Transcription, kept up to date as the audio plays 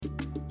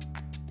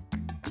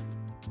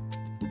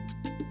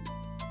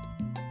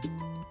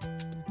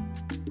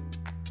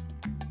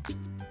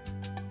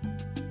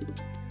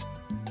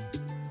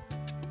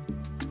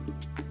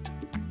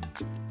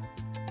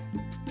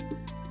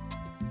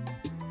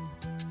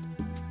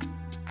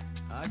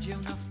Hallé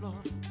una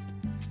flor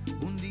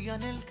un día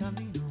en el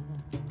camino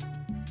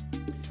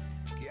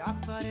que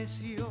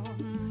apareció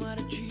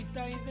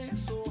marchita y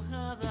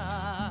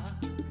deshojada,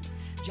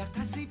 ya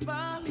casi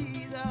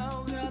pálida,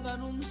 ahogada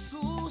en un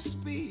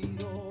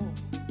suspiro.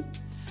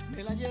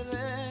 Me la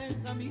llevé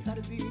a mi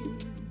jardín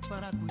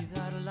para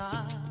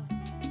cuidarla,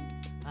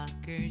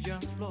 aquella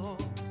flor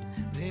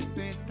de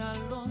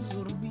pétalos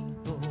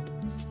dormidos,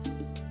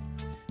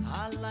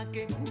 a la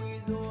que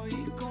cuido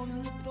y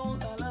con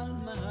toda el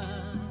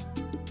alma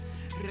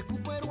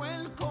recuperó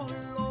el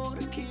color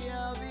que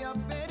había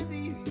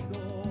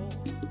perdido,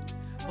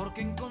 porque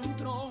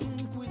encontró un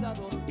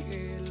cuidador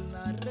que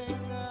la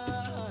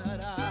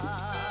regara.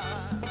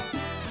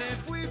 Le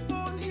fui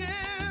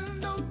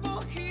poniendo un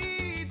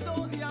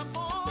poquito de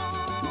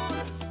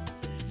amor,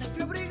 la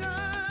fui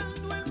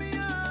abrigando en mi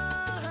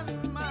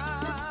alma,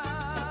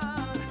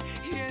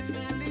 y en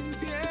el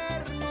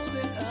invierno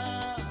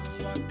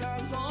dejaba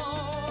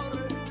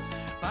calor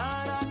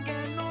para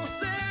que no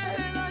se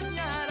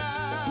dañara.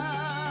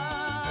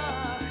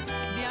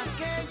 De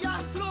aquella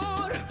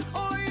flor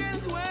hoy el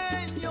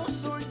dueño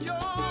soy yo,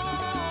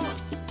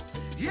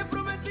 y he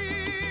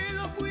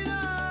prometido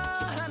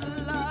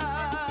cuidarla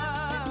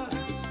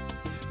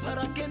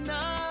para que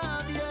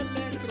nadie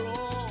le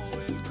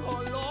robe el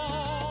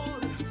color,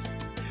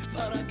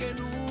 para que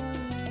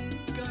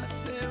nunca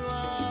se vaya.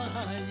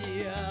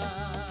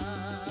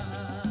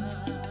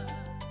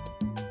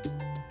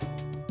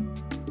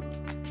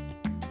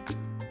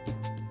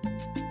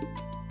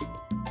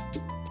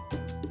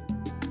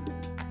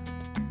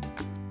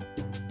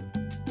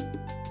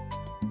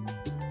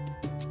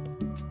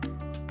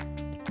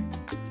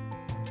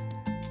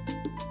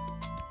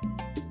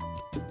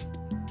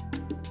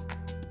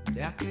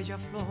 De aquella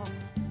flor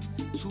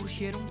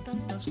surgieron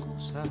tantas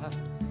cosas,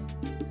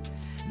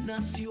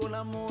 nació el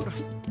amor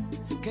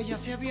que ya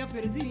se había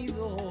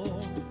perdido,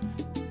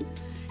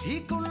 y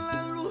con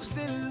la luz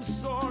del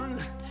sol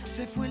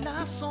se fue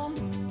la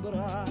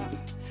sombra,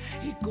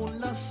 y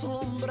con la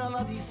sombra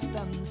la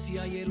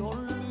distancia y el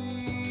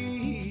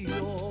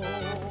olvido.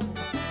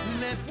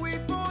 Le fui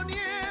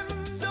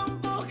poniendo un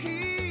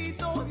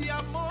poquito de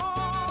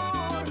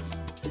amor,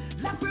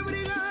 la fui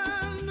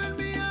abrigando en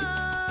mi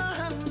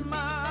alma,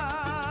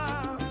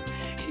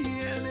 y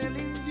en el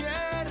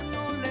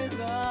invierno le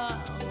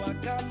daba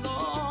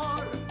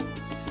calor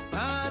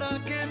para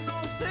que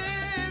no se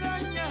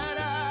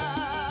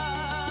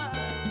dañara.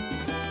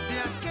 De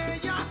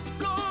aquella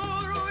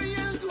flor hoy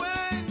el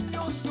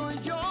dueño soy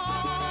yo,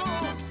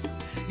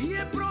 y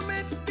he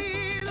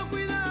prometido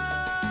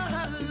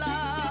cuidarla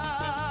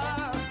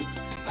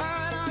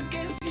para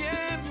que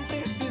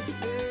siempre esté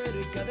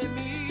cerca de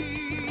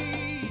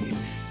mí,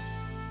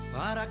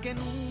 para que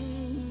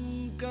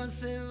nunca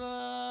se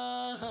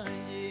vaya.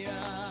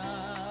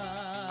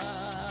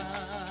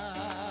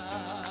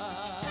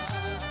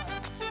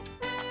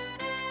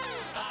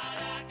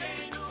 Para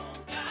que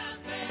nunca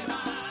se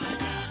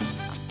vaya,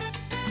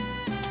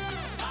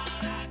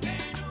 para que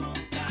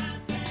nunca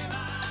se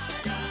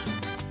vaya,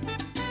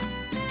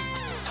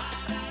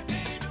 para que nunca se vaya, para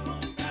que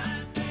nunca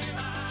se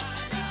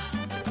vaya,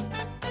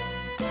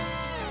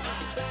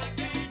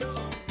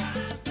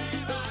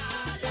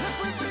 Le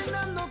fui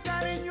brindando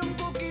cariño, un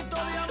poquito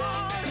de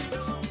amor,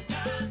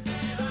 nunca se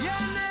y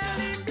en el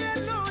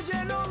invierno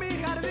llenó mi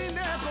jardín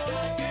de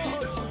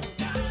color.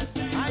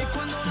 Ay,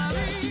 cuando la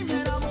vi me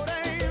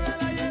enamoré y me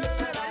la llevé,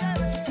 me la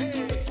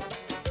llevé.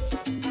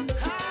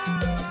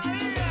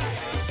 Ay,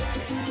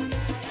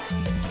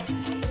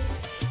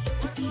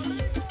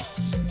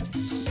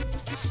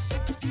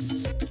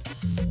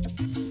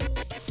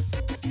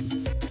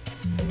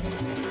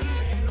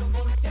 Pero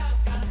por si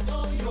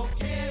acaso yo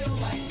quiero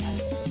bailar,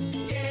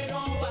 quiero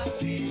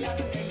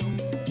vacilármelo,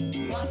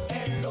 no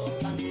hacerlo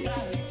tan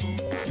trágico.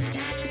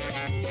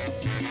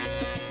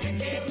 ¿De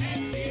qué me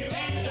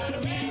sirve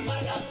darme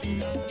mala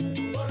vida?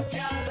 Porque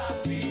a la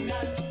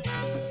final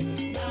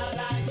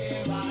nada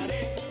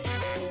llevaré.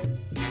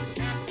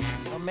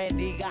 No me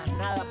digas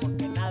nada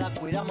porque nada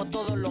cuidamos,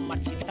 todos lo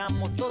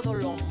marchitamos, todos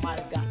lo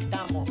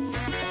malgastamos.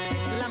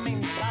 Es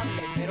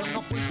lamentable, pero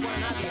no culpo a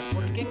nadie,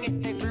 porque en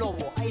este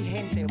globo hay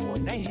gente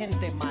buena, hay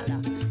gente mala,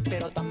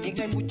 pero también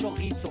hay mucho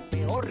guiso,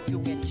 peor que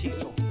un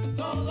hechizo.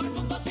 Todo el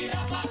mundo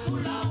tira pa' su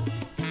lado.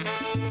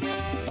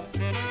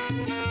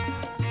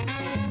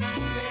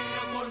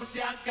 Pero por si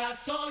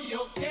acaso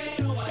yo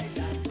quiero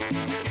bailar,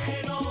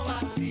 quiero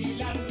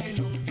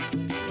vacilármelo,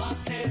 no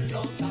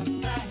hacerlo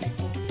tan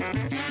trágico.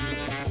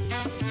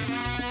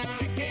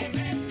 ¿De qué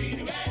me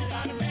sirve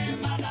darme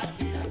mala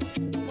vida?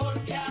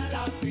 Porque a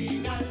la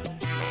final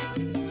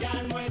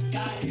ya no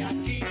estaré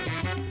aquí.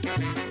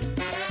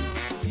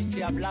 Y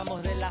si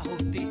hablamos de la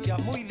justicia,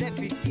 muy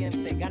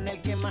deficiente, gana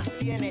el que más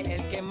tiene,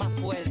 el que más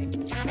puede. El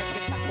que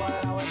está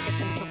cuadrado, el que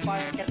está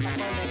enchufado, el que está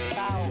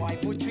conectado. Hay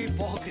mucho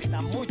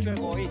hipócrita, mucho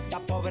egoísta,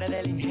 pobre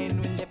del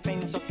ingenuo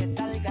indefenso que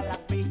salga a la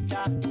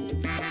pista.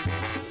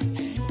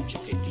 Hay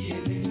mucho que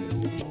tiene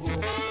lujo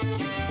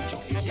y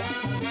mucho que ya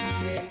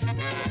tiene.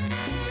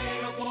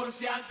 Pero por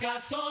si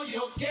acaso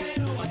yo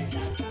quiero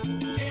bailar,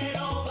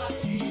 quiero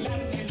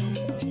vacilármelo,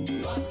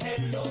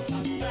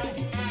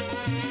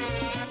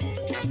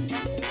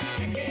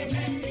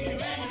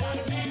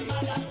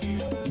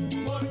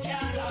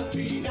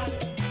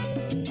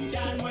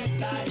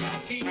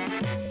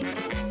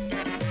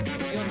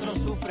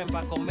 sufren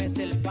pa'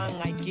 comerse el pan.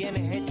 Hay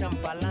quienes echan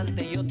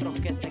pa'lante y otros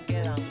que se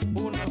quedan.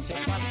 Unos se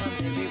pasan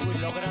de vivo y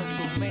logran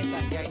sus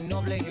metas. Y hay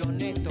nobles y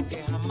honestos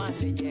que jamás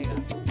le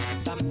llegan.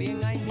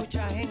 También hay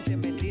mucha gente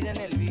metida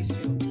en el vicio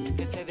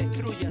que se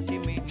destruye a sí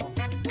mismo.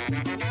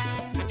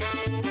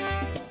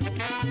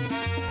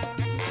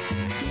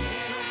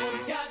 Por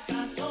si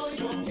acaso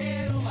yo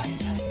quiero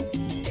bailar,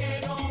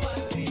 quiero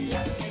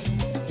vacilar,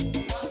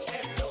 no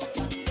hacerlo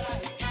tan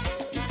trágico.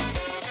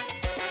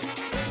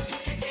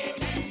 ¿De qué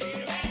me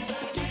sirve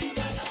darme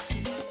la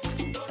vida,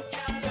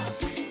 torcha la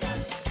vida,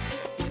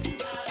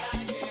 nada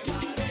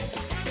llevaré?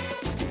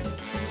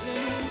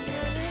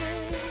 Renunciaré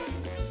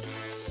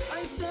a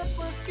esa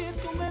paz que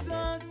tú me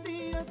das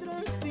día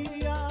tras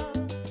día,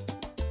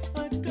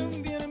 a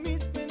cambiar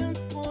mis penas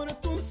por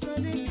tus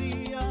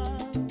alegrías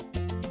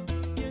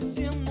y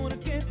ese amor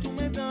que tú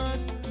me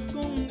das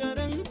con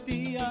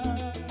garantía.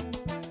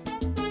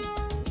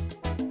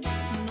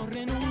 No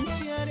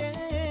renunciaré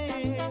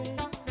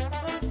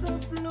a esa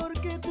flor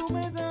que tú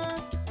me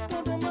das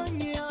cada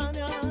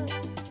mañana,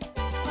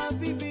 a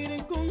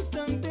vivir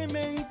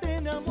constantemente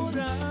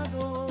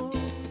enamorado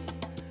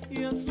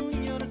y a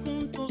soñar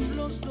juntos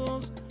los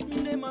dos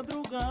de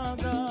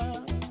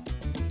madrugada.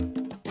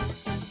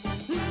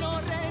 No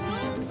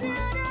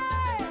renunciaré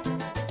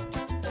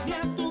ni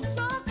a tus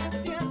ojos,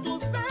 ni a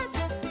tus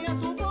besos, ni a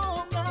tu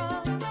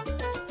boca,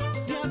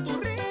 ni a tu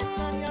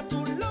risa, ni a tu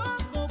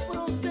loco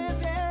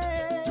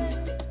proceder,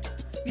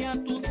 ni a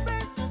tus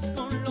besos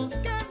con los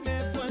que me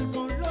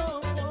vuelvo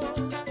loco,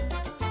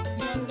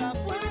 ni a la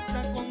fuerza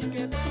con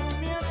que tú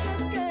me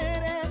haces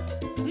querer.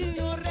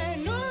 No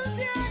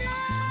renunciaré.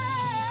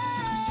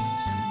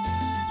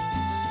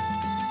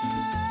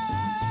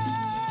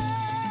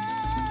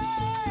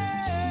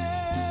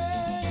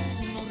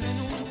 No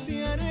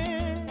renunciaré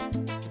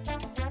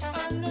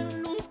a la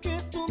luz que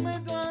tú me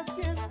das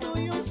si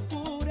estoy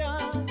oscura,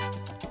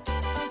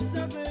 a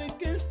saber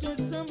que esto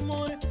es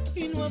amor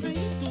y no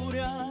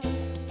aventura,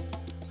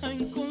 a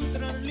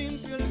encontrar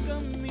limpio el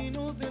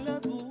camino de la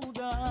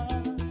duda.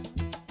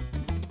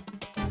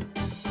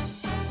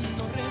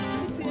 No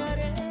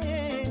renunciaré,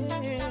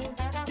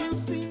 yo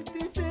sin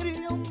ti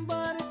sería un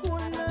barco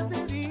en la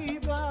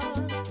deriva,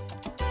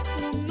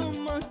 uno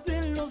más de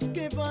los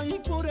que van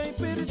por ahí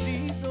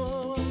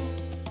perdidos,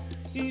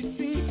 y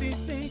sin ti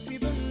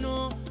sentido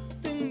no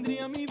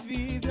tendría mi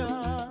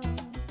vida.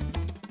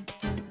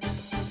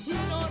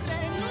 No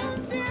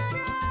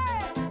renunciaré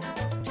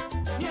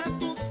ni a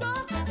tus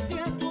ojos, ni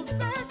a tus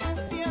besos,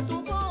 ni a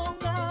tu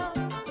boca,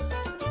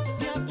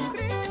 ni a tu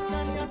risa,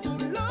 ni a tu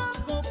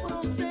loco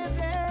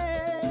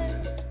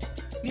proceder,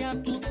 ni a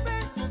tus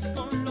besos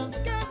con los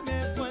que me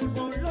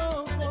vuelvo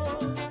loco,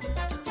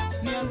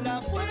 ni a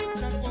la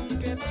fuerza con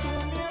que tú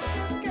me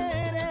haces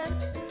querer.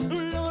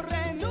 No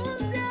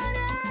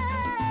renunciaré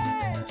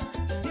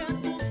ni a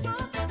tus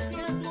ojos, ni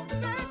a tus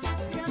besos,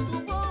 ni a tu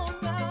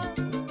boca,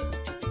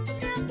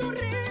 ni a tu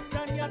risa,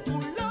 ni a tu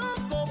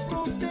loco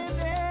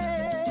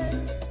proceder,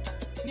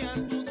 ni a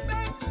tus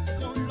besos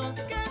con los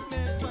que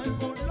me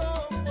vuelvo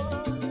loco,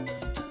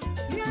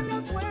 ni a la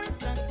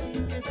fuerza con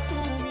que tú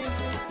me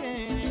haces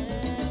querer.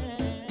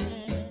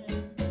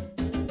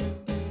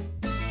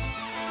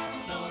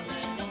 No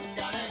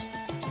renunciaré,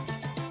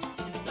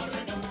 no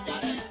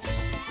renunciaré,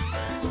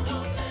 no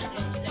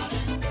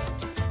renunciaré,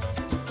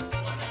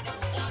 no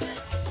renunciaré.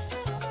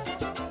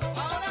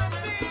 Ahora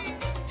sí,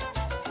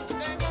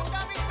 te gusta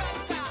mi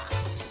salsa.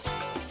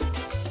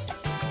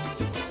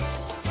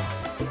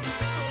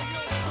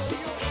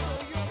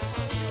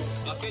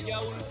 Aquella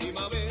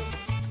última vez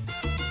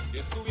que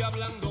estuve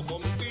hablando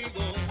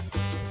contigo,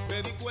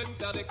 me di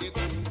cuenta de que tú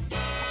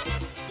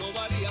no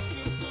valías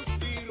ni un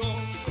suspiro,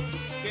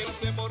 que no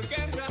sé por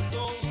qué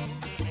razón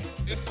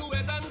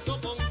estuve tanto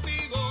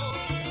contigo.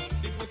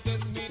 Si fuiste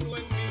vino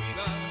en mi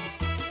vida,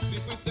 si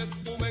fuiste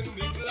espuma en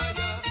mi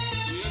playa,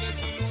 y eres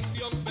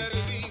ilusión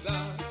perdida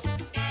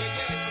que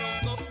ya y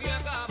pronto se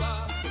acaba.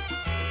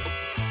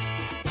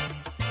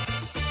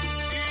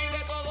 Y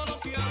de todo lo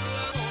que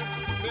hablamos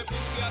me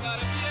puse a dar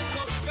bien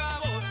los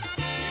cabos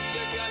y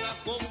llegué a la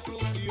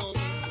conclusión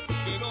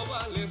que no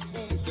vales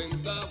un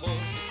centavo,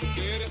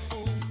 que eres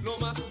tú lo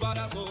más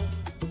barato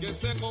que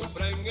se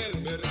compra en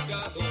el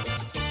mercado.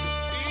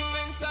 Y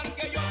pensar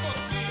que yo por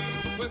ti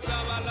no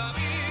estaba la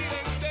vida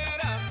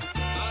entera,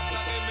 hasta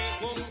que me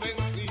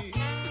convencí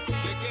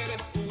de que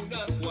eres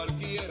una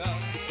cualquiera,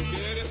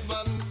 que eres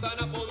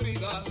manzana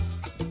podrida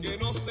que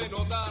no se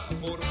nota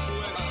por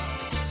fuera.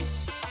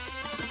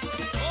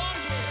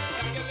 Oye,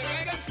 el que le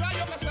caiga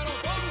ensayo que se lo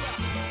ponga.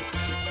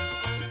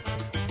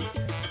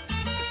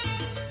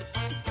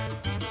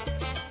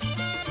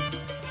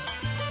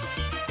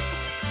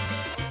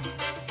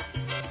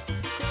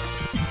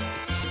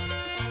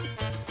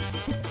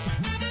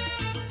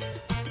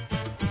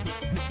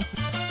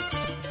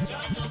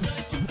 Ya no sé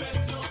tu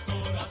precio,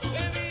 corazón.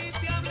 Le vi,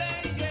 te hablé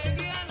y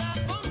llegué a la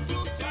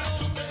conclusión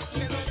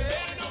que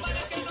no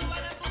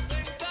vales un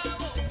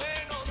centavo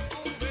menos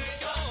un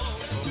bellón.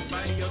 Compa,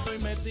 y yo estoy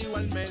metido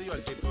al medio,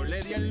 al tipo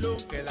le di el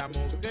look, que la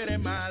mujer es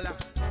mala.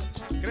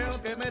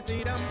 Creo que me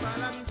tiran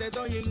pa'lante,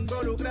 estoy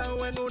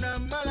involucrado en una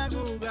mala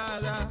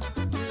jugada.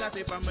 La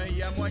tipa me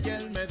llamó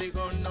ayer, me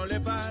dijo no le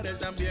pares,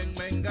 también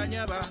me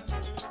engañaba.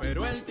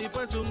 Pero el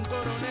tipo es un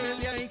coronel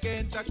y hay que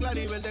estar claro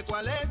y ver de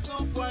cuál es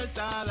su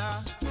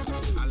coartada.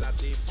 A la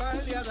tipa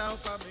le ha dado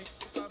pa' mí,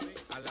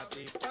 a la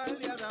tipa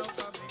le ha dado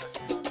pa' mí.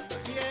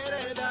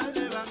 Quiere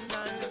darle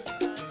banda,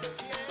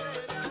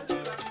 quiere darle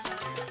banda.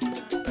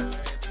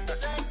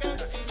 Sé que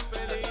es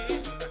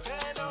infeliz, que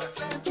no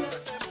se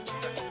siente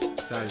bien.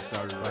 Salsa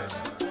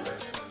urbana,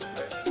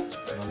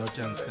 no lo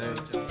chancé.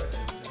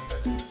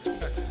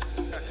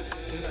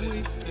 Te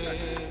fuiste,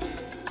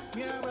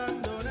 me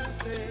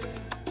abandonaste,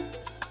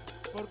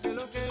 porque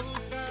lo que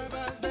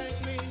buscabas de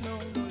mí no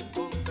lo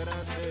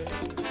encontraste.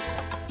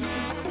 Me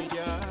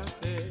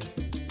humillaste,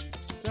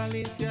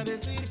 saliste a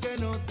decir que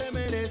no te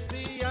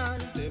merecía,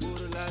 te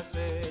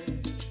burlaste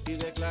y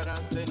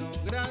declaraste no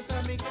grata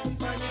a mi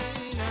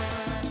compañera.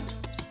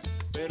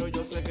 Pero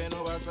yo sé que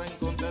no vas a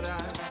encontrar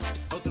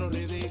otro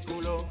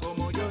ridículo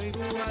como yo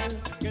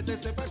igual, que te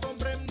sepa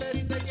comprender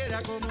y te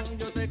quiera como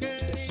yo te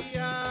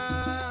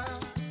quería.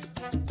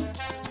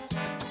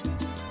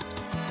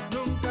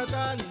 Nunca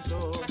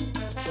tanto,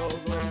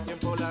 todo el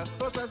tiempo las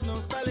cosas no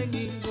salen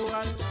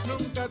igual.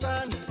 Nunca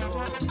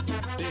tanto,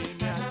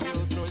 dime a qué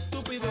otro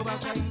estúpido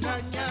vas a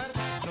engañar.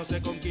 No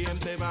sé con quién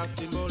te vas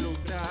a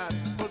involucrar,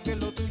 porque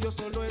lo tuyo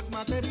solo es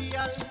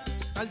material.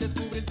 Al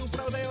descubrir tu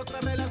fraude otra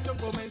relación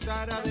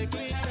comenzará a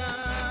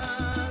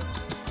declinar.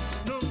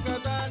 Nunca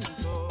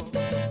tanto,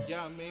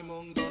 ya mi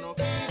mundo no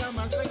gira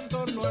más en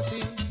torno a ti.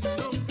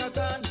 Nunca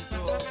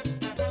tanto,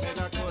 me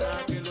da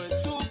coraje lo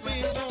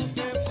estúpido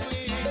que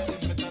fui.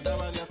 Siempre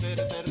trataba de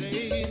hacerte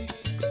reír,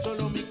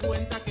 solo mi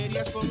cuenta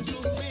querías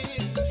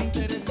consumir.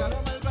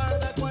 Interesada,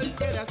 malvada,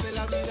 cualquiera hace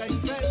la vida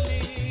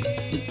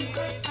infeliz.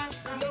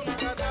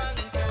 Nunca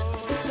tanto,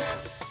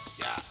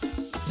 ya.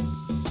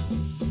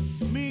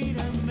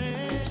 Mírame,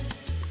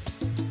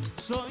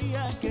 soy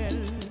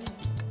aquel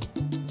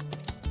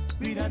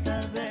pirata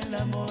del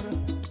amor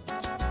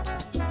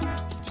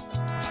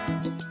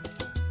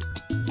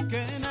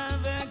que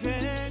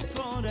navegue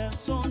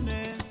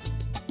corazones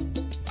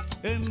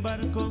en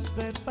barcos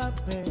de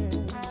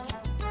papel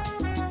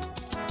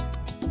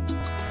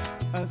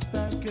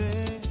hasta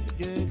que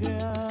llegue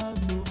a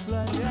tu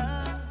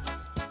playa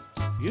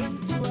y en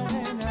tu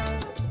arena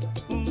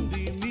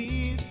hundí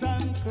mis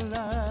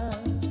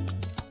anclas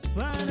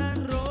para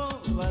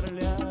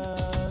robarle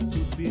a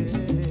tu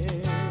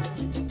piel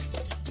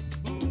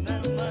un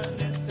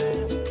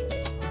amanecer.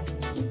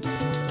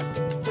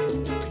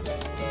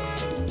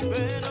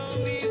 Pero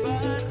mi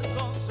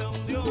barco se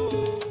hundió.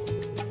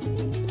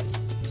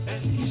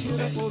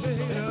 Quisiera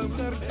poder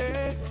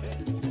hablarte,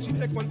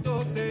 decirte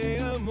cuánto te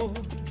amo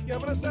y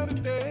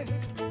abrazarte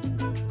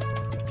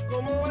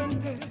como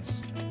antes.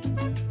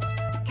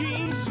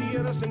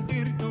 Quisiera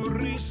sentir tu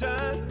risa,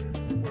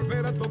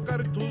 volver a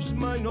tocar tus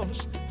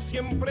manos,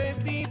 siempre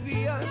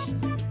tibias,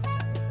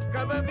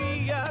 cada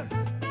día.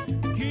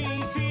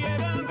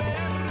 Quisiera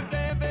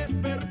verte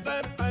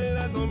despertar al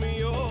lado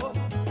mío,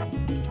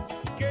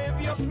 que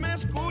Dios me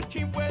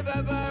escuche y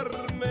pueda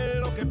darme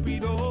lo que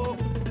pido.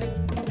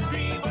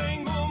 Vivo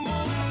en un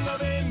mundo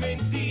de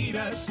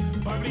mentiras,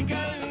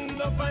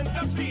 fabricando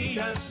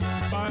fantasías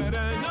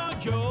para no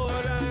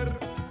llorar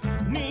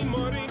ni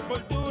morir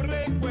por tu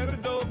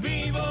recuerdo.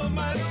 Vivo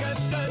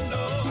malgastando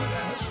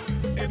horas,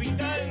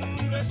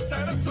 evitando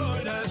estar a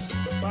solas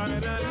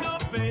para no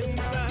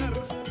pensar,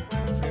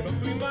 pero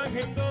tu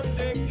imagen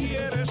donde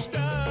quiera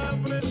está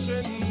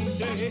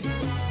presente.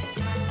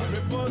 No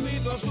he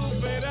podido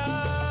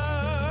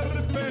superar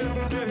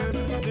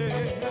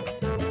perderte.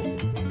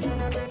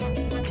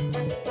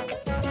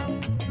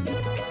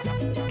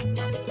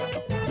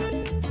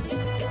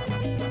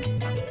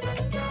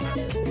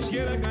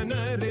 Quisiera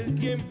ganar el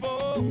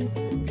tiempo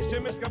que se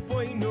me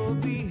escapó y no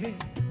dije.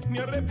 Me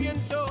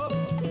arrepiento,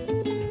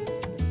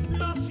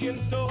 lo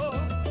siento.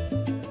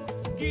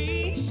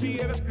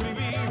 Quisiera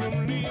escribir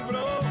un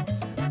libro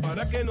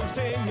para que no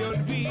se me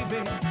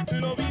olvide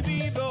lo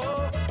vivido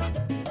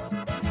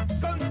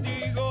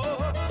contigo.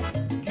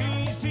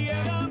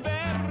 Quisiera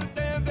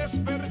verte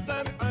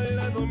despertar al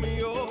lado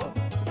mío,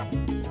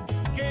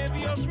 que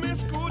Dios me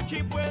escuche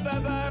y pueda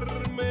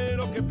darme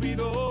lo que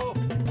pido.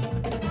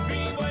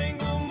 Vivo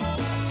en un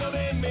mundo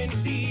de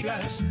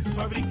mentiras,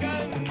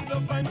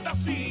 fabricando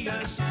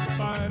fantasías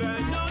para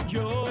no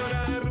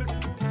llorar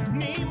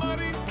ni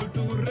morir por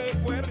tu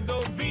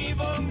recuerdo.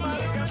 Vivo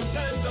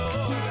malgastando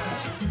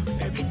horas,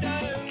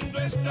 evitando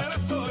estar a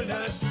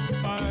solas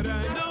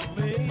para no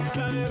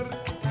pensar,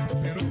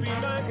 pero tu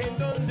imagen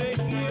donde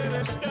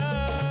quiera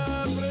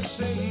está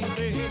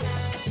presente.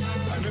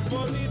 No he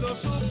podido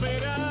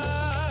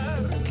superar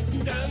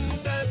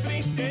tanta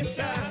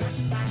tristeza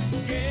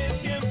que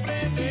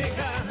siempre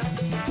deja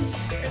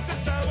ese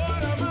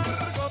sabor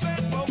amargo de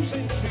tu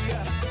ausencia.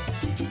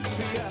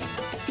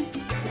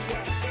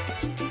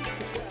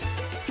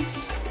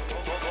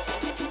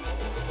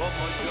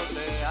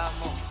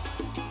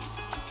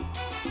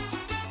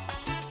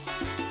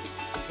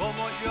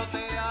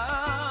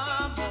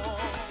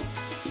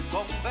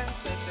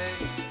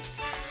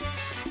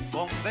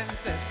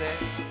 Convéncete,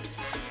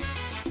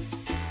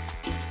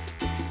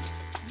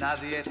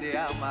 nadie te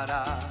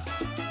amará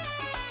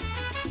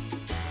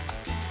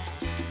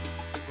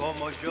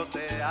como yo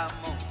te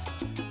amo,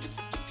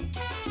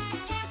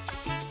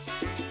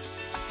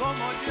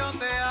 como yo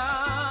te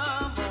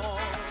amo.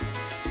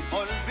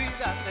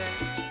 Olvídate,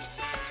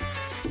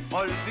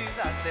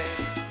 olvídate,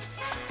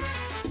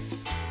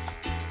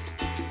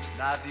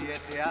 nadie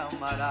te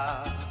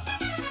amará,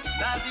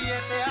 nadie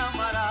te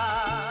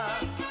amará.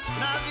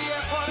 Nadie,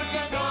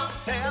 porque yo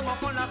te amo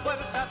con la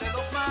fuerza de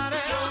los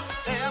mares,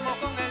 te amo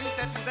con el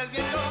ímpetu del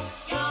viento,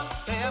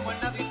 te amo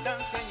en la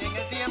distancia y en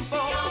el tiempo,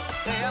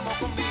 te amo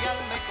con mi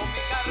alma y con mi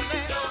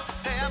carne,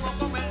 te amo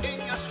como el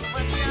niño a su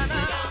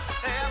mañana,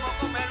 te amo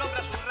como el hombre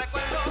a su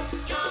recuerdo,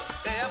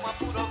 te amo a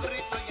puro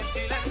grito y en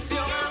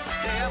silencio,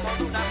 te amo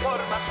de una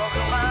forma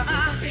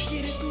sobrehumana. ¿Qué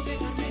quieres tú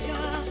dejarme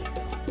ya?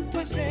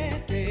 Pues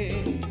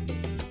vete.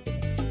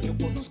 Yo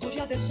conozco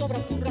ya de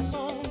sobra tu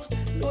razón,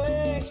 no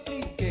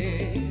expliques.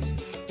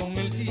 Con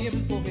el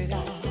tiempo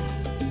verás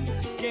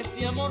que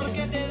este amor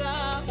que te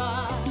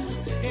daba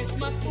es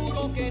más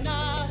puro que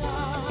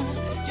nada.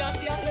 Ya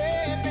te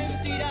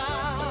arrepentirás.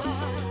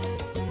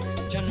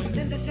 Ya no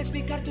intentes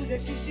explicar tu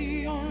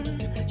decisión.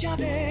 Ya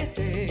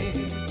vete.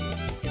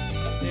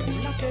 Te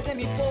burlaste de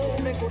mi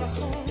pobre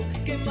corazón.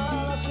 Qué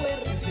mala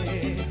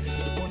suerte.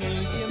 Con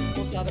el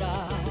tiempo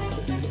sabrás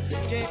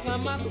que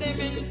jamás te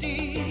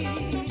mentí,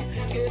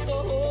 que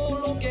todo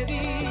lo que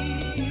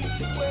di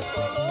fue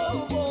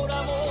solo por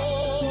amor.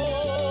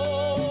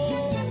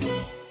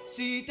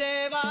 Si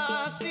te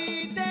vas,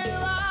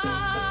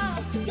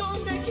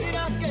 donde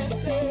quiera que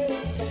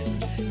estés,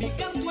 mi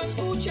canto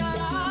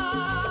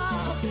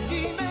escucharás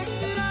y me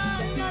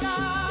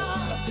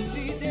extrañarás.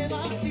 Si te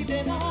vas,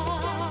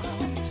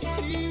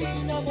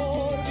 sin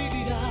amor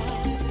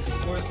vivirás,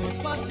 pues no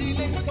es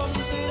fácil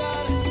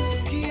encontrar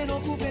quien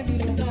ocupe mi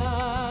lugar.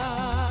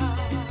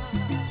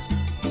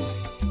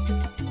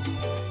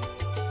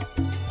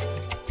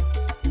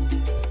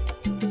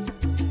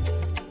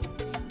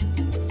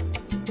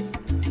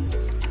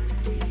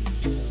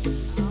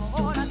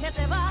 Ahora que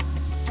te vas,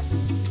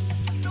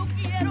 no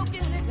quiero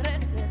que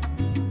regreses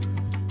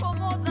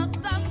como otras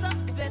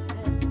tantas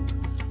veces,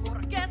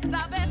 porque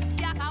esta vez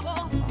se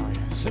acabó.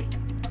 Sí.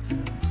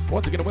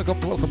 Once again, welcome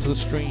to the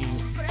stream.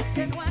 Pero es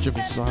que no es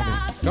Jimmy Simon.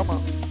 verdad. Come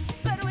on.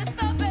 Pero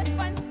esta vez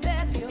va en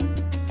serio,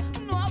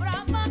 no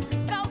habrá más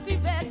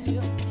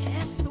cautiverio,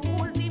 es tu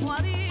último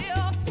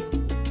adiós.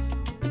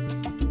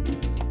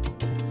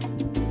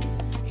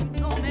 Y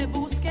no me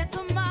busques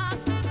más,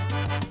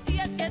 si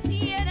es que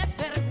tienes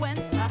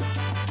vergüenza,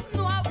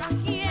 no habrá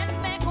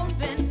quien me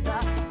convenza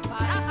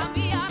para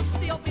cambiar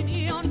de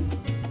opinión.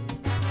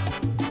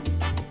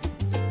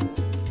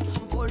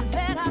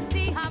 Volver a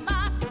ti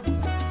jamás,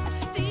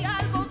 si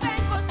algo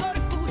tengo es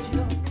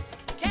orgullo,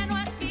 que no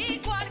es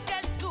igual que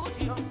el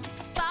tuyo,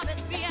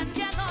 sabes bien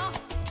que no.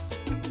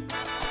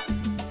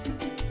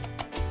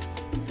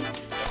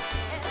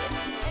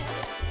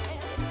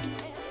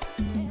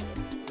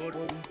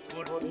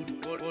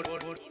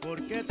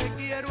 Porque te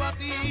quiero a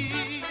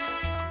ti,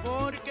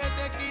 porque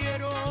te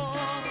quiero.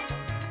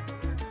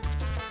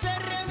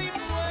 Cerré mi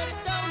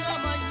puerta una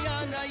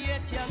mañana y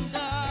eché a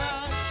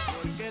andar.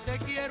 Porque te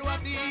quiero a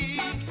ti,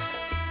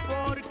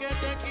 porque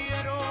te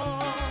quiero.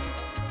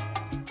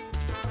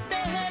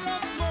 Dejé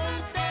los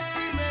montes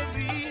y me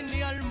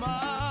vine al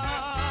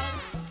mar.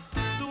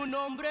 Tu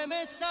nombre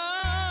me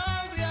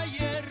sabe a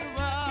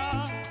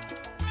hierba,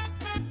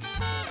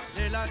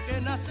 de la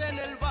que nace en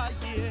el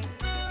valle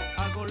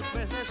a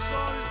golpes de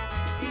sol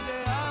y de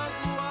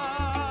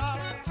agua.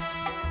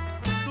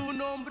 Tu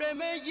nombre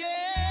me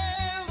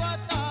lleva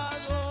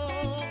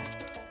atado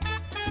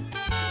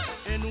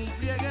en un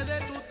pliegue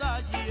de tu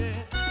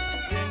talle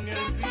y en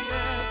el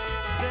pires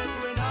de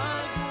tu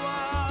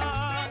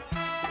enagua.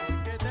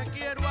 Porque te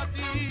quiero a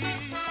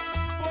ti,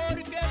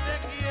 porque te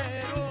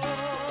quiero.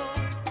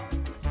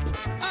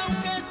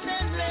 Aunque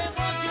estés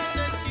lejos yo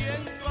te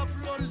siento a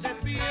flor de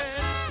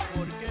piel.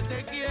 Porque te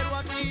quiero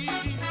a ti,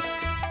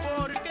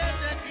 porque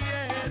te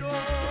quiero.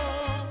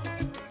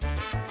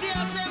 Si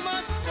hace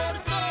más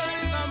corto el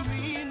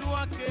camino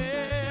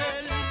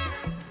aquel,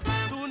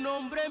 tu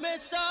nombre me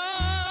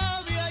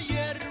sabe a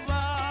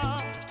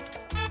hierba,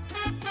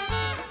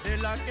 de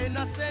la que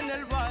nace en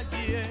el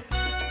valle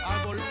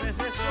a golpes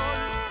de sol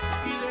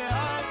y de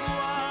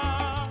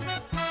agua.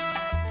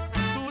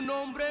 Tu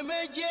nombre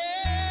me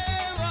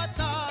lleva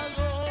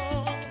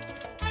atado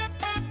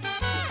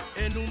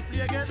en un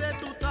pliegue de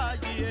tu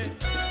talle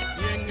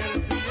y en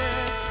el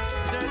pires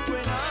de tu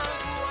enagua.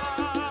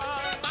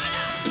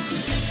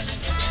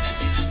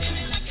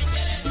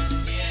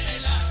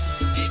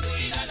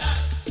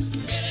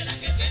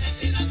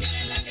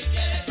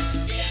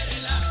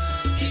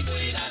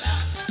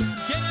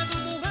 Quiere tu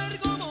mujer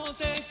como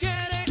te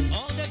quiere,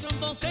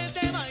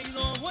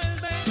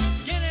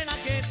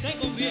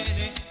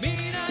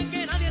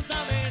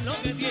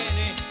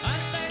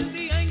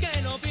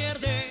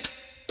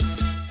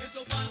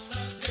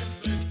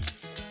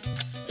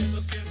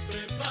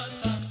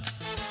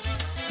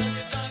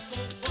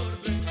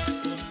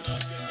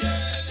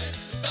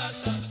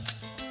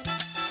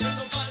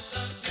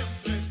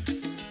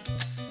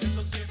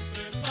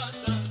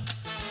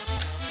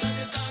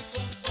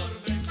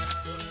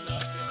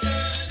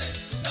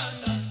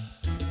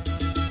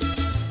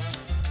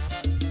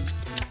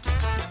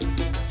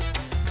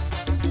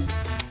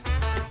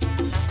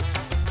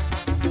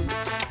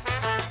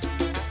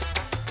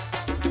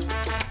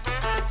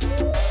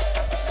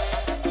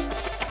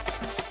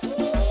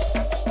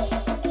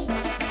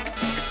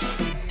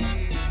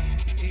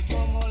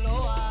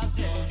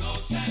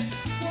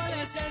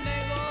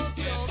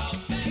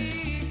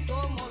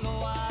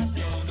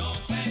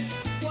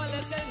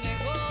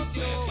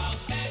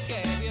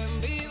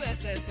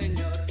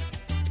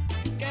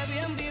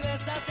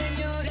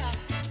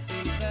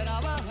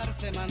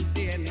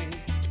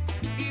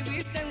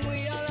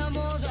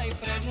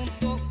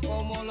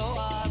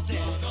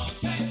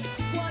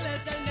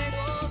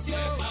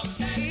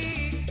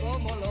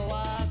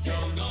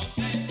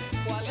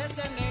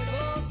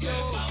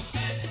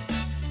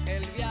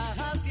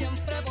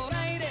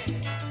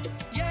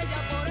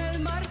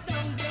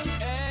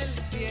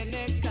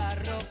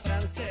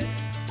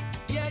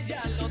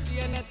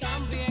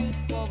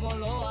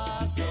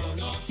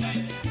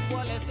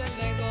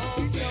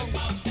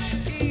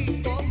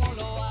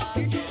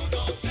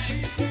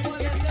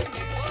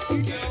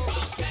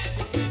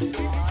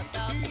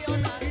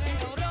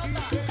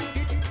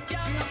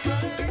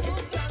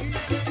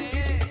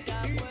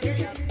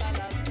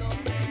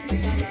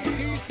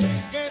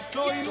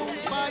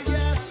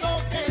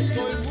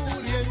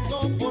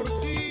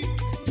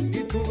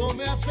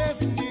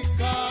 haces ni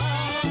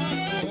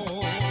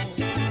caso.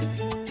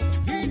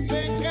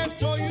 Dicen que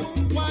soy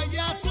un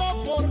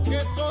payaso porque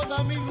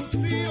toda mi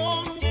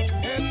ilusión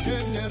es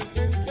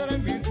tenerte entre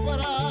mis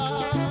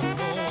brazos.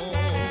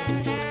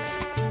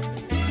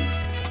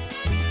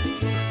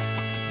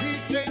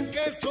 Dicen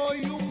que soy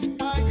un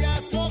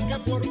payaso que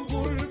por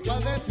culpa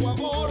de tu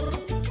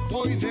amor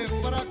voy de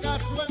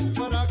fracaso en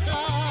fracaso.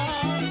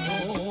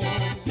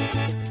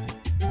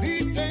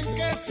 Dicen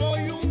que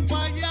soy un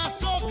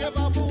payaso que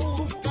va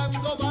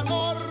buscando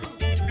valor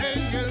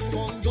en el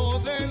fondo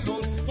de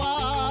los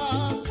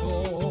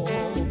pasos.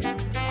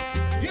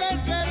 Y es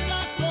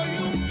verdad, soy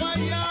un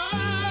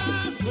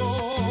payaso,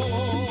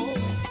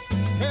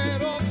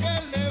 pero ¿qué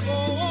le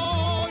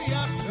voy a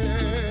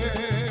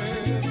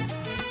hacer?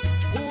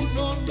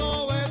 Uno no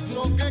es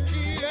lo que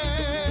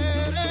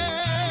quiere,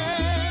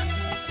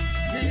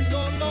 sino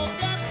lo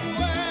que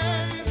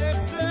puede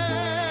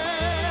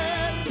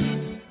ser.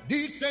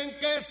 Dicen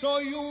que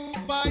soy un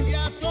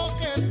payaso,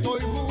 que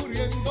estoy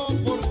muriendo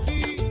por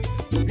ti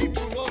y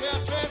tú no me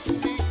haces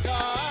ni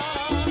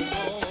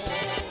caso.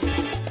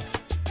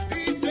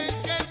 Dicen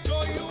que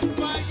soy un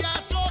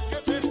payaso que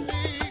te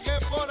sigue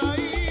por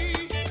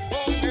ahí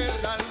con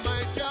el alma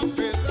hecha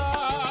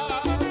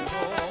pedazos.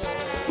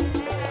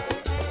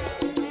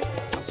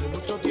 Hace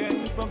mucho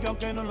tiempo que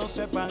aunque no lo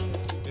sepan,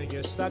 ella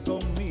está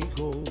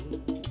conmigo.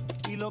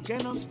 Y lo que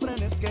nos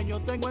frena es que yo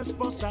tengo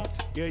esposa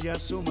y ella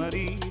es su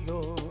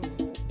marido.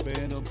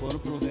 Pero por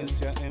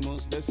prudencia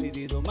hemos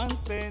decidido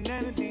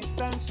mantener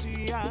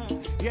distancia.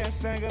 Y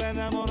ese gran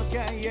amor que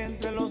hay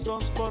entre los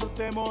dos por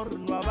temor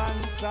no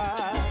avanza.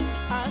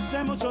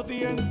 Hace mucho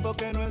tiempo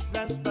que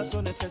nuestras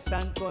pasiones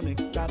están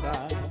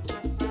conectadas.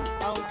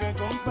 Aunque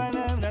con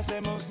palabras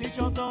hemos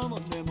dicho todo,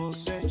 no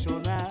hemos hecho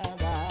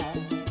nada.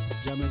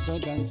 Ya me estoy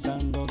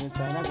cansando de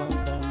estar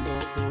aguantando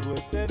todo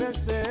este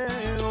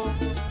deseo.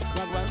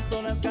 No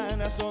aguanto las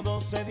ganas, todo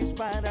se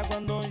dispara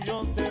cuando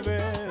yo te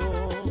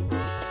veo.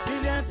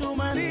 Dile a tu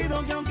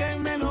marido que aunque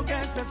me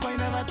enloqueces no hay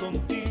nada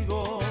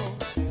contigo.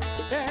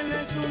 Él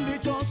es un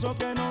dichoso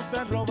que no te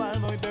ha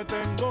robado y te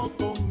tengo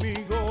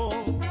conmigo.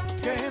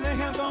 Que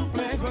deje el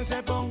complejo y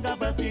se ponga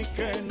para ti,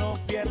 que no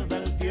pierda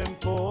el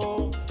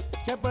tiempo.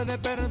 Que puede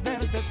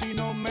perderte si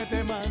no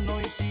mete mano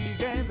y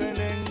sigue de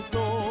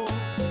lento.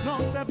 No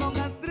te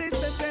pongas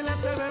triste, se le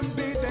hace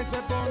bendita y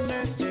se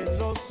pone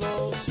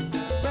celoso.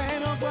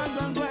 Pero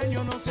cuando el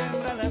dueño no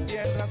siembra la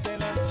tierra, se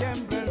le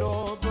siembra el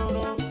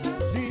otro.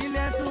 Dile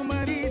a tu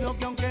marido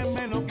que aunque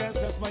me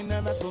enloqueces no hay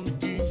nada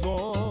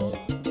contigo.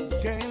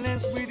 Que él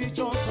es muy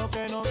dichoso,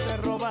 que no te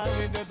roba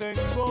y te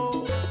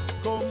tengo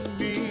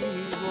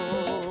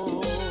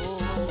conmigo.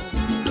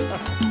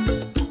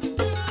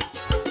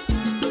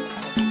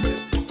 A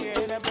veces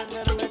quisiera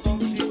perderme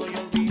contigo y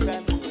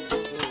olvidarte.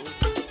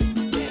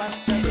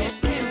 Marcha los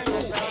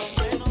tiempos, a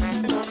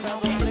donde nos vemos, a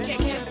donde nos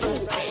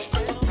vemos,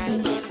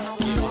 a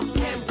donde nos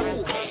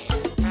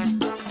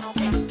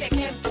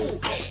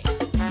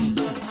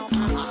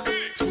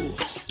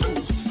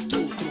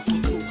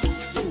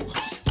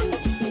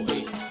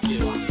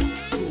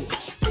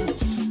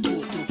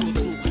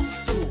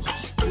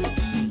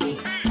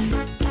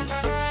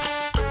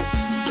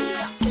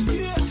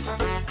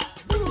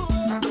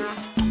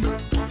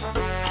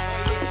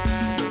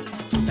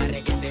Tú estás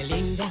requete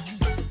linda,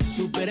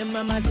 súper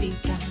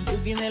mamacita. Tú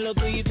tienes lo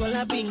tuyito en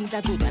la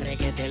pinta. Tú estás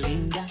requete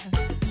linda,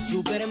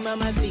 súper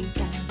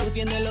mamacita. Tú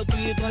tienes lo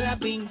tuyito en la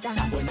pinta.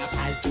 Está buena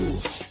sal,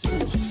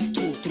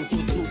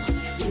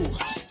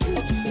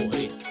 oye,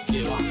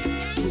 lleva,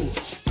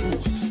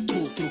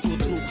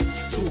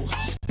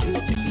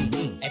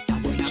 está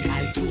buena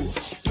sal,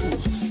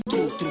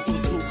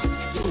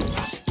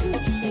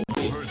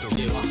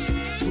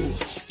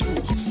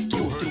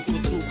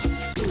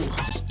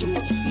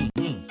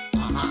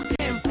 ajá,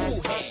 que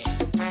empuje,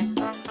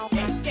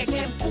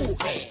 que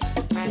empuje,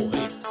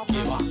 oye,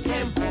 lleva, que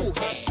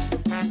empuje,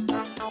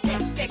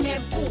 que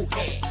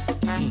empuje,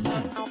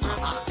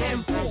 ajá, que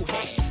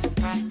empuje,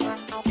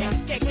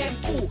 que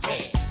empuje,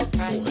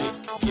 oye,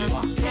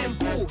 lleva, que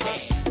empuje,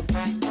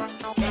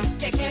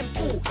 que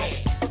empuje,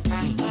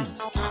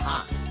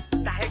 ajá.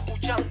 Estás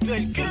escuchando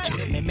el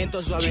que me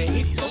meto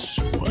suavecito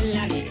en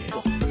la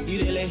disco y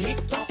de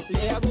lejito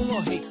le hago un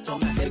ojito,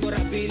 me acerco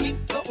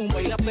rapidito, un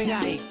baile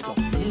pegadito,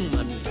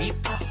 mami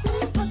rico,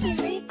 papi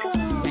rico.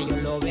 Ya yo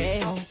lo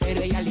veo,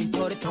 pero a ella le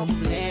importa un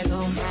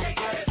bledo.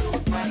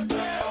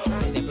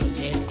 Se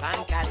desbroche el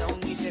pantalón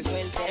y se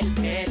suelta el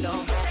pelo.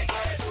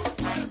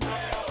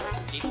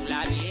 Si tú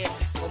la vieras,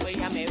 como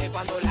ella me ve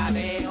cuando la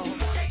veo.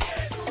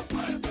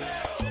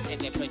 Se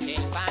desbroche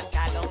el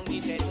pantalón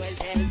y se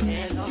suelta el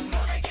pelo.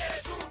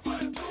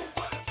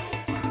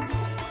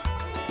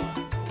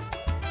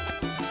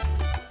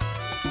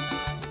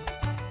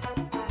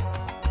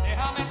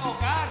 Déjame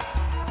tocar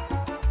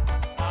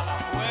a la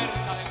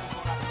puerta de tu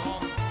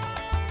corazón.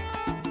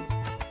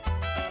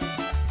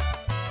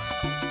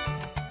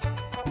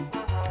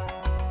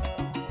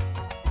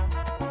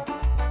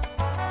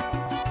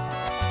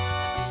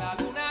 Y la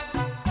luna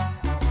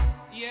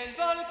y el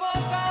sol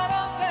posarán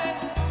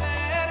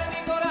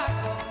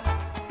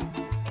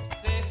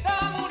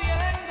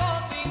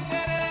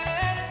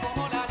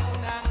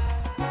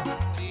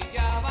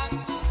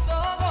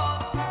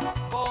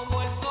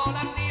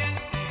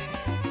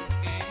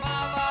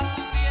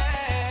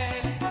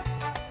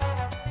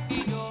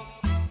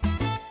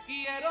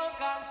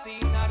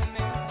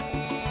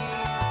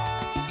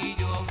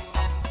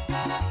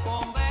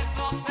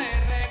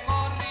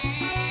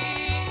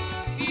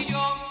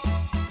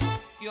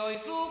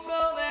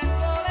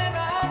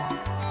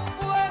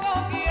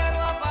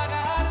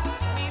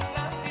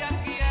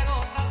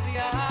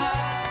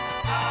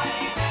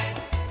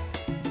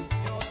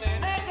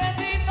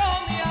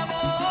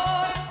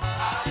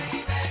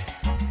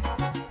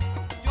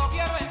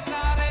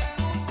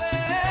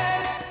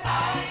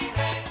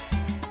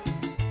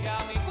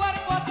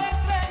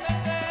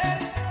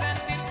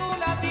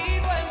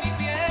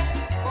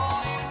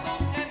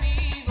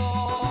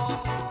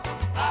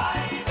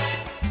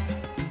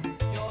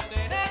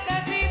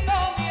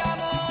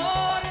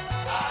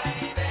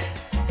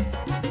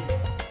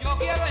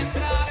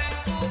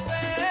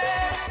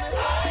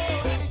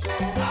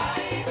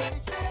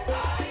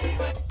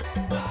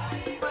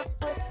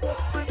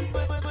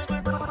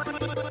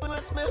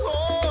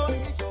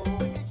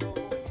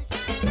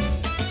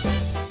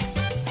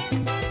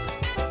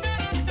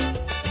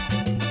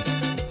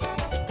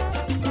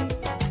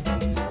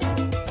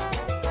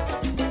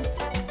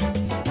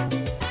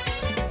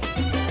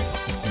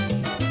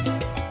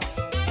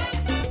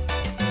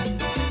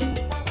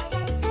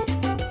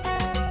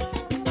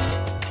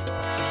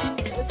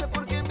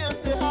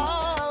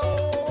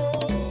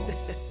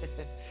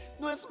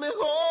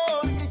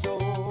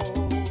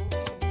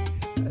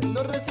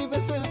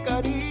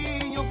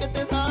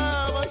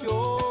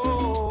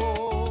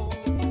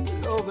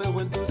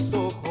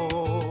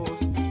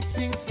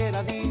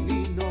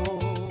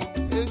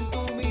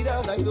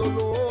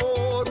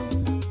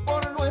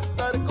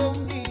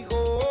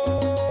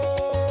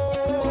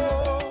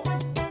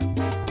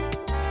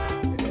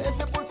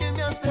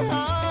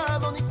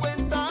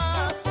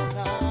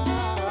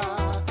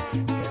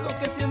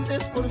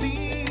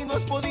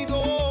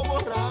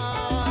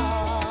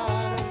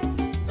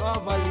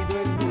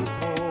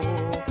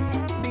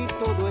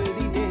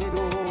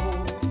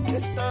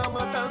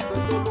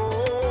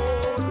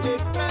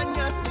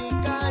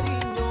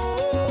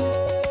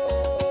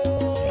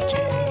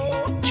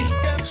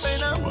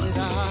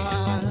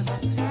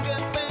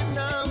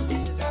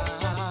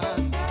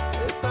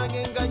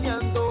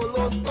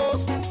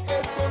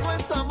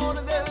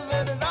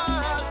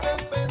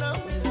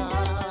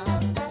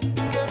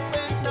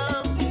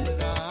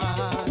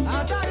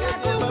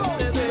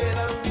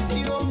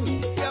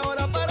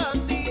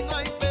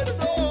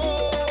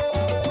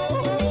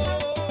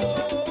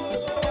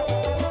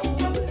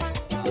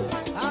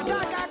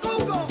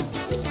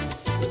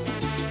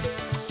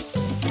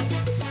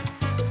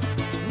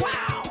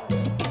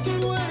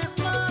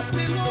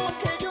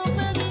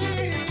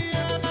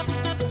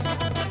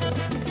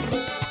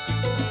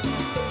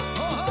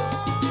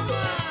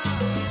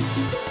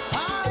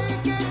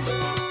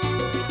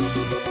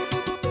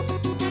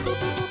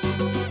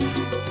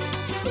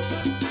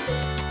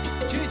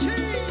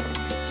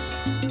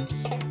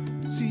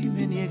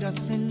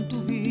En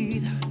tu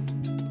vida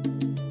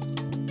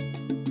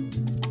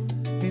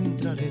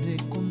entraré de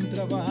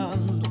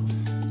contrabando.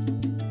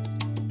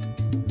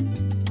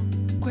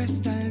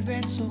 Cuesta el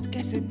beso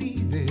que se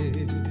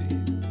pide,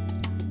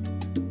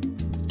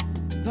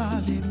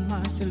 vale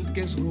más el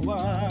que es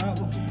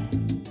robado.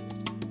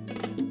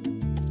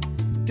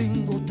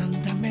 Tengo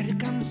tanta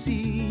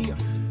mercancía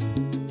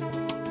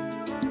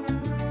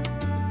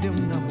de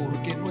un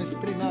amor que no he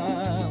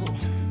estrenado.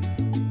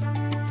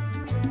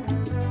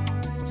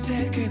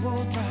 Sé que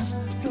otras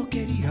lo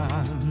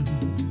querían,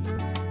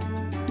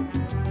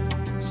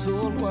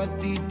 solo a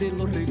ti te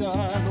lo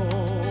regalo.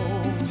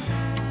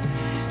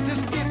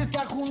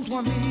 Despierta junto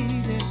a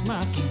mí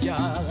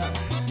desmaquillada,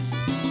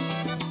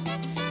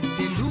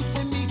 te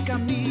luce mi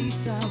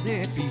camisa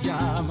de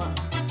pijama.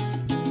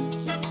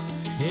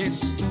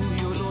 Es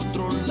tuyo el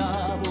otro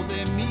lado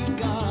de mi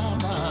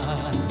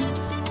cama,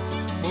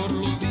 por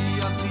los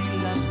días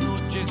y las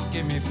noches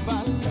que me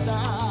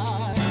faltan.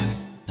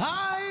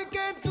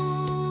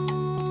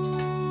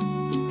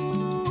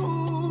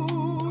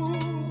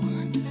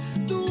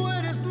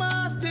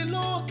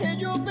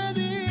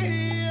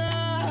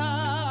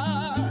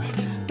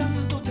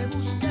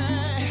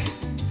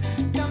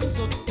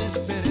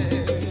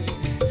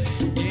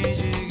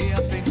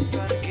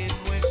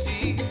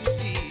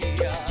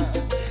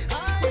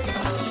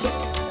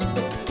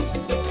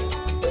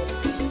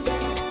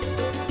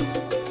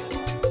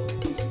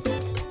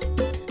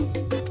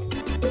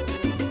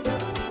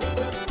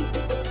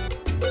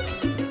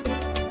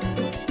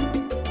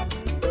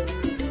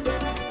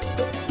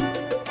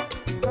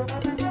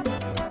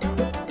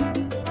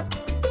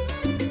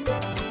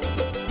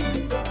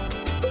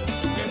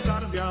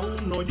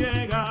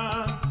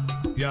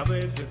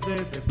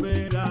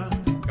 Desespera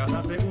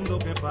cada segundo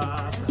que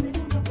pasa,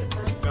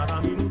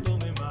 cada minuto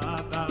me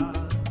mata.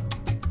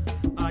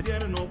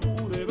 Ayer no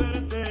pude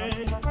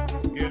verte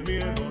y el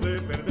miedo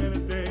de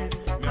perderte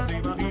me hace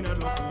imaginar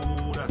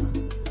locuras.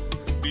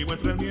 Vivo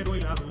entre el miedo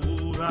y la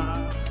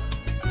duda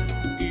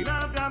y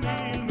darte a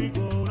mil mi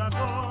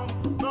corazón.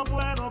 No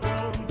puedo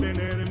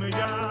contenerme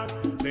ya.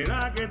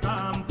 ¿Será que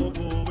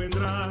tampoco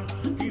vendrá?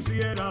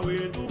 Quisiera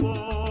oír tu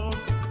voz.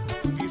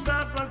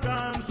 Quizás no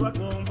alcanzo a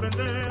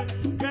comprender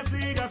que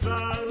sigas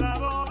al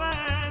lado de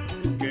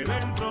él, que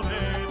dentro de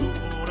tu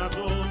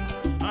corazón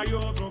hay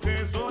otro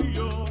que soy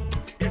yo.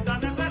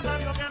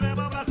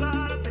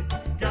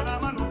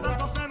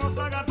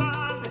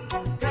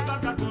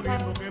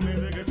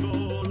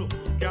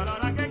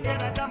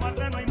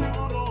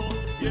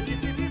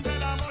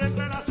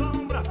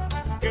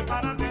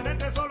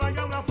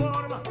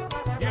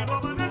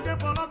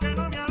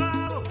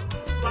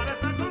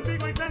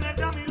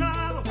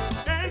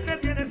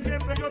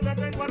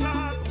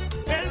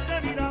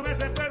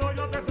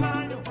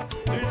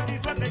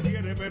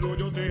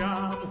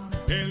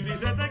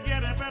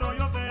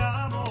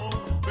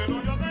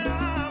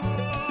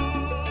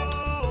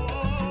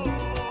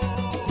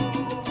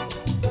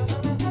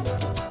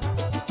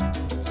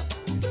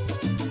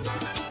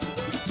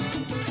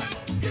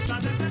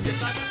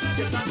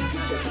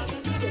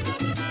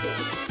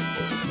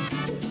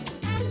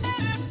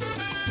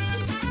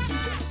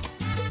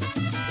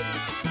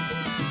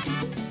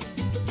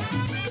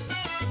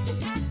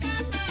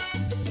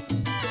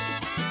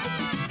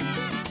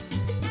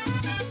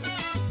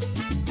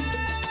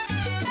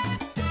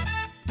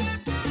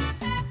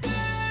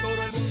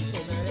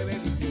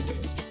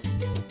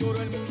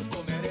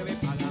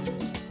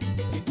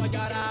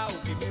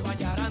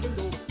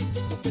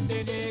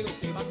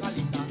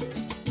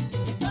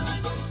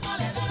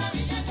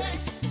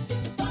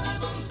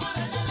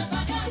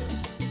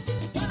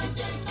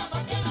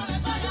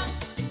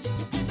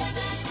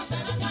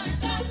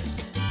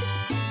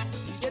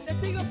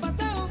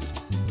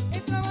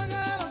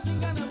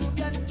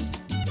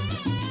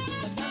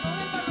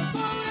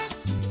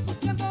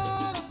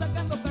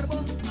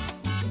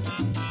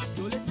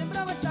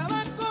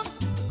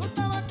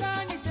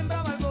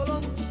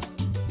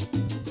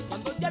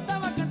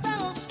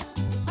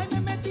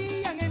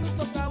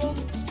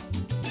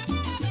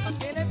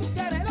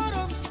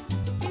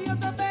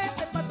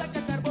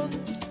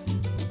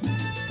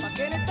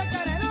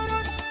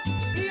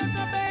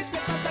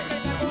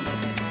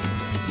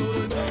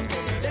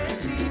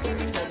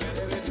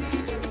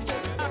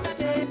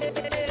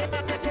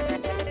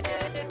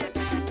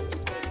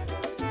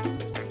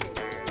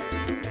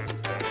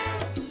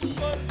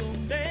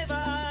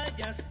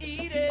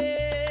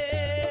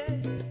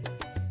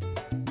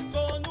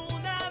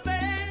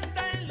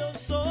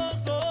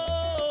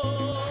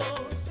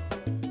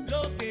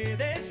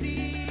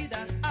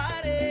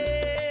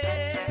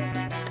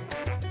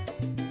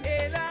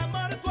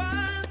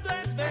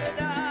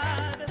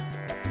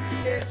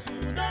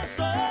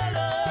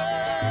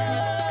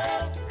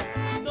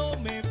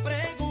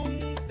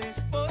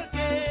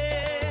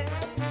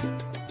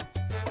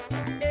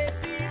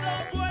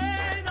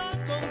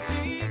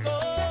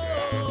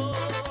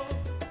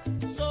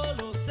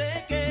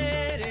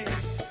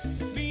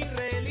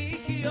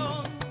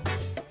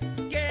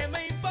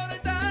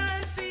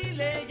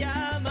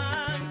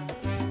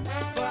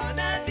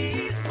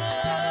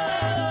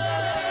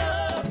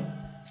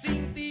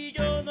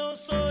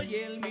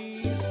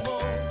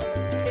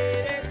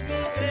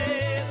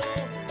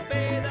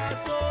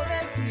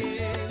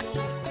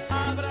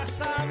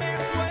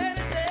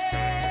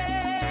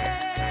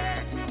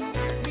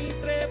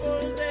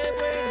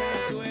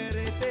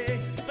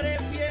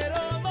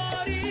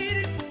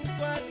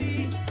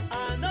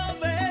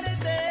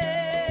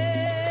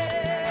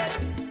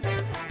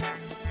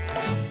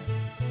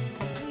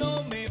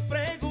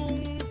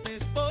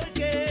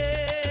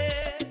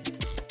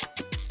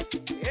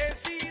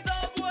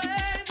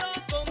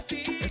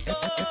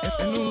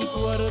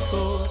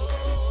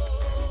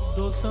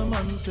 dos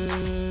amantes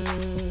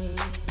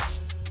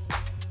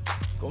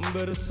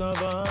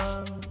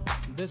conversaban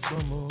de su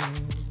amor,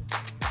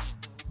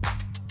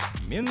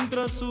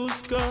 mientras sus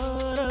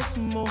caras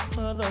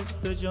mojadas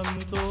de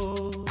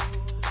llanto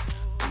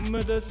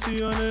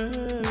humedecían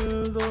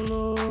el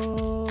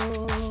dolor.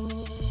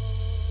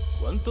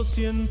 Cuánto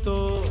siento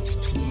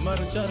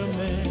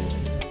marcharme,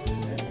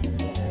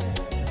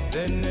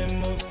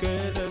 tenemos que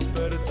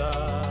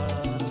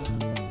despertar,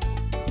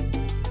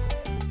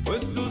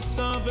 pues tú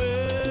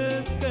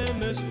sabes que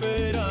me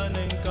esperan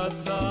en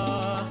casa.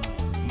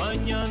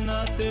 Mañana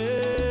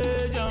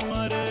te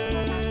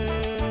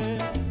llamaré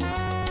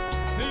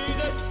y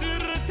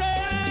decirte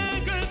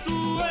que tú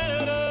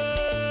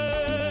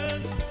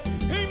eres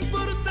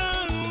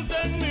importante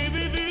en mi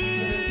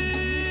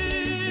vivir,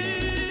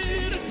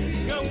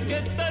 que aunque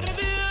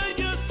tarde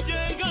hayas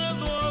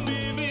llegado a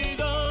mi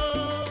vida,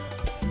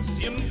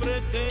 siempre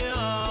te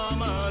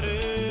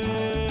amaré.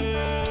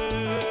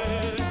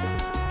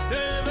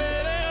 Te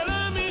veré a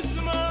la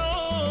misma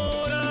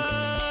hora,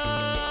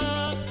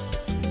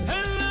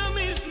 en la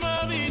misma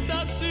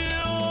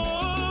habitación.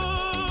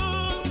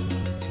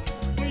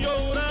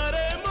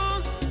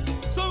 Lloraremos,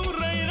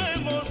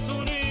 sonreiremos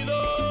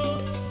unidos,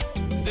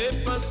 de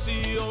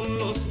pasión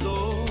los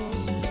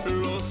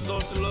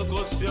dos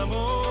locos de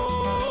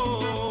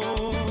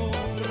amor.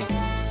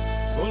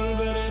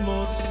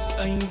 Volveremos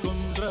a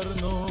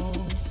encontrarnos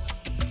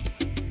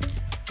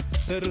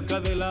cerca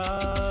del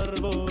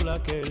árbol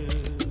aquel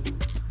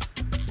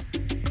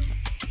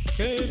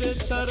que de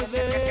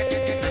tarde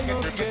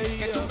nos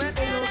veía, nos veía,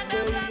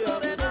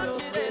 de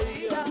noche y de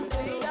día,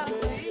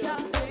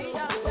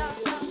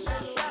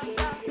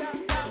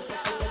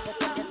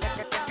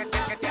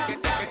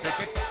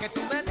 Que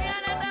tú me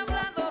tienes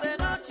temblando de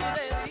noche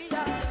y de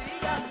día,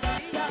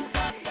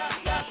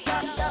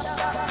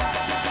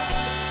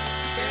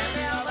 que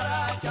me ha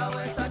abrazado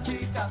esa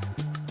chica,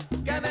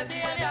 que me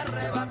tiene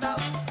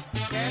arrebatado,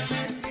 que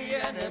me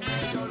tiene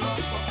medio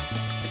loco,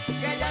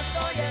 que ya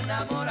estoy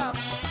enamorado.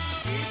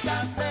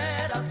 Quizás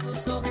eran sus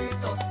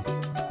ojitos,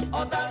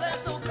 o tal vez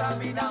su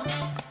caminado,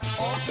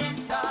 o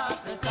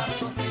quizás esas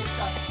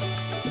cositas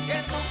que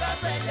en su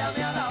casa ella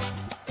me ha dado.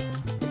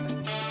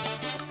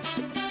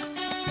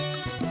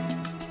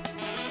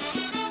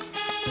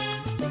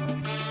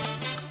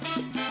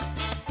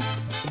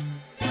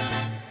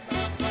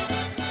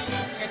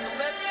 Que tú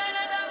me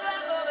tienes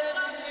hablando de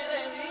noche y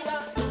de día,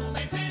 tú me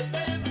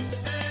hiciste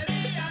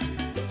brujería,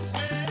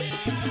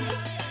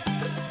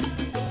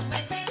 tú me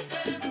hiciste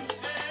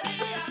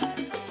brujería,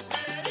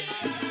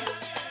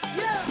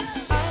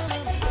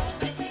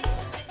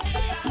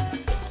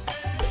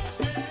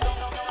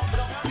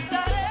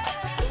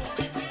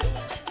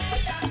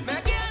 me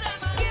quieres,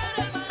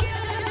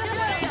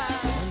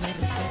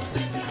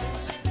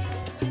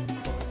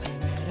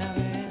 Primera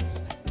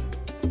vez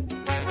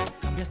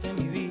cambiaste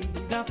mi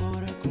vida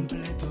por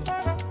completo.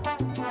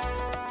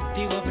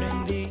 Contigo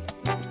aprendí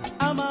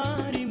a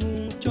amar y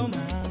mucho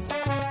más.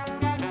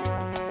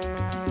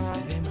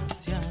 Fue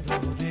demasiado,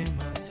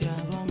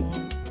 demasiado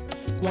amor.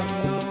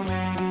 Cuando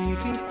me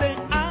dijiste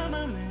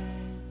ámame,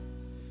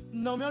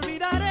 no me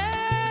olvidaré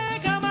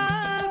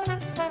jamás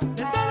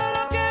de todo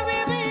lo que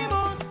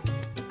vivimos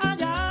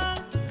allá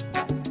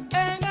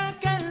en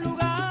aquel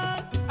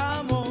lugar.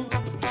 Amor,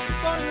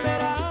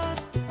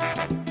 volverás,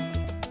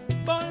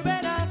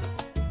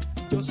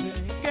 yo sé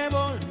que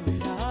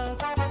volverás.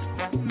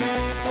 Me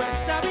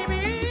cuesta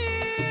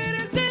vivir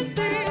sin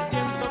ti,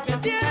 siento que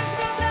tienes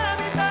mi otra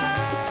mitad.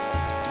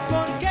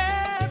 ¿Por qué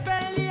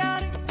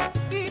pelear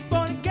y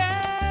por qué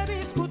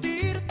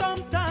discutir?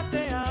 Tonta,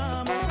 te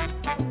amo.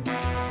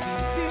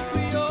 Y si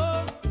fui yo,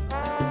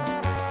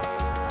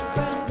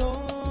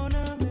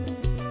 perdóname.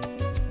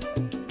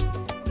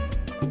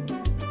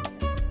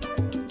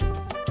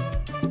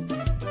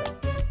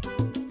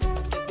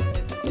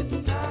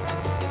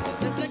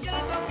 Este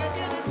secreto que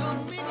tienes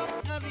conmigo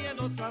nadie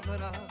lo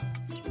sabrá.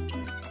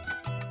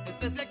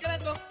 Este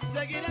secreto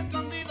seguirá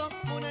escondido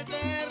una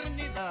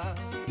eternidad.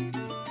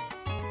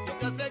 Yo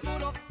te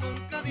aseguro,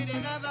 nunca diré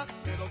nada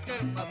de lo que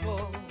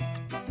pasó.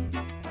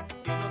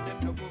 Y no te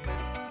preocupes,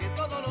 que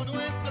todo lo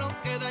nuestro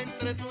queda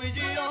entre tú y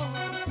yo.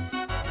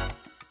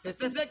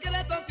 Este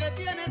secreto que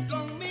tienes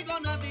conmigo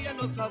nadie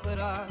lo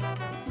sabrá.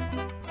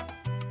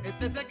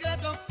 Este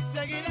secreto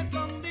seguirá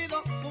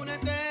escondido una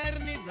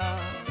eternidad.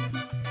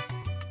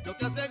 Yo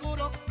te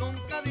aseguro,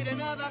 nunca diré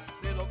nada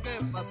de lo que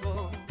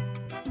pasó.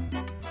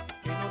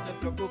 Y no te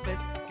preocupes,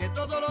 que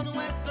todo lo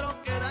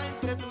nuestro queda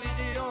entre tú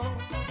y yo.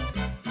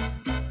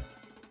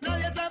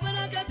 Nadie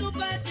sabrá que tu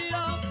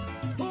pecho,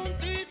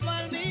 juntito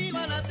al mío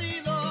ha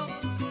latido,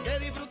 que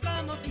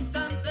disfrutamos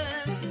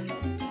instantes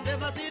de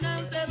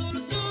fascinante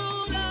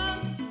dulzura.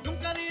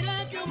 Nunca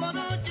diré que hubo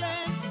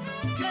noches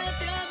que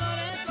te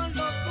adoré con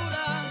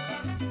locura.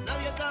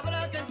 Nadie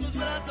sabrá que en tus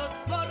brazos,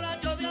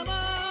 borracho de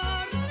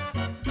amor,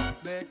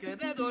 me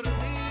quedé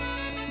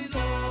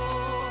dormido.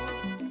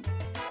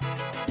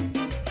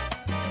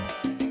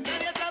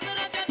 Nadie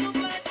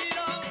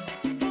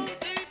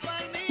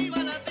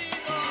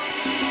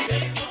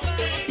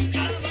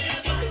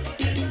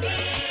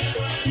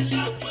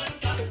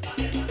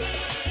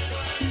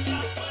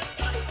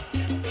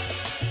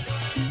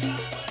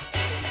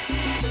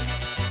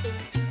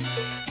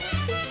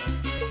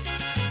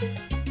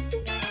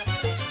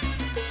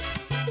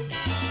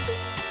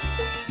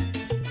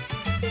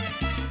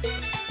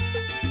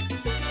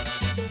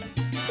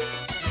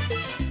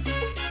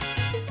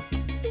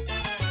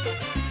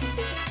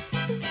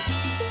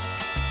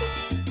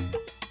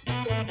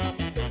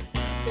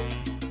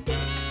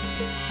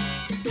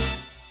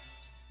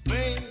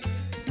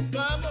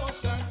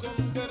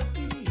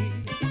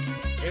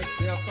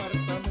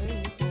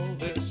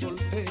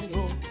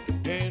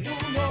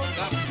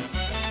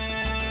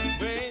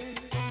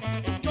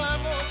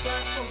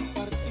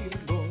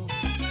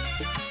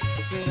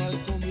será el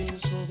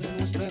comienzo de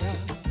nuestra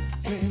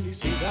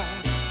felicidad.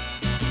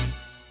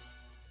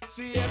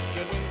 Si es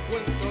que no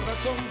encuentro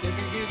razón de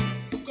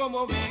vivir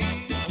como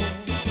vivo,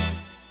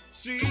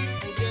 si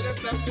pudiera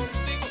estar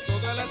contigo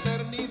toda la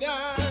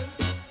eternidad,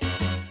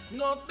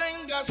 no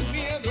tengas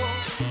miedo,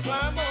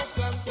 vamos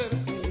a ser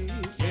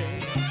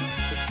felices.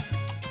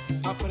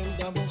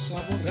 Aprendamos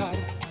a borrar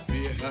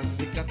viejas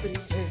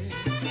cicatrices.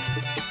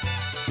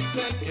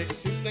 Sé que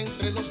existe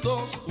entre los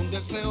dos un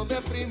deseo de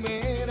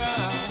primera,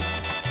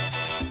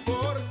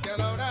 porque a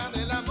la hora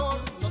del amor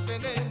no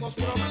tenemos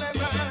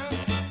problema.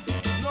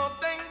 No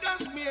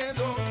tengas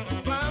miedo,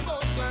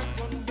 vamos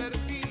a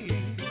convertir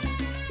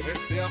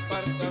este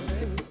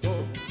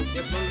apartamento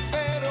de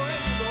soltero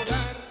en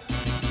hogar.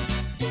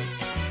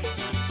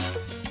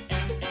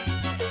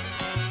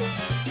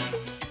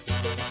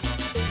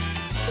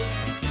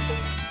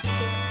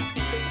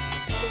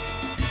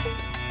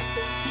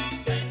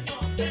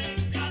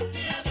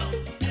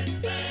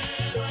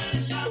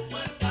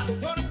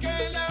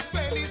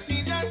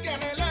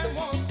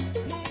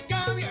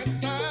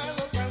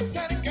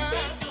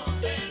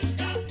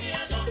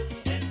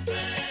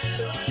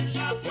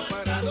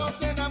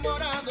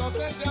 Enamorados,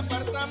 este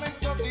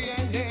apartamento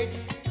tiene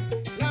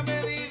la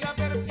medida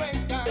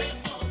perfecta.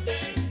 No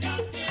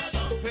tengas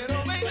miedo,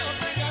 pero ven, no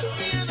tengas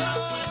miedo.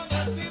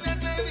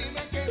 Decídete,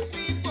 dime que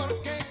sí,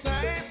 porque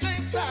esa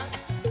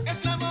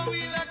es la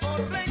movida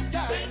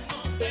correcta. No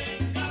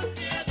tengas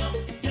miedo,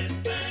 te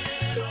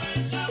espero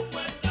en la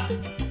puerta.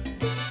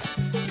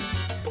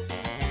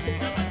 Mi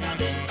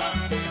apartamento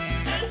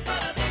es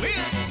para ti.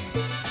 Mira.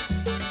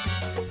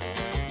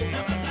 Mi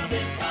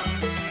apartamento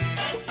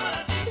es para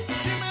ti.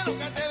 Dime lo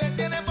que te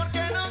detiene,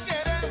 porque no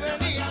quieres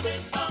venir.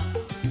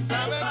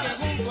 Sabes que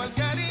junto al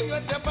cariño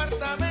este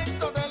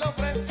apartamento te lo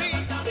ofrecí.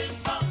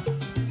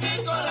 Mi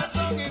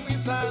corazón y mi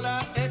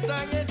sala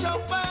están hechos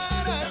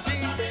para ti.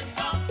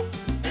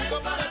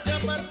 Compra este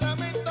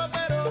apartamento,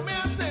 pero me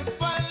haces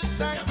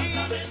falta aquí.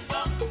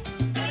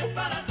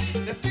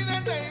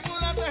 Decídete y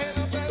múdate,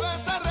 no te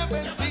vas a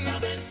arrepentir.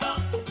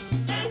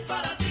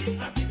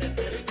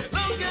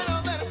 Lo quiero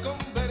ver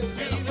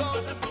convertido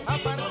a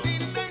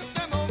partir de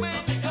este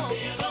momento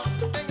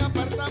en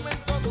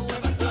apartamento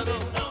nuestro.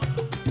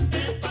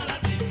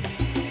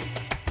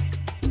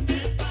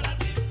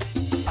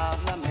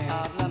 Háblame,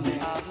 háblame,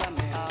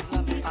 háblame,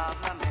 háblame,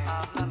 háblame,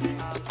 háblame,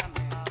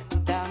 háblame.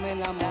 Dame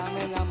la,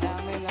 dame la,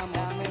 dame la,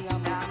 dame la,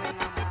 dame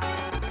la.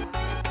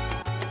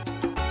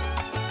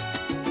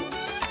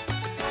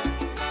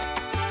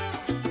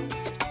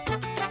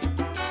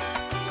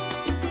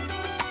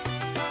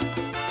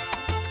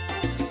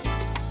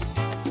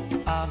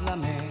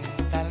 Háblame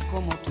tal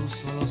como tú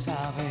solo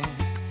sabes.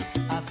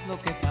 Haz lo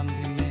que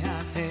también me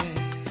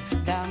haces.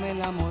 Dame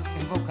el amor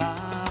en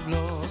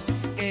vocablos.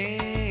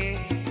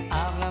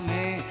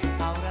 Háblame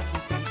ahora su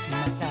tiempo y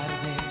más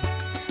tarde,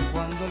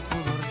 cuando el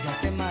pudor ya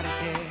se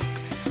marche.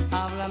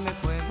 Háblame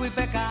fuego y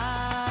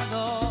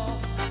pecado.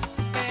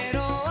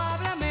 Pero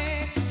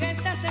háblame que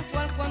estás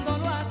sensual cuando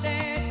lo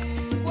haces,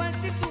 cual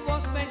si tu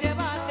voz me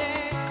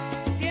llevase,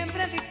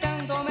 siempre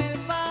dictándome el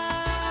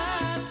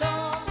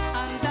paso.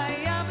 Anda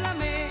y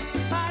háblame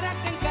para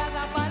que en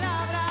cada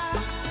palabra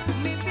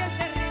mi piel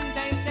se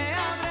rinda y se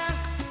abra.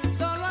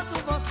 Solo a tu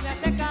voz le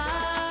hace caso.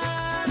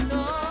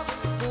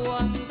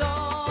 Cuando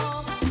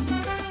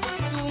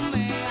tú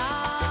me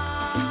hablas,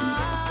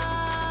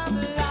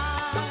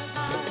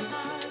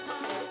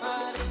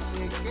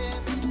 Parece que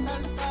mi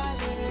salsa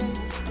le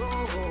gustó,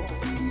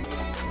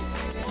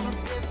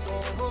 porque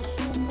todo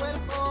su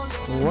cuerpo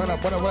le What up,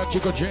 what up, what up,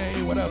 Chico J?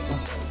 What up?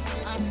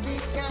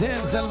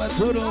 Denzel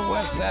Laturo,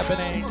 what's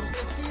happening?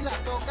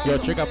 Yo,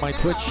 check out my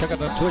Twitch, check out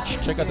the Twitch,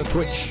 check out the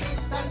Twitch.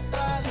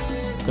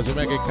 Because we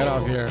might get cut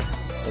off here.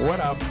 What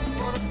up?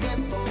 porque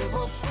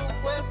todo su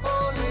cuerpo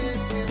le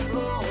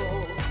tembló.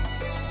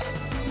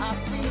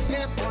 Así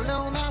que ponle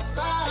una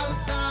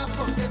salsa,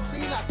 porque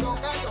si la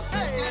toca yo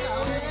sé que la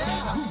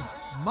vea.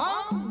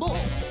 ¡Mambo!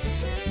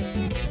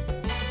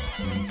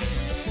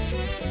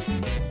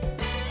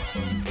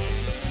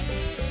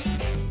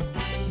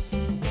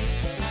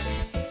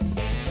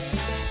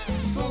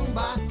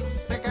 Zumba,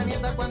 se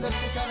calienta cuando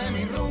escucha de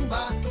mi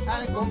rumba,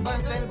 al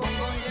compás del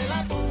bombón de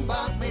la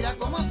tumba. Mira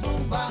cómo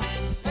zumba,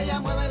 ella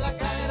mueve la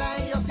cadera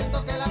y yo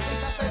siento que la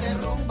pista se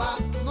derrumba.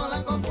 No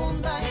la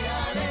confunda y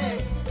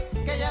dale,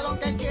 que ella lo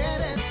que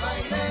quiere es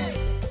baile,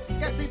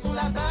 que si tú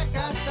la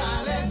atacas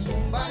sale.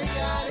 Zumba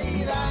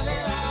y dale,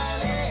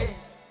 dale.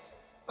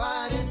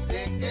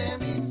 Parece que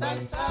mi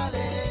salsa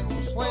le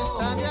gustó, pues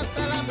sale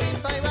hasta la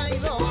pista y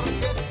bailó,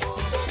 porque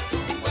todo su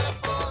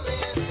cuerpo le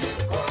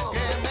tembló,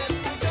 que me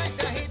escucha y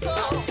se agitó.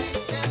 Así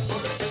que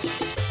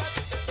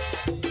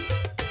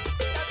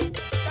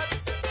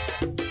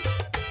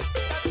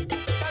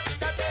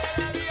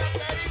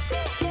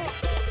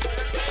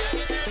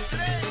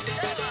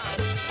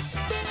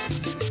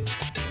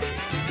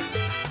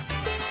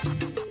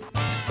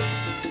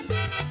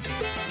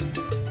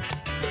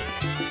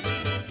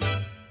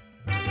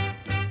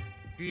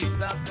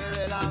quítate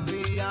de la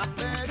vía,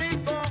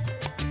 perico.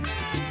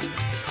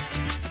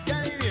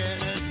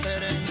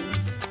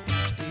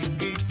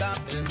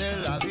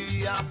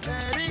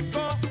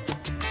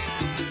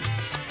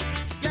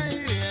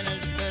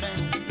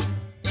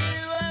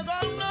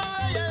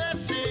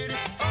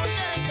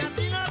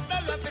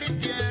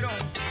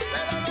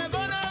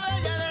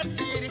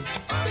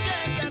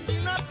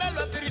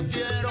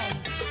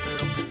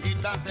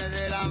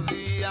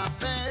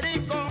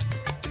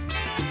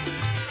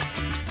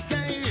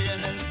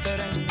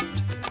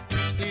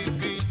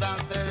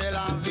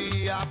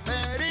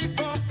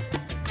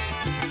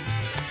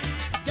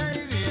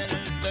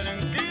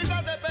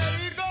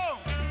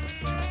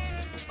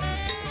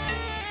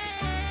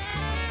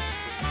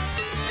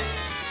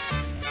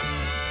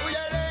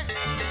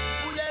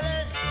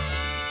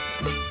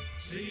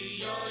 Si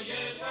yo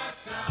llego a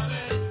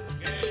saber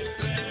que el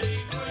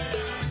perico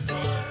era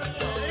sordo.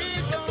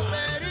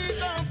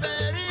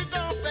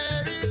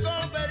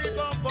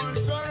 Perico, por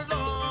sordo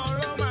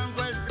lo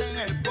mandó el tren,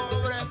 el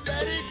pobre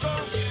perico. Si yo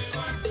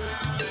llego a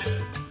saber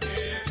que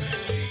el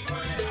perico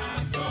era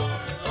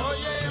sordo.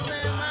 Óyeme,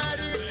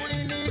 marico, y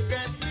ni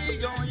que si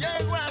yo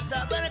llego a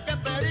saber que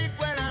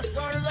perico era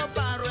sordo,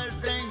 paró el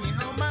tren y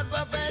no mató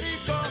a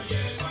perico. Si yo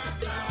llego a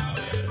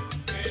saber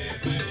que el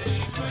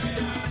perico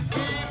era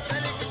sordo.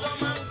 Periquito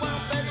man,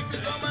 guan,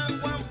 periquito man,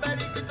 guan,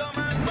 periquito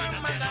man, guan,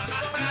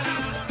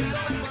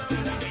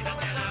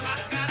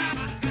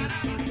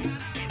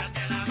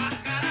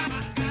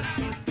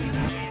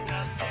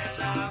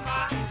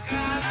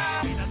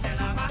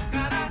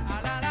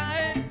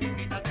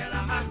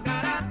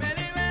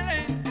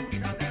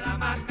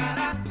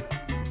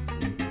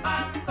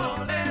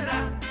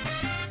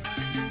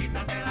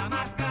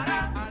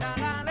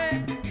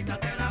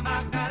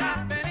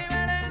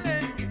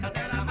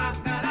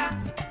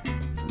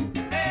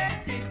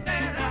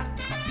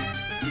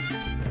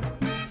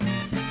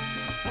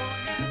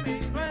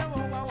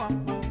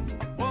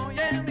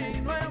 Oye mi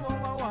nuevo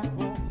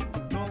guaguancó,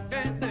 lo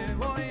que te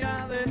voy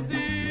a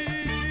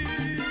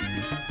decir,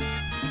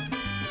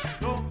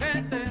 lo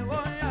que te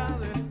voy a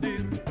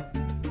decir,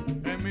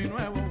 es mi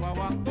nuevo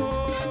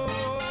guaguancó.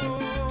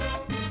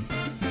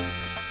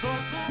 Lo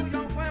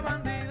tuyo fue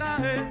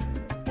bandidaje,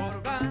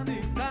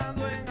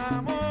 organizado en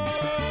amor,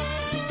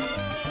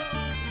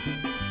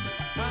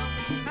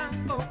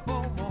 caminando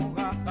como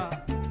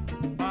gata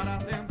para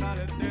sembrar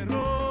el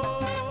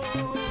terror.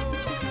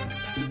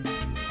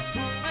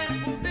 Me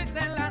pusiste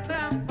en la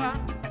trampa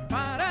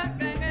para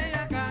que en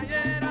ella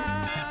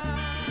cayera.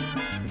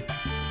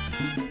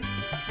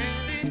 Me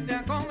diste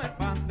a comer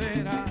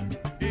pantera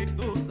y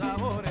tu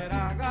sabor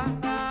era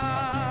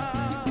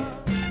gata.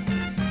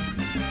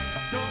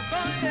 Yo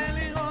soy el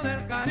hijo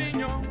del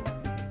cariño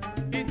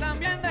y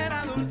también de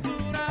la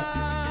dulzura.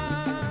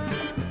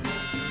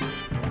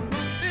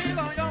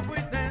 Contigo yo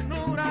fui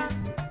ternura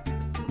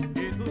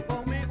y tú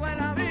conmigo el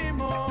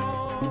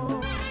abismo.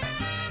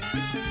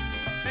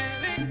 Me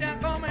diste a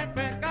comer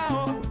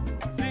pecado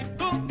sin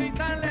tú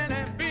quitarle la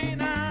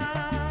espina.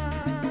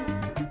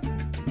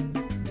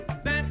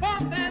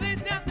 Después te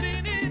diste a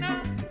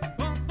trinina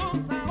con tu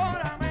sabor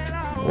a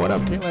melao. What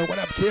up, Keelan? What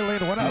up,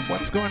 Keelan? What up?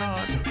 What's going on?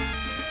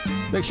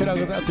 Big shout out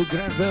goes out to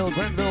Granville.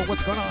 Granville,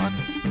 what's going on?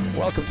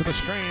 Welcome to the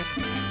stream.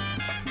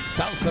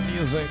 Salsa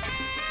music.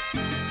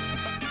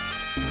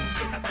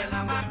 Quítate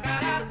la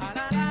máscara,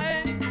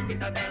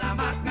 quítate la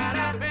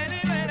máscara, ven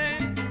y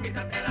ven,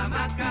 quítate la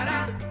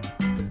máscara,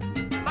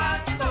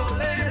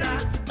 pastolera.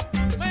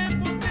 Me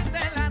pusiste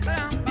en la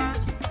trampa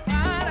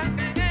para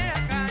que en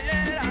ella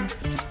cayera.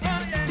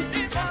 Oye,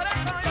 y por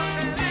eso yo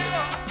te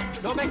digo,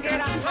 No me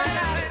quieras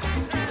matar,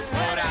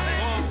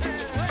 corazón.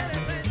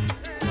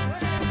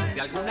 Si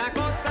alguna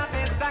cosa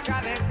te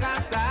saca de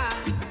casa,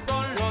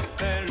 son los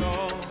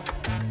celos.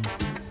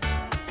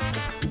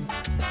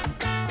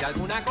 Si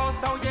alguna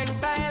cosa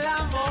ahuyenta el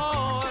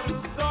amor,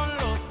 son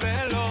los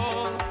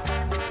celos.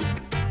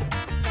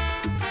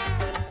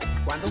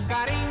 Cuando un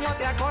cariño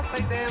te acosa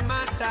y te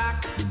mata,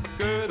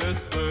 que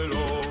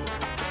desvelo.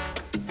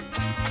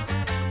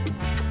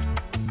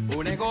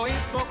 Un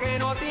egoísmo que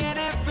no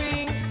tiene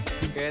fin,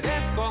 que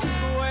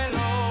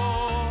desconsuelo.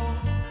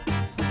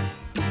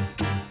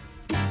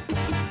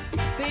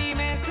 Si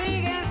me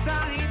sigues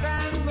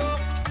agitando,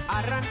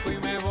 arranco y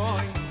me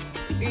voy,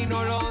 y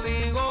no lo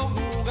digo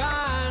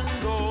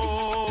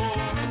jugando.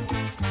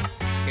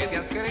 ¿Qué te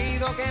has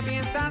creído que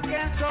piensas que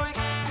soy?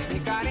 Si mi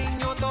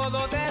cariño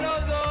todo te lo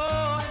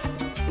doy,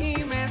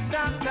 y me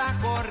estás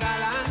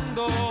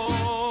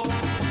acorralando.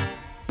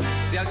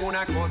 Si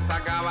alguna cosa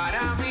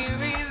acabará mi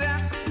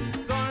vida,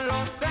 son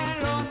los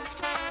celos.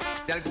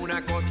 Si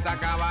alguna cosa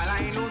acaba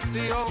la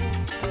ilusión,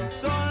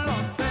 son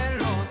los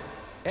celos.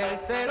 El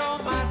celo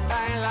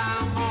mata el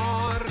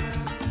amor.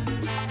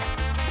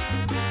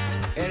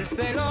 El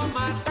celo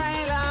mata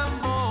el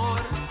amor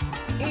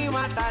y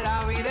mata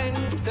la vida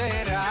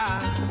entera.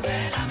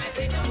 Célame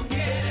si tú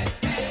quieres,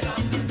 pero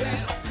tu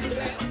celo,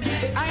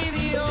 ay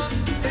Dios.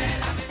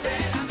 Célame,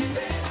 célame,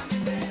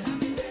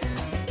 célame,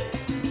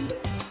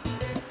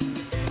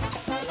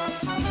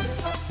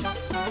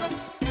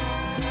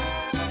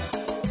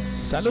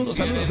 Saludos,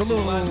 saludos,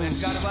 saludos.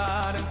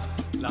 Escarbar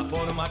la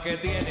forma que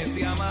tienes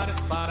de amar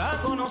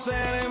para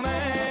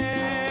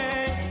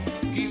conocerme.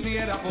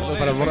 Quisiera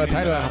poder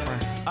meditar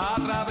a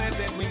través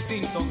de tu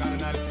instinto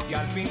carnal y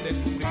al fin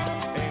descubrir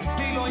en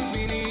ti lo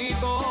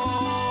infinito.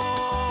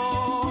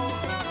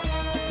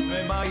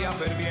 Me vaya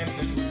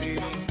ferviente, sutil,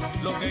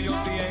 lo que yo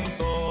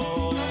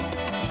siento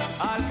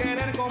al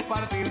querer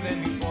compartir de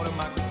mi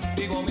forma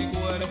contigo mi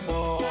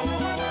cuerpo.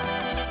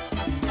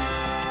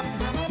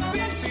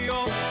 Vicio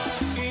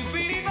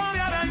infinito de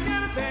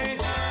arañarte,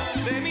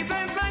 de mis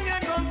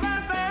entrañas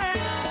encontrarte,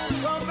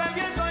 contra el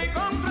viento y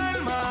contra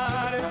el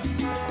mar.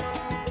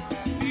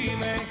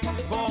 Dime,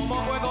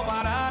 ¿cómo puedo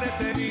parar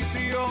este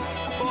vicio?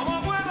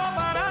 ¿Cómo puedo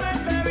parar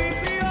este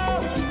vicio?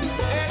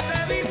 Este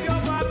vicio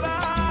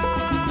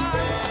fatal.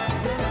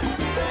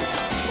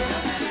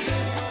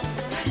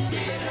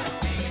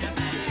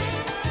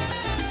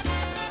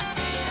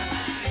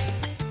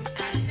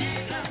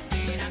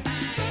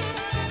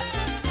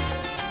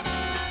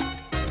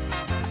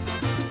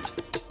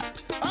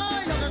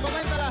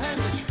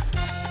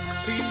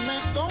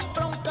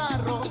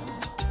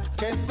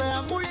 que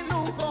sea muy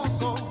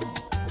lujoso,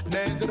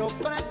 negro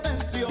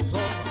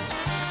pretencioso,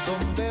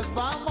 donde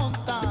va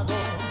montado,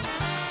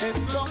 es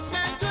lo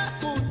que yo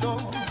escucho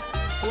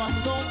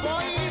cuando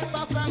voy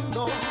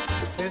pasando,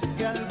 es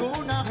que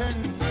alguna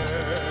gente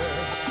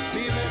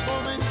vive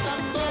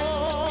comentando.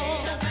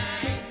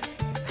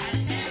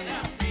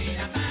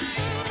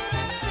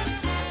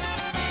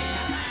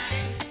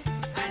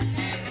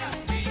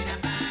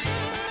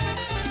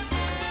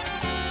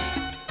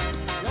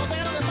 No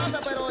sé lo que pasa,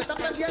 pero están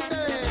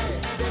pendientes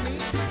de mí.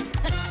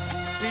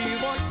 Si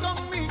voy con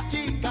mi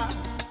chica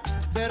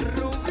de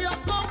rubio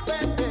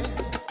copete,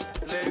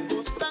 le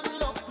gustan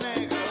los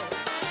negros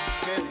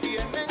que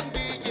tienen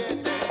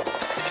billete.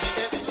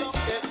 Es lo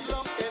que es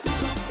lo que es lo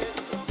que es lo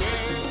que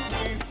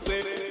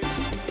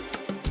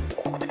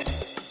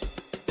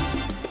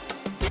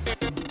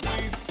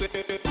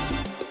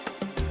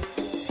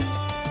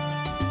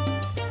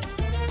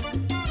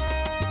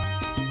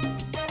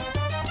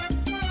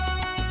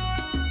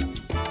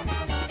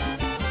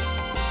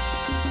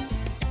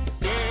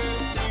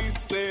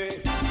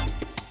fuiste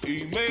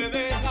y me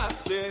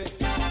dejaste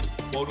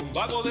por un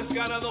vago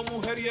descarado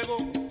mujeriego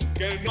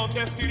que no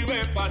te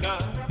sirve para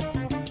nada.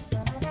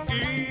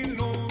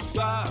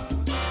 Ilusa,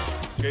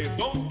 que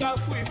tonta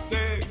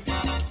fuiste,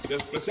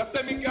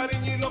 despreciaste mi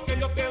cariño y lo que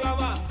yo te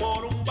daba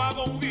por un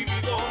vago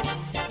vividor.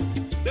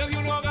 Te di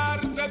un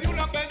hogar, te di un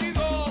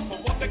apellido,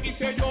 como te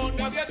quise yo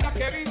nadie te ha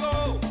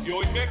querido, y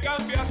hoy me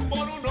cambias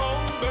por un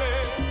hombre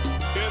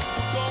que es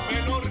mucho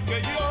menor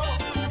que yo.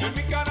 En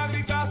mi cara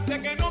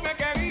gritaste que no me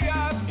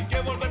querías y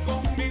que volver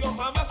conmigo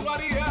jamás lo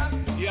harías,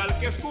 y al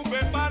que escupe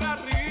para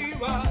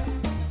arriba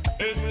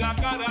en la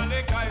cara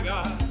le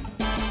caerá.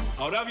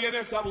 Ahora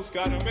vienes a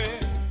buscarme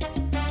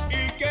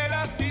y qué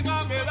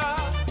lástima me da,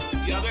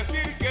 y a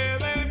decir que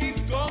de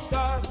mis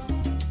cosas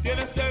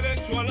tienes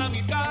derecho a la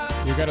mitad.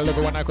 You got a look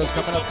at Guanacos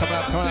coming up, coming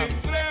up, coming up.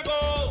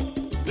 Entrego,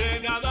 de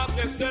nada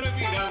te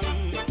servirán.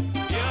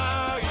 Y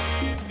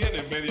ahí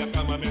tienes media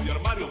cama, medio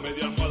armario,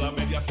 media almohada,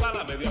 media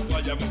sala, media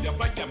toalla, media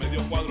plancha,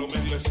 medio cuadro,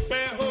 medio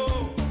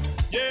espejo.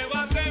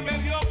 Llévate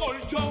medio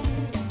colchón.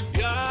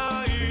 Y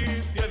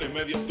ahí tienes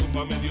media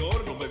estufa, medio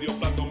horno, medio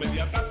plato,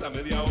 media taza,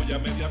 media olla,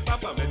 media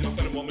tapa, medio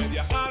termo,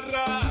 media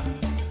jarra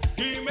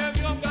y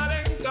medio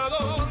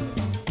calentador.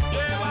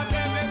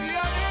 Llévate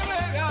media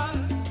nevera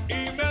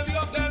y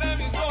medio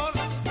televisor,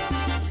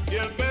 y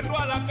el perro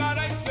a la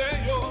cara y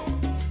sello,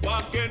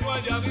 pa' que no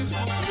haya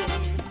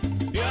discusión.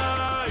 Y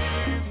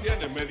ahí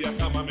tienes media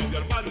cama, medio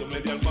armario,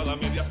 media almohada,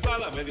 media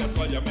sala, media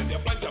toalla, media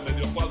plancha,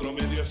 medio cuadro,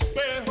 medio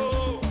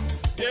espejo.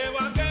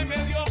 Llévate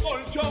medio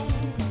colchón.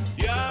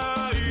 Y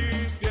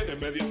ahí tienes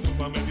media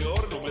estufa, medio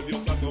horno, medio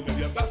plato,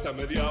 media taza,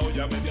 media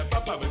olla, media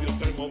tapa, medio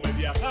termo,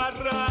 media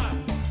jarra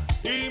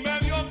y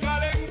medio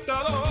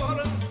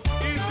calentador.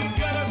 Y si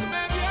quieres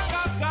media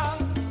casa,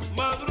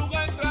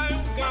 madruga y trae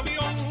un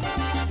camión,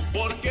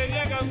 porque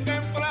llegan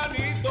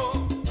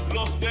tempranito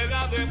los de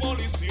la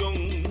demolición.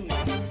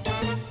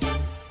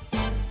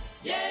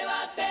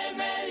 Llévate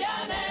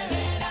media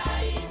nevera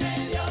y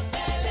medio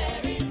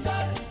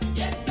televisor,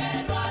 y el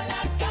perro a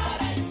la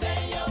cara y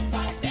sello,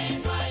 pa' que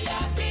no haya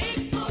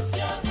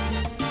discusión.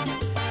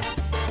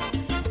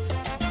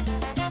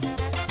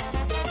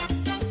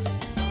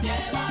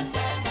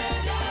 Llévate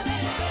media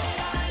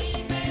nevera y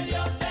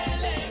medio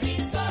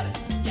televisor,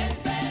 y el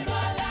perro a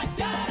la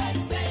cara y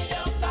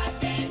sello, pa'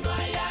 que no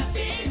haya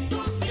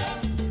discusión.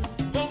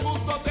 Con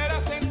gusto te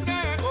las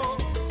entrego,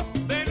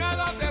 de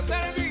nada te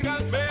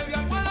servirán. Media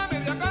almohada,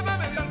 media cama,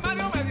 media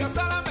armario, media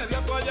sala, media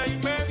toalla y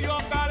medio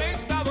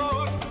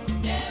calentador.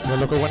 Yo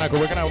look at Guanaco.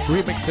 We're gonna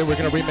remix it. We're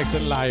gonna remix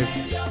it live.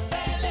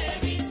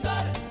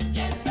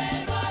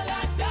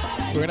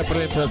 We're gonna put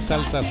it into a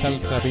salsa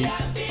beat.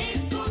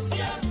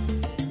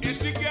 Y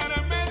si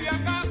quieres media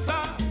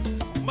casa,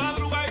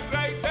 madruga y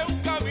tráete un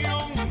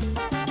camión.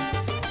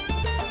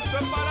 Eso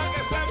es para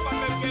que sepas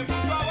que el que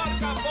mucho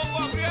abarca poco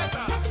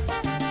aprieta.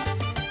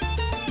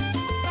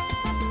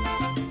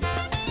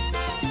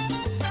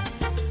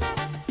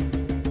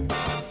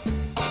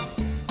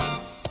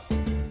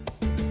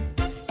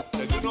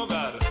 Te di un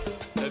hogar,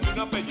 te di un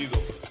apellido,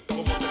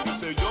 como te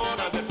quise yo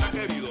nadie te ha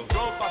querido.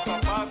 Ropa,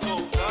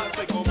 zapatos,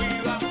 casa y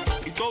comida,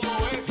 y todo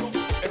eso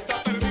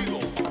está perdido.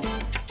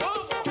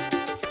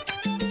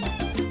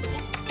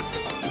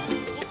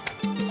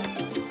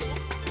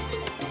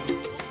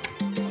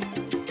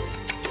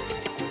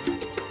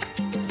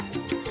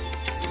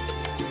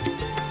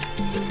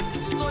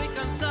 Estoy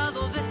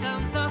cansado de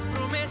tantas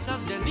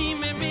promesas, ya ni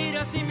me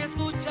miras ni me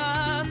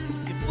escuchas.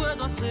 ¿Qué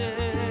puedo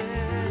hacer?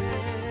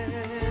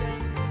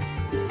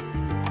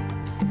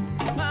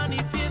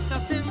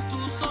 Manifiestas en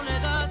tu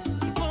soledad,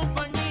 mi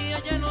compañía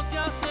ya no te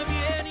hace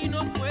bien y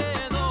no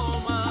puedo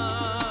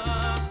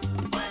más.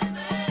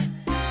 Vuelve.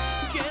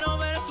 Quiero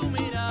ver tu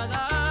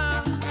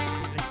mirada,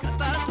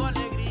 rescatar tu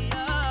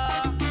alegría,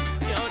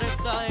 que ahora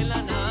está en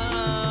la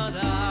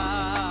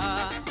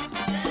nada.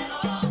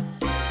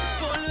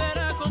 Volver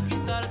a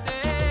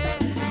conquistarte,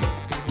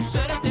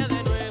 conocerte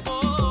de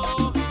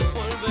nuevo,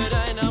 volver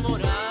a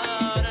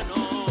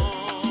enamorarnos.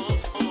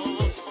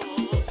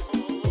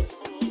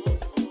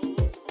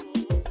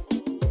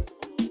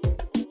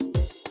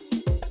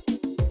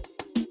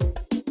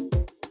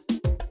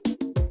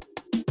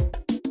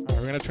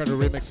 try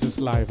to remix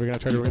this live. We're gonna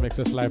try to remix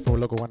this live for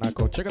Loco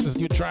Guanaco. Check out this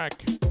new track,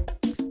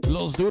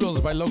 Los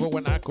Duros by Loco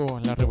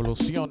Guanaco, La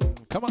Revolución.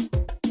 Come on.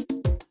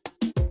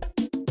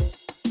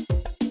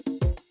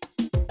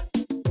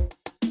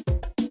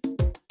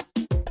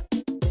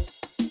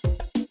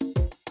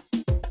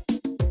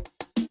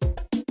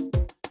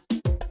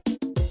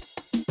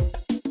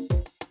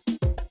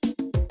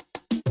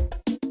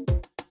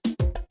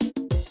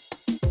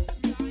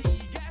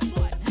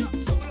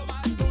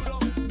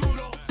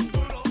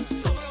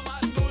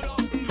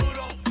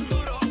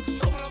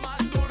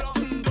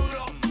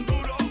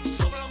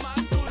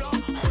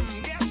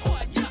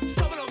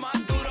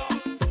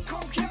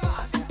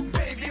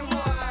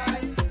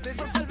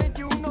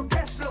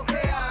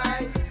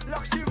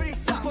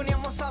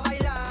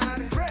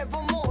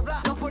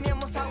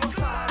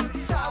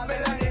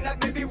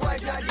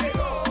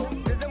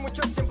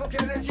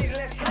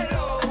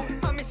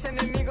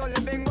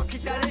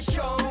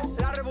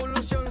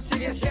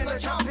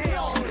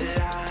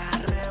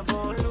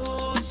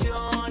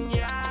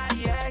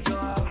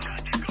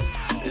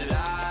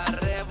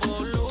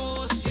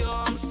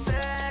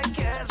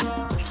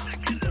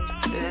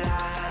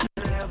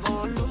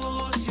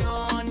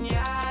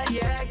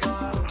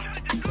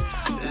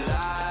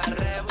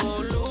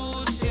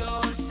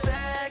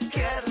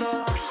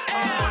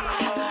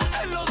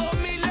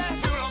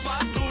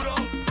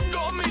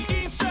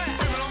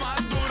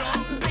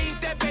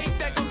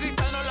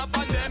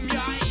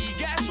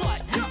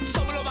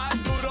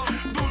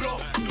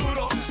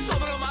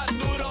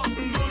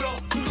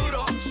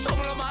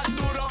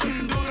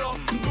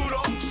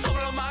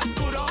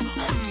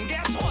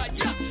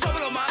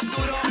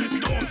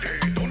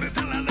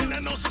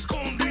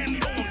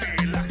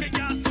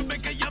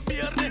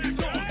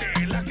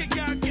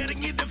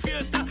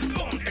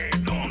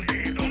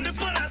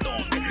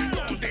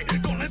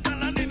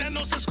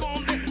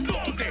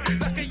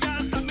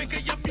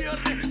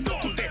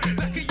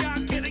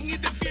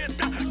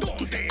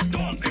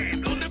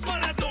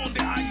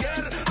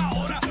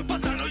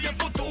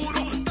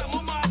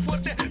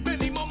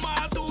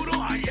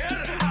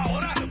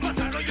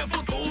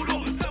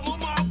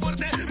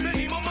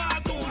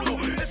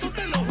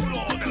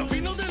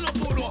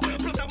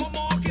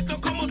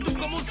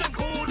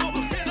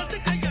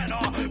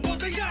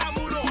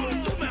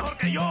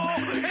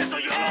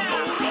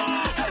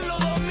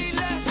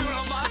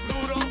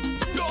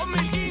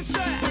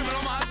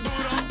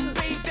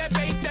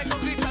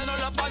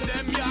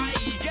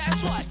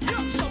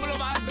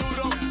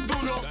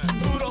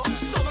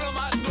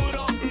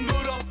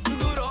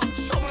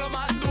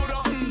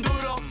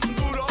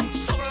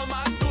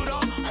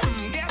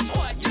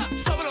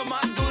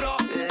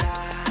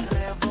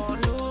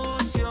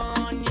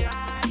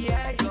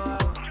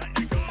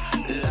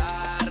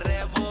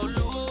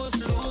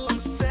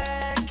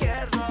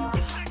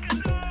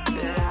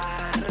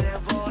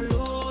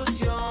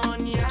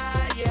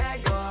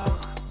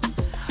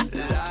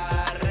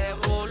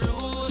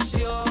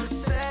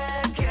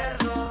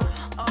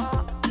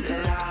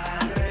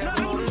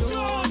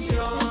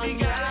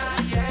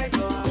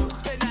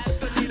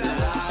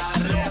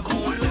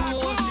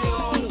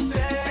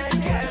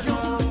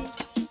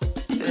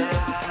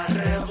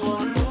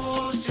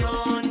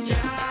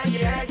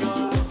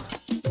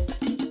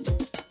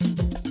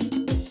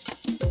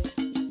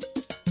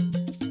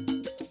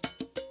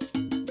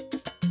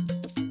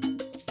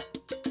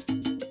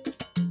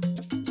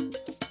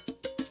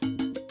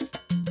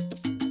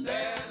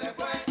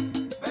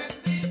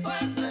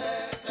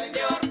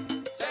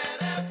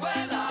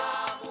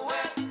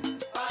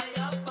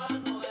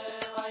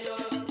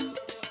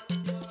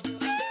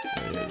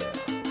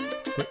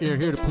 We're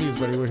here to please,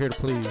 buddy. We're here to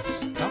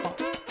please. Come on.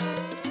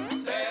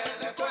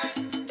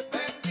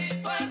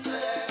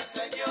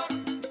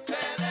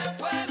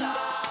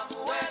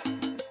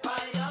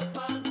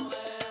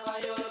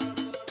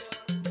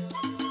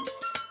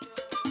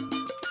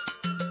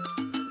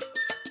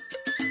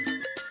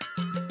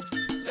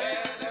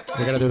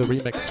 We're gonna do the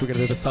remix. We're gonna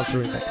do the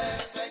salsa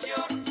remix.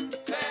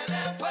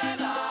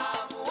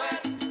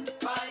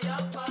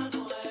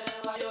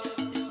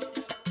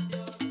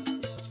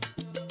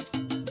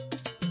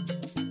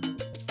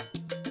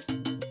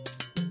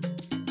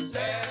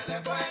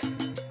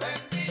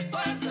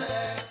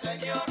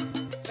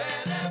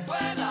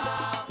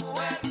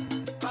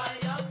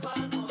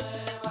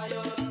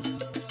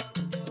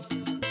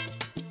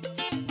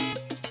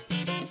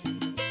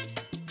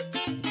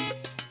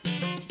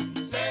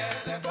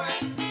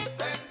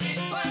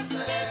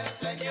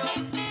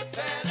 Señor.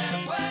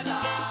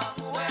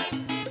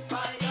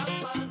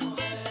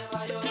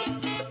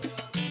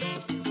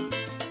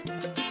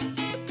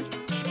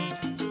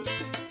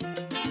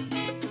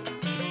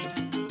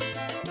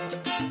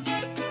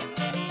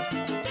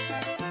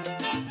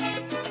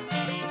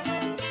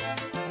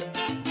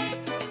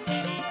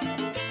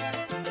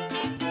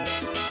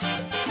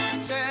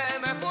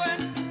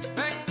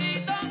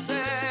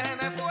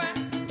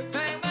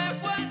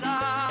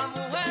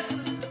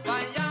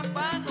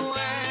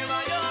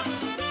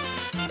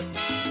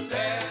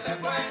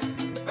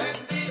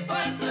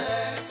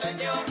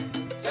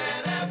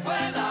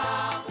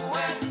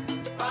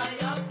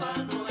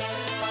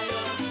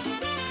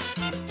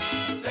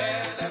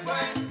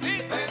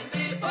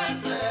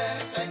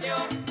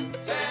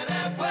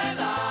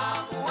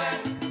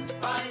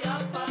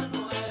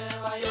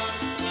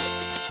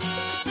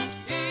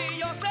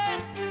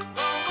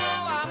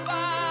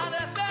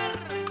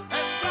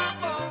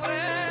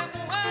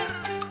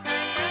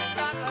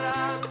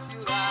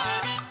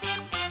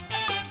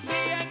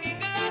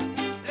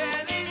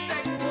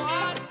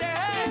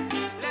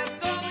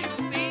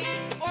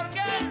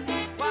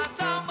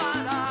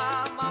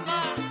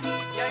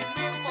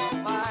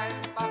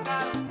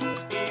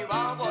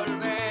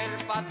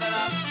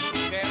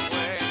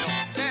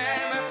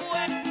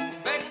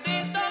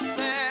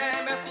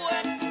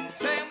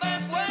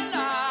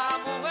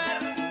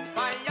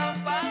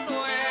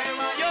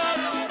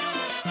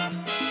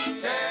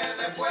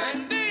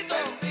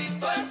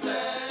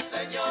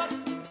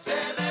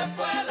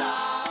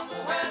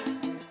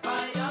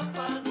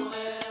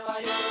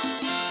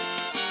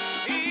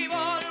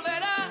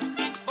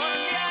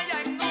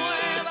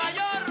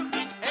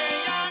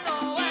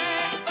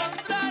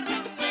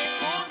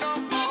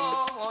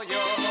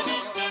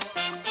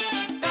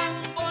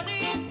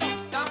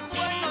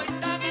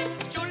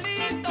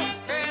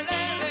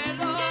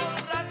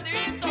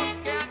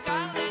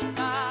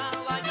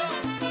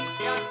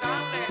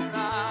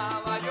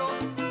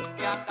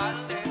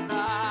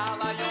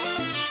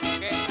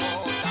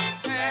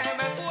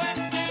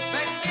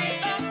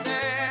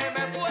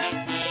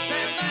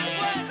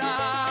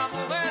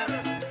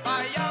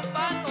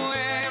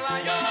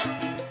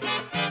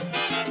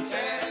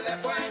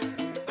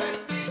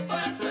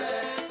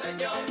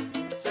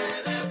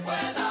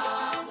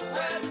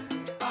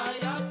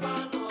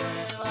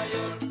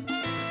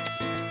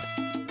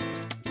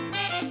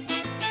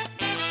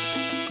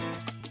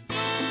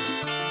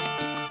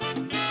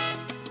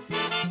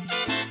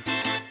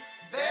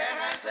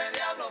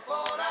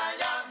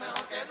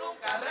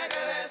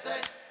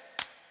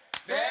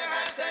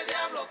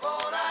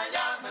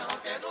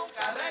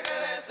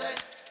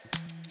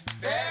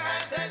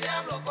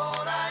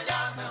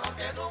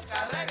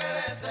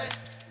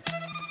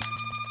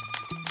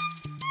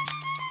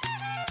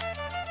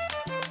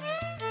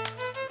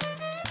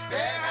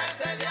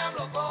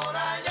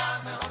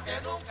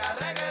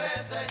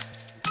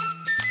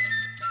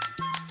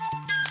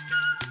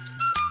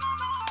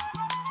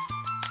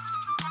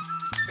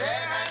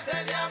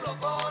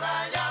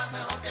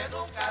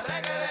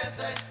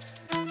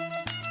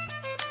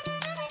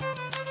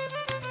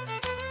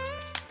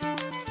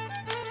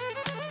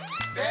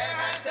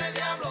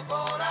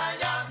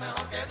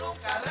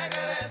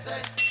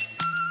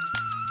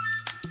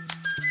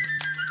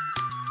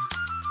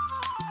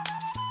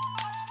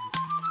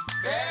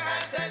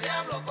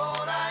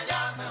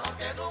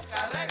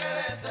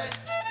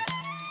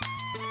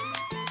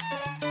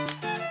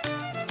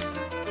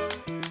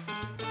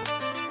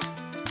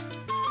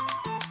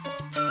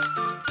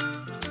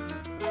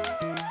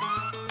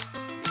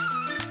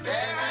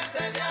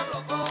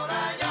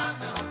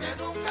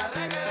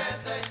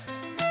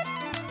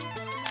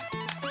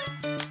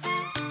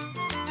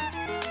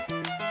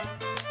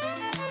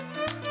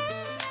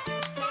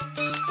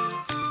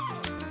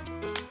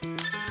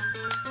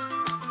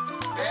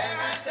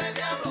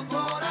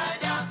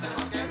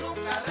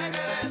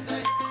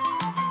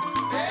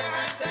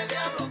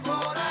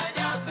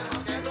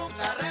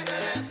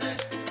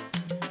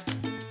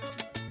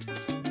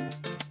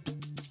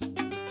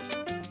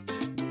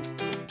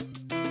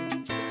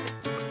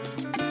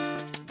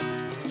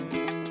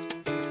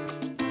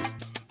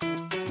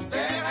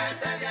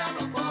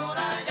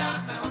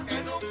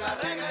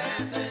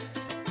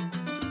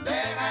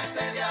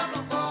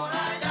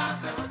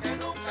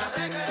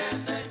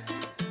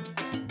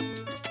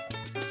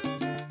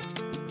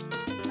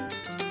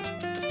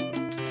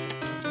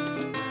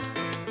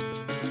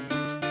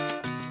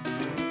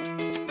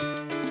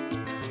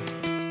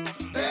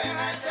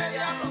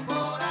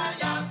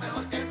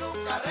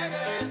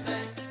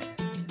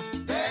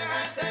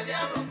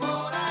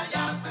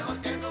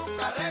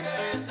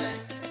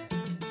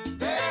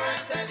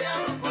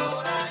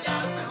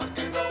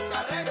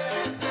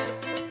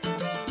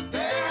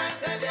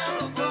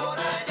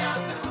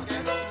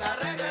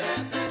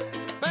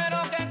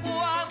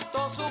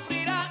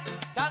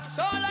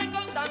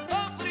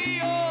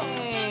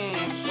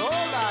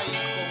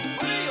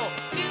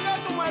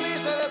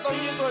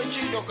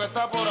 cuchillo que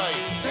está por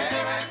ahí.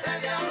 Deja ese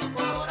diablo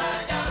por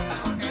allá,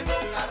 mejor que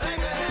nunca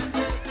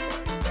regrese.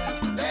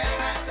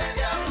 Deja ese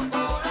diablo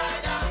por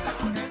allá,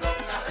 mejor que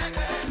nunca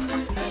regrese.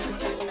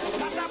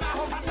 Canta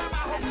abajo,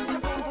 I love you,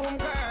 boom boom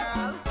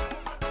girl.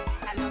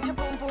 I love you,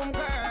 boom boom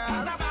girl.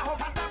 Canta abajo,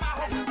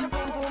 I love you,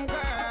 boom boom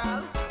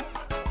girl.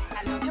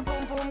 I love you,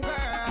 boom boom girl.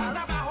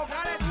 Canta abajo,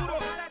 dale duro.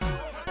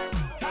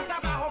 Canta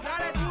abajo,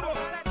 dale duro.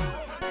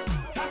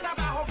 Canta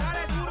abajo,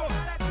 dale duro.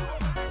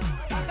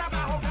 Canta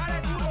abajo,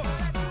 dale duro.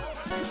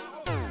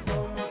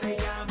 ¿Cómo te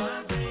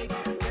llamas, baby?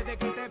 Desde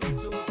que te vi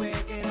supe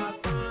que eras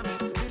para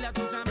mí. Dile a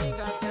tus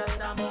amigas que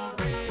andamos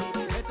ready.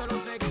 Esto lo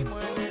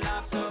seguimos en el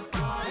after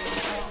party.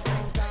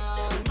 Con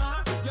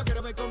calma, yo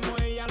quiero ver cómo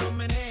ella lo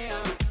menea.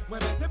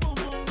 Mueve ese boom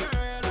boom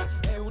girl.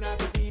 Es una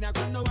asesina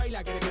cuando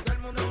baila, quiere que todo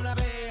el mundo la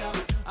vea.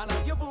 I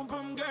like your boom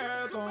boom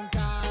girl. Con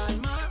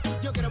calma,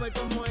 yo quiero ver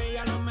cómo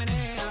ella lo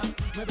menea.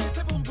 Mueve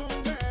ese boom boom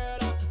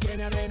girl.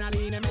 Tiene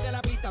adrenalina en medio de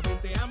la pista,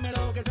 penteame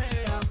lo que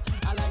sea.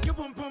 I like your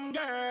boom boom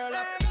girl.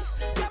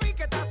 Ya vi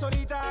que estás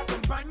solita,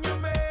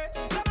 acompáñame.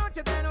 La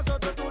noche es de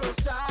nosotros, tú lo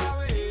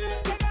sabes.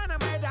 Que gana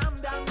me dam,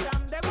 dam,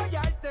 dam de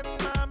guayarte,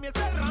 mami.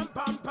 Ese ram,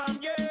 pam, pam,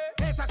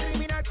 yeah. Esa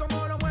criminal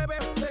como lo mueve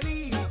es un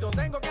delito.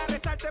 Tengo que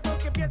arrestarte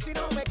porque empiezo y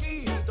no me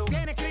quito.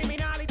 Tienes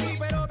criminality,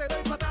 pero te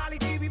doy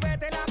fatality.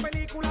 Vívete la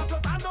película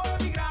flotando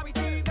en mi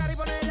gravity. Dar y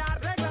poner la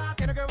regla,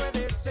 tiene que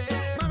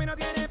obedecer. Mami, no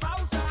tiene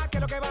pausa, ¿qué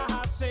es lo que vas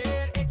a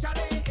hacer?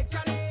 Échale,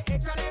 échale,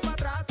 échale para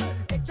atrás.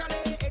 Échale,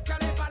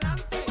 échale para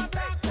adelante, para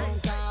atrás. Con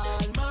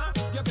calma,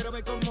 yo quiero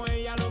ver cómo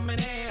ella lo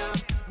menea.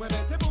 Mueve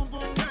ese boom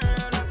boom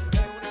girl.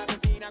 Es una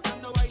asesina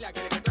cuando baila,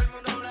 quiere que todo el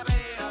mundo la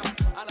vea.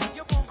 I like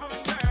your boom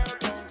boom girl.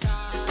 Con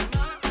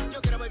calma,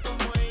 yo quiero ver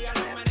cómo ella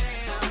lo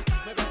menea.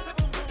 Mueve ese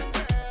boom boom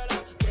girl.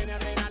 Tiene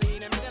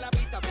adrenalina en medio de la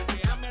pista,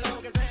 penteame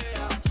lo que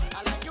sea.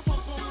 I like your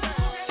boom boom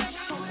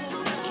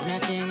girl. Dime a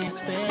quién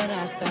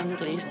esperas tan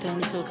triste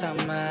en tu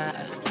cama.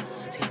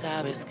 Si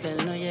sabes que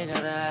él no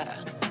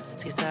llegará,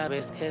 si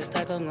sabes que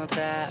está con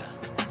otra.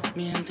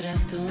 Mientras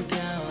tú te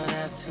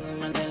ahogas en un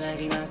mar de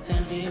lágrimas,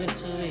 él vive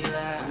su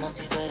vida como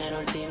si fuera el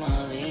último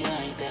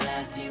día y te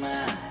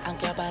lastima.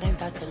 Aunque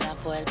aparentas ser la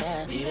fuerte,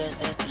 vives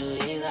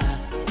destruida.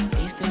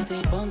 Vístete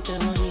y ponte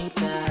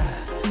bonita,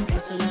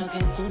 eso es lo que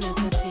tú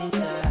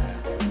necesitas.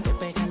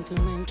 Despejar tu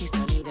mente y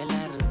salir de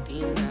la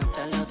rutina,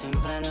 tarde o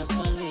temprano se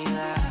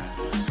olvida.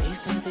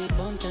 Vístete y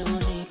ponte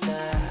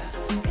bonita,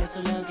 eso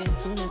es lo que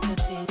tú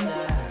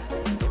necesitas.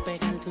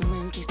 Despejar tu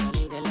mente y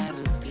salir de la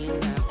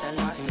rutina,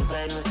 tarde o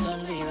temprano se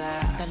olvida.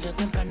 Tarde o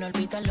temprano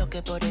olvidas lo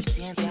que por él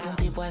siente. Un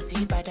tipo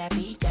así para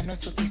ti ya no es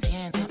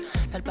suficiente.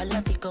 Sal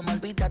para ti como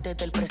olvídate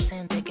del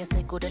presente. Que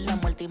se cure la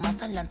muerte y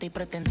más adelante y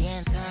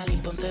pretendiente. Sal y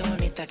ponte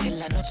bonita que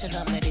la noche lo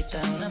amerita.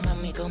 Una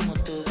mami como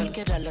tú,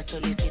 cualquiera la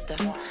solicita.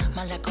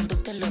 Mala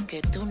conducta es lo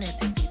que tú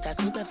necesitas.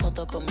 Sube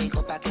foto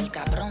conmigo pa' que el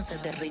cabrón se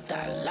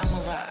derrita. La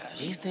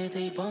Mirage. Vístete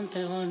y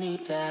ponte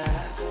bonita,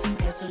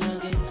 eso es lo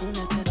que tú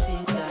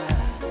necesitas.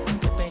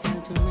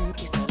 Despejar tu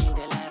mente y salir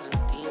de la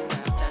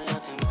rutina, tarde o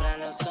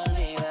temprano se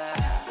olvida.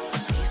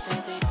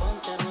 Vístete y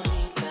ponte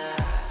bonita,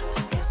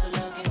 eso es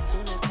lo que tú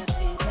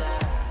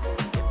necesitas.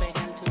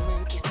 Despejar tu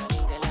mente y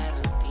salir de la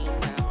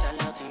rutina,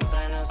 tarde o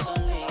temprano se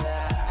olvida.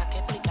 ¿Pa' qué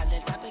explicarle?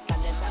 Él sabe,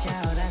 Y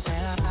ahora se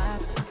la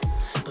pasa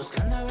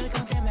buscando a ver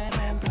con qué me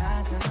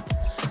reemplaza.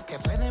 Que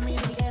fue de mí,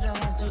 dijeron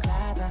en su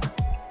casa.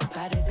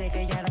 Parece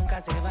que ya nunca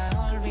se va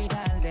a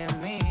olvidar de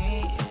mí.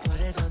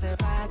 Por eso se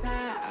pasa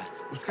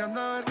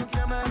Buscando a ver con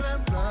quién me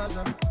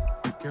reemplaza.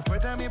 Que fue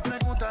de mí,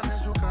 preguntan en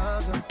su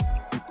casa.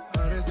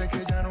 Parece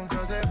que ya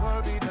nunca se va a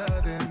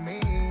olvidar de mí.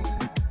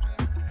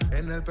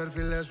 En el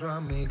perfil de su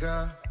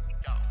amiga,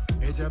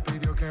 ella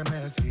pidió que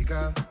me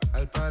siga.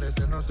 Al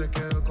parecer no se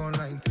quedó con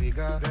la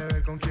intriga de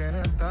ver con quién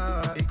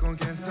estaba y con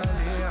quién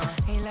salía.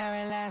 y la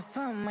verdad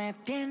eso me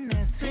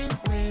tiene sin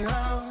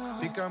cuidado.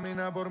 Si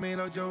camina por mí,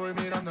 yo voy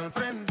mirando al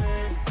frente.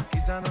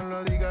 Quizá no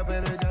lo diga,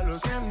 pero ella lo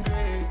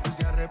siente y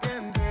se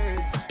arrepiente.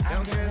 Y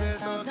aunque de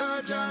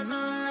todo yo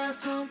no la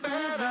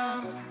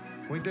supero,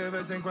 muy de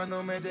vez en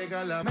cuando me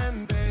llega a la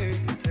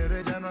mente. Pero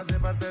ella no hace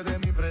parte de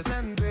mi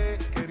presente.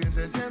 Qué bien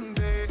se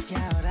siente. Y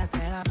ahora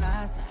se la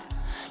pasa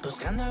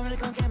buscando a ver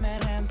con qué me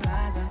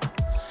reemplaza.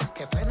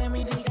 Que fue de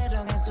mí,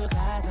 dijeron en su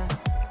casa.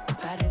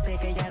 Parece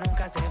que ya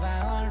nunca se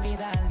va a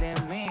olvidar de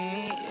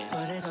mí.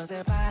 Por eso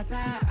se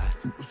pasa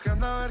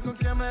buscando a ver con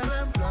quién me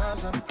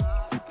reemplaza.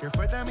 Que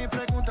fue de mí,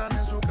 preguntan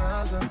en su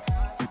casa.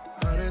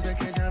 Parece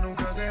que ya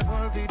nunca se va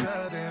a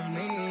olvidar de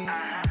mí.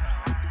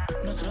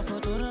 Nuestro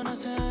futuro no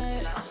se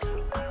ve,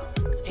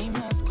 y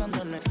más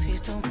cuando no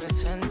existe un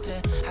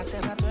presente.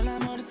 Hace rato el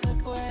amor se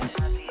fue.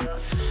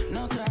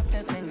 No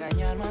trates de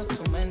engañar más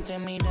tu mente,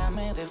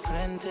 mírame de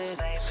frente.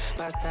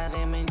 Basta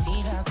de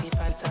mentiras y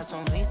falsas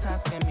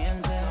sonrisas que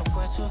mienten. No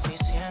fue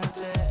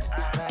suficiente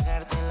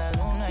pagarte en la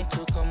luna y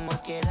tú como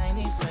quiera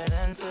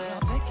indiferente.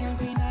 Sé que al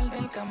final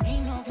del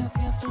camino, si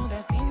así es tu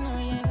destino,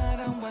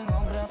 llegar a un buen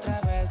hombre otra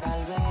vez.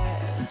 Tal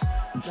vez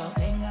lo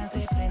tengas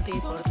de frente y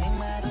por tu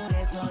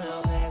inmadurez no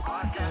lo ves.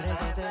 Por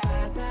eso se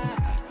pasa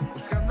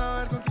buscando a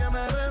ver con quién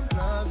me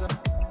reemplaza.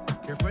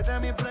 Que fue de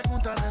mami,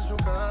 pregúntale en su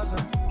casa.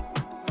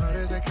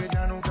 Parece que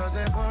ya nunca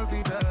se va a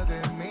olvidar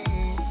de mí.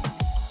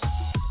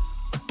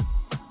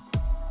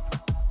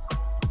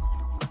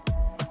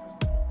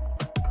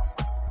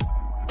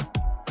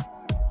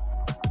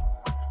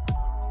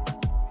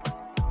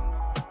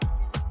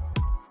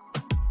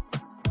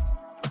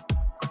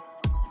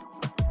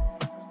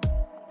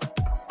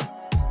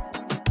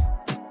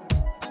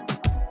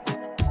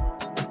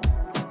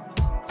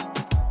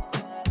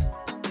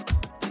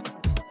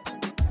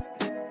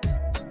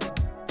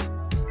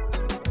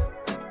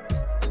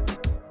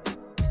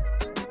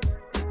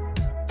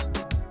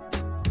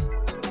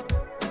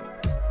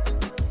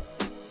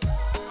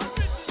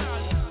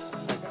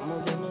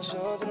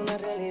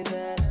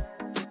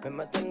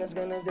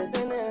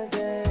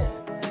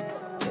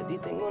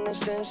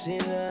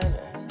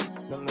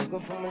 No me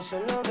conformo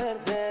solo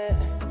verte.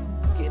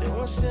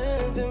 Quiero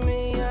hacerte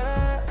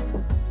mía,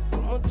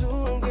 como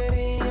tú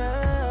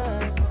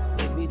querías.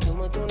 Baby,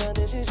 tómate una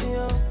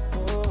decisión.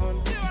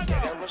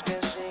 Queremos que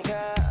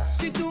siga.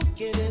 Si tú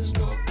quieres,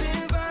 no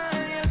te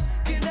vayas.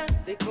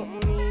 Quédate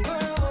conmigo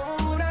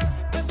ahora.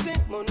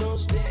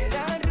 Pasémonos de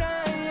la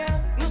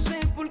raya. No sé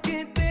por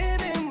qué te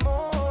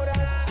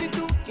demoras. Si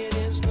tú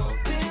quieres, no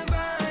te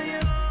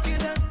vayas.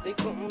 Quédate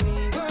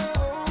conmigo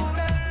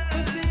ahora.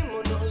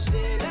 Pasémonos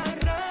de la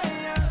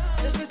raya.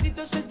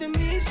 Necesito hacerte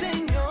mi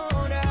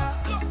señora.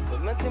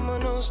 Pues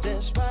matémonos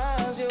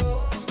despacio.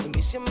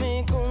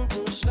 Envíciame con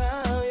tus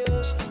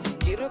labios.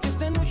 Quiero que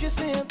esta noche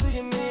sea tuya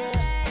y mía.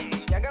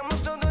 Y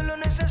hagamos todo lo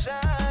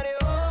necesario.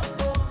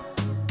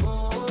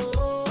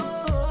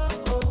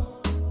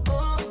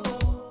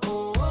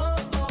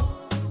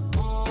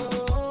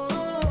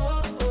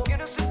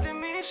 Quiero hacerte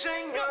mi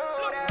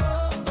señora.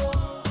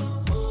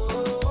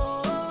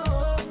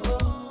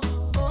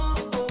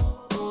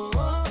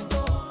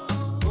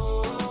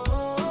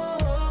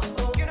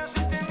 Quiero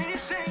hacerte mi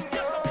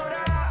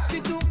señora.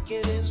 Si tú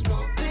quieres, no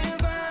te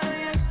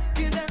vayas.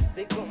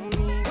 Quédate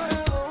conmigo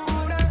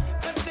ahora.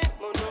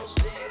 Pasémonos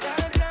de la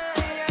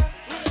raya.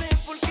 No sé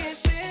por qué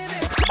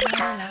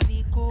La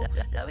disco,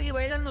 la vi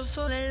bailando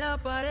sola en la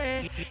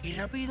pared. Y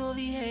rápido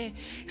dije,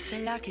 esa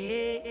es la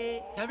que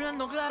es. Y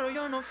hablando claro,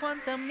 yo no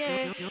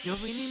fantameé. Yo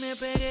vine y me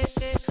pegué.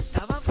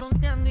 Estaba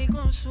fronteando y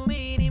con su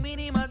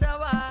mini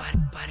mataba.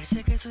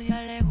 Parece que eso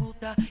ya le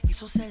gusta y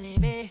eso se le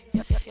ve.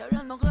 Y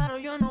hablando claro,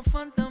 yo no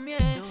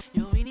fantameé.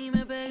 Yo vine y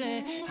me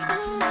pegué. Y nos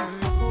fuimos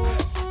locos.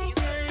 Y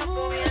bien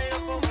loco, bien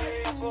loco,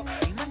 bien loco.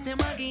 Mi mente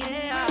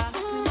maquinea.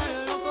 Nos fuimos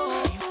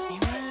locos. Y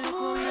bien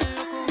loco, bien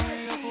loco,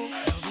 bien loco.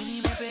 Yo vine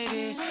y me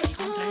pegué. Y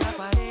contra la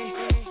pared.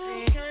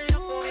 Bien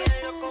loco, bien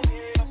loco,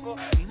 bien loco.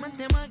 Mi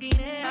mente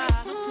maquinea.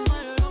 Nos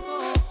fuimos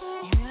locos.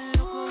 Y bien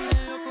loco,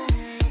 bien loco,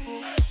 bien loco.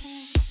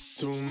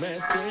 Tú me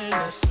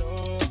tienes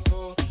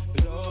loco,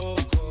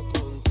 loco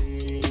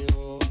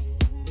contigo.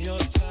 Yo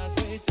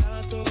trato y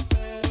trato,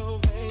 pero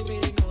baby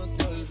no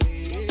te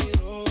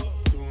olvido.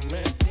 Tú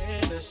me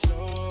tienes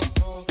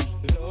loco,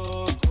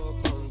 loco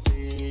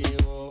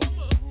contigo.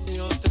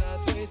 Yo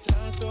trato y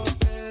trato,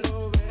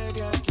 pero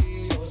baby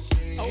aquí yo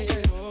sigo.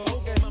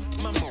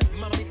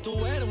 Mami,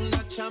 tú eres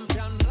una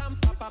champion, ram,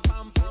 pa, pa,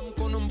 pam, pam,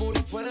 con un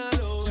booty fuera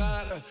del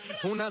hogar.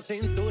 Una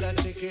cintura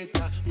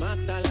chiquita,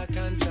 mata la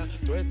cancha,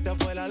 tú estás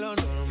fuera lo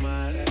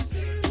normal.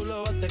 Tú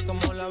lo bates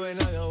como la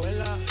vena de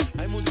abuela.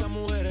 Hay muchas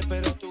mujeres,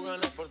 pero tú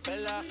ganas por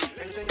vela.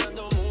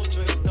 Enseñando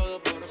mucho y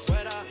todo por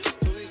fuera.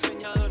 Tu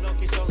diseñador no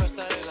quiso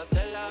gastar en la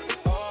tela.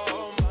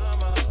 Oh,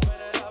 mama, tú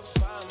eres la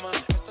fama.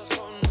 Estás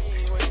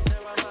conmigo y te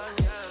va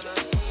mañana.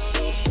 Tú no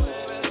lo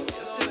mueves,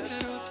 Yo sé que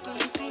no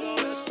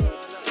contigo,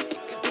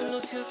 que tú lo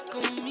seas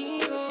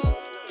conmigo.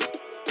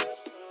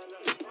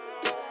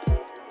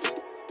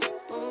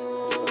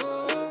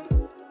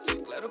 Soy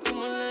claro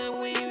como el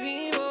agua y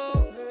vivo,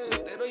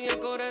 soltero y el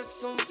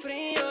corazón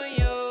frío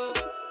yo.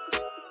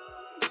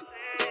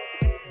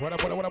 What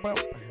up, what up, what up, what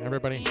up?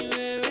 Everybody.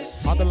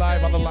 On the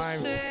live, on the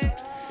live.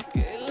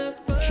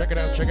 Check it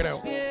out, check it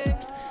out.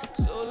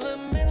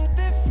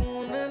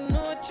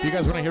 If you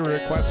guys want to hear a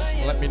request,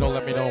 let me know,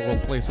 we'll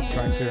play some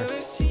tracks here.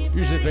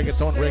 Usually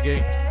reggaeton,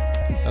 reggae.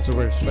 That's what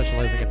we're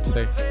specializing in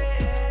today.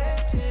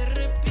 Se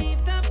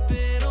repita,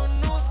 pero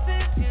no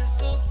sé si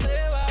eso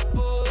se va a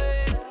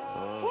poder.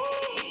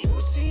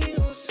 Yo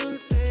sigo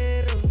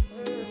soltero,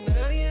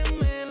 nadie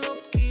me lo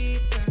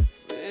quita,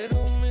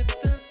 pero me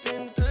está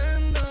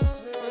tentando,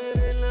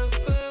 eres la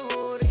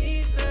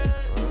favorita.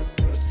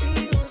 Yo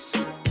sigo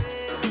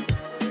soltero,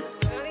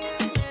 nadie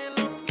me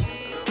lo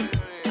quita,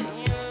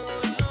 yo hago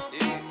lo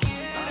que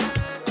quiera,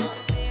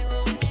 contigo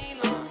mi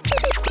loca.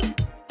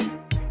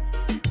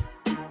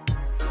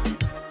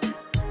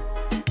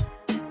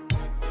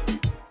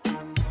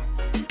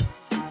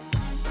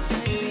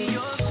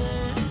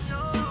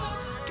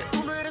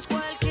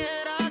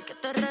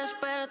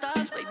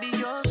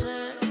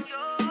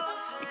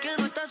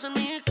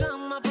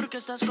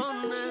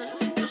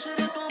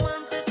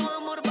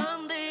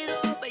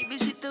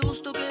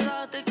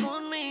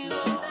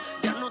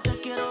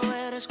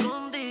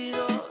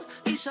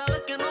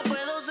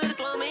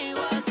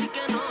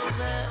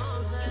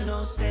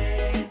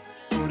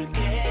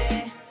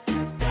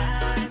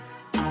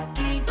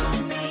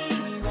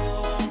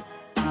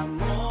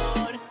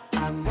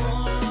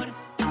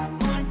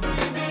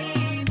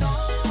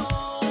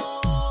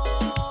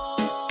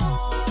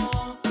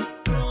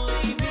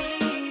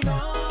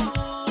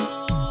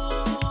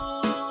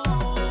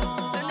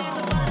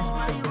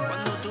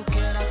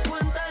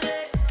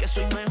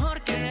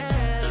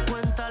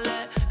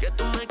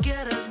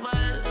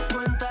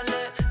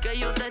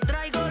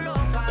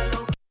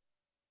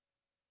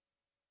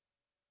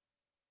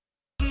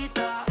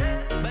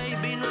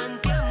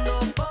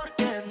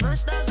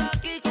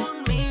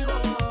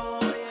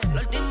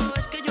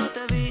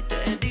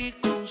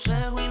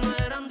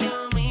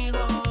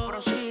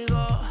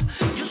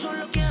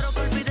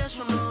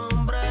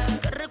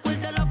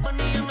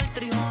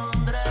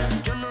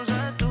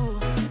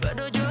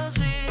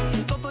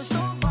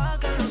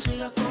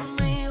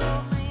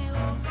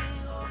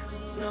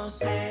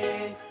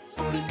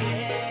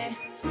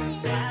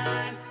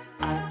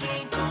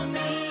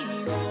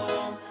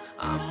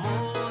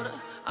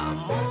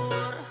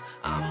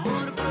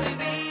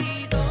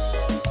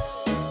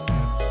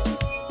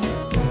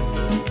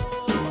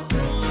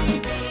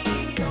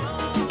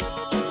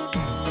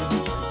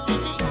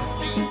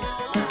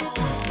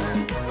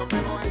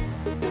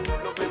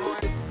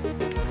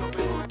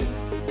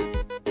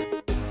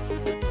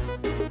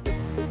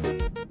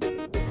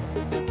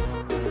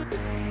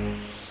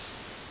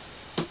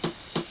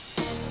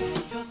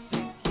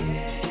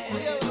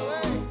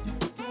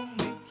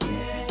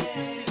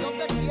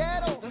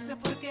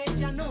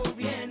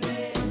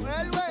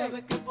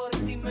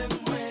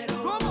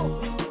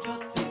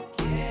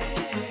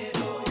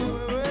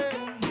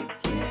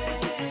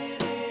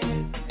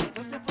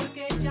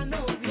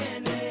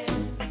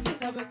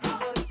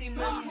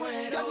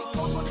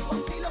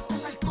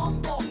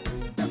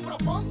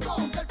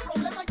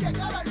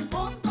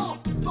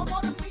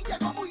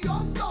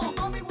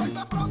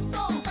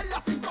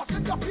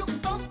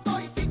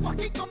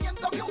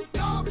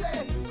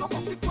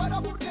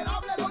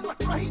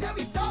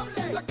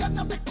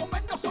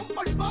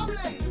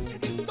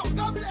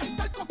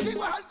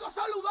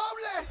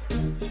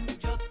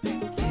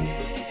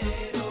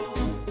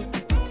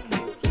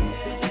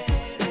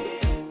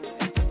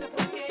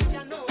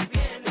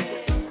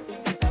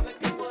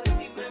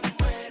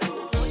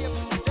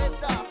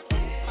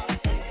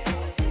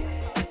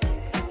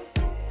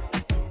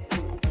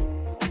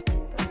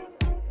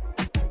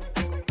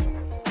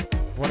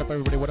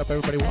 everybody? What up,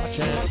 everybody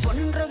watching?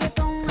 Ponen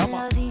reggaetón en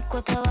la disco,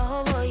 hasta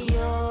abajo voy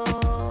yo.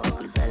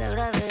 Culpa de la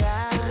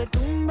gravedad. Se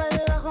retumba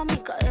debajo mi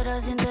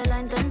cadera, siente la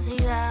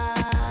intensidad.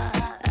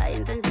 Hay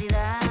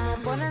intensidad. Se me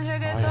ponen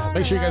reggaetón.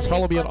 Make sure you guys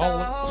follow me on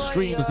all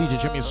streams, DJ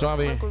Jimmy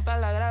Suave.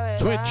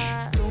 Twitch.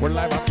 We're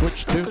live on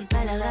Twitch too. Culpa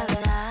de la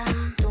gravedad.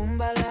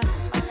 Túmbala,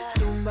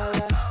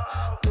 túmbala,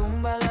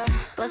 túmbala.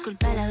 Por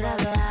culpa de la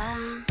gravedad.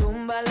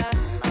 Túmbala,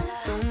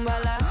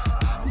 túmbala.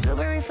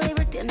 Blueberry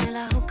flavor tiene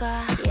la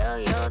juca.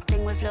 Yo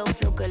tengo el flow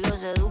que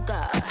los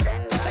educa.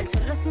 Al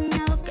suelo sin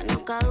miedo que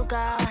no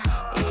caduca.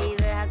 Y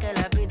deja que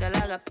la vida la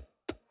haga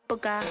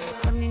poca.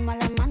 Por mi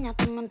mala maña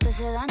tu mente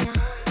se daña.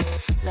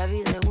 La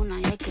vida es una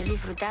y hay que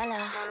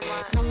disfrutarla.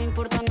 No me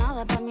importa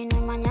nada, para mí no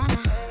hay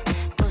mañana.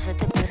 Entonces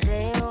te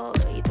perreo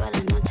y toda la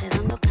noche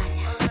dando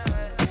caña.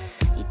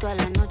 Y toda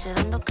la noche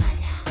dando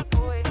caña.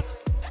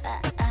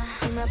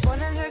 Si me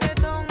ponen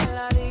reggaetón en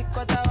la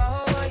disco, hasta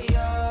abajo voy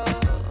yo.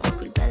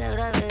 Culpa de la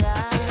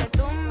gravedad. Se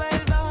retumba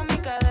el bajo mi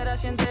cadera,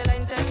 siente la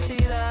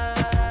intensidad.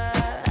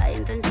 Hay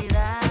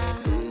intensidad.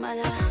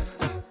 Túmbala,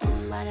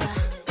 túmbala,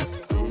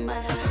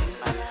 túmbala,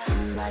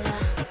 túmbala.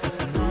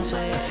 No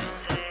sé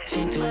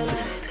si tú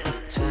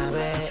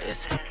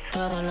sabes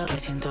todo lo que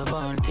siento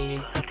por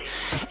ti.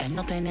 El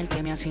no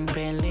tenerte me hace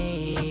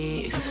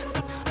infeliz.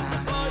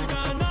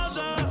 Porque no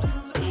sé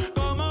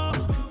cómo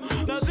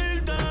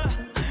decirte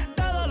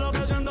todo lo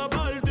que siento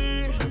por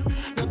ti.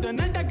 No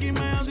tenerte aquí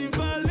me hace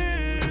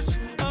infeliz.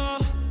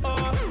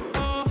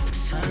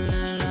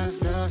 Solo los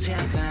dos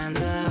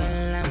viajando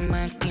en la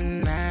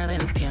máquina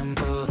del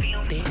tiempo,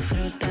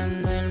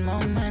 disfrutando el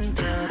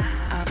momento,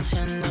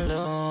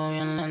 haciéndolo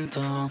bien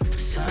lento.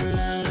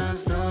 Solo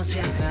los dos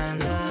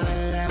viajando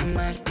en la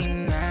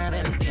máquina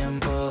del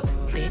tiempo,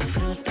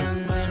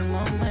 disfrutando el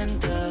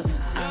momento,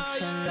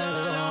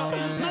 haciéndolo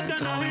bien No lento.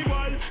 te enojes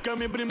igual que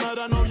mi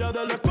primera novia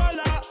de la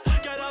escuela.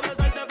 Quiero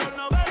besarte por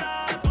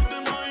novela. Tú te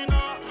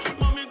imaginas,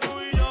 mami, tú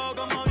y yo,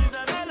 como dice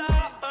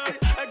Nela. Ey,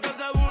 es que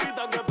esa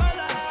burrita que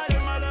pela. Y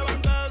me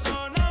levanté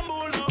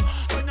sonámbulo,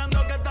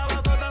 soñando que estaba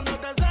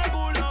soltándote ese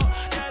culo.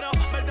 Quiero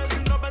verte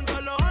sin ropa en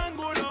todos los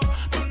ángulos.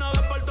 De una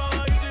vez por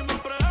todas hicimos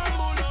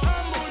preámbulo.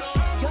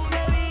 Yo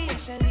te vi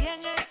ese día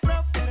en el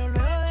club, pero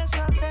luego de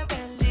eso te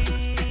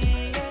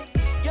perdí.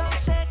 Yo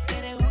sé que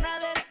eres una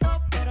del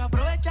top, pero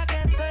aprovecha que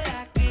estoy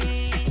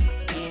aquí.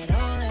 Quiero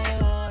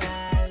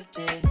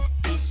devorarte,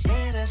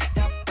 quisiera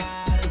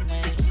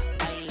escaparme,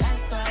 bailar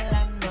toda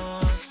la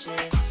noche,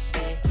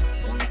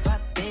 junto a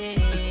ti,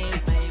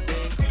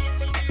 baby.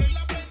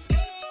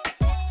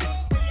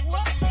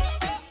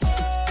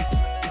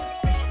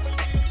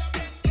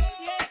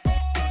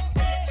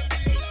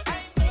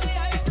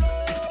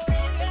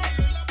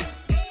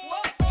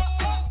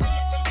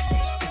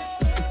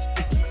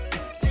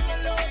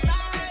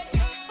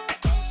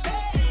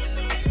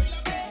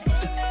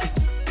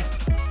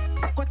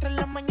 Cuatro en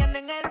la mañana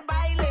en el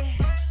baile,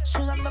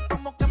 sudando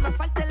como que me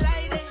falta el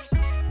aire.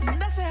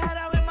 De ese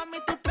jarabe, mami,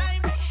 tú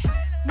tráeme.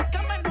 Mi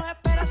cama nos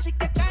espera, así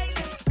que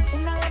caile.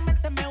 Una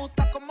demente me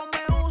gusta como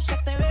me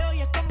usa. Te veo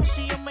y es como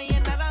si yo me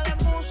llenara de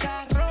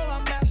musa.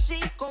 Róbame así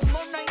como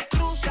una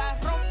intrusa.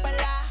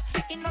 Rómpela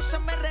y no se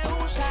me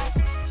rehúsa.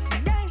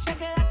 Ya y se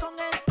queda con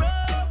el pro.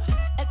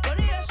 El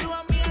corillo de su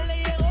amiga le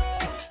llegó.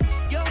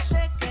 Yo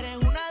sé que eres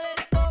una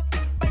del top.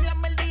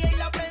 Bailame el día y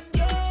la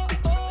prendió.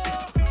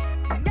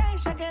 Ya y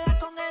se queda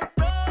con el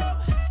pro.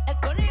 El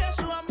corillo de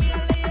su amiga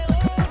le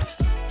llegó.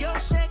 Yo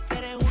sé que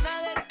eres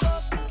una del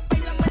top.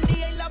 Bailame el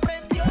día y la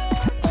prendió.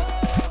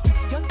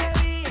 Yo te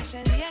vi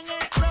ese día en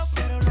el club,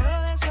 pero luego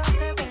de eso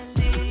te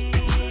perdí.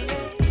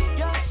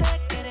 Yo sé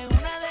que eres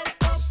una del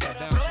top, pero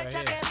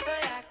aprovecha que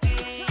estoy aquí.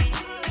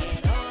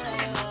 Quiero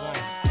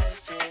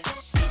devorarte,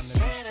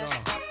 quisiera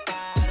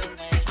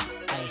escaparme,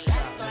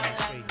 bailar toda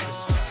la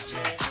noche.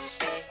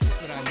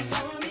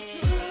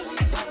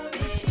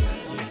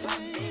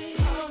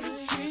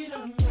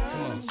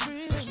 Come on,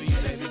 that's for you,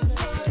 baby.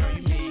 Girl,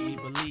 you made me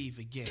believe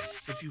again.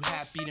 If you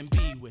happy, then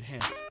be with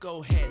him.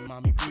 Go ahead,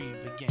 mommy,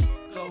 breathe again.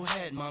 Go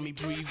ahead, mommy,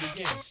 breathe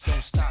again.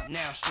 Don't stop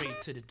now,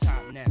 straight to the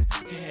top now.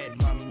 Go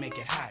ahead, mommy, make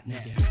it hot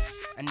now.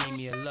 I need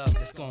me a love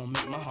that's gonna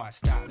make my heart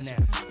stop now.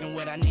 And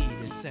what I need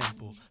is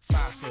simple.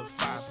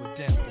 5'5" with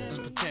dimples,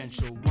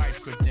 potential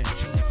wife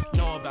credentials.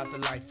 Know about the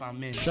life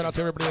I'm in. Shout out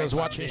to everybody that's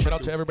watching. Shout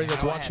out to everybody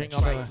that's watching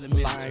on the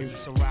live.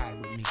 So ride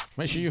with me.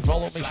 Make sure you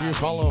follow. Make sure you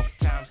follow.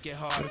 Times get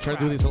hard. I'm gonna try to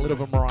do these a little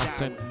bit more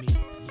often.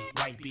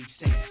 White Beach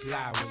Saints,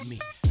 lie with me.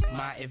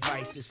 My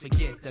advice is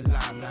forget the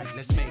limelight.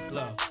 Let's make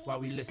love while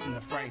we listen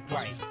to Frank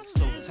White.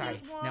 So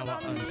tight, now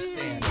I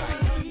understand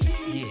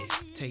life. Yeah,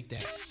 take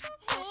that.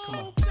 Come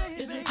on.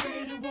 Is a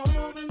pretty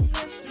woman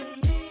next to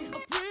me? A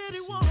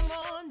pretty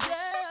woman,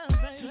 yeah,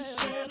 baby. To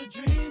share the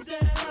dreams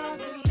that I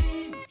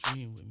believe.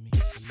 Dream with me,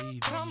 believe in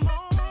Come me.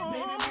 on,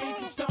 maybe we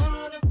can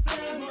start a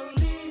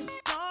family.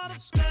 Start a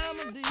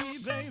family,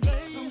 baby.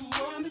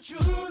 Someone that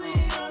truly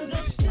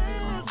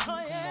understands. Oh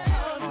yeah.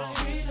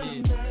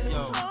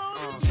 Yo,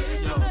 this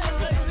is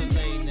the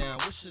lane now.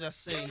 What should I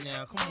say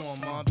now? Come on,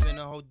 ma, been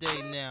a whole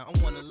day now.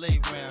 I wanna lay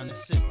round and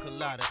sip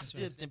colada.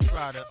 Dipped in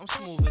Prada, I'm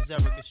smooth as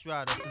Eric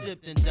Estrada.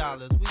 Dipped in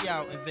dollars, we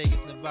out in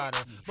Vegas, Nevada.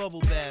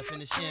 Bubble bath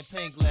in a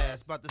champagne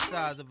glass, about the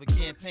size of a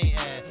campaign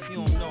ad. You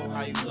don't know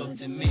how you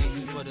looked at me,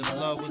 but if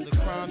love was a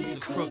crime, you's a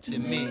crook to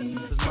me.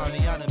 Cause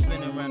mommy, I done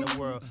been around the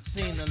world,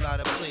 seen a lot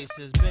of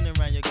places, been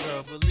around your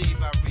girl,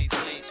 believe I read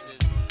faces.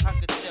 I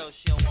could tell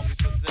she don't want me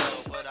to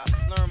prevail, but I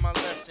learned my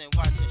lesson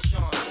watching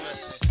Sean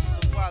dressing.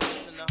 So why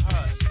listen to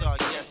her and start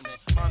guessing?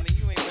 Mommy,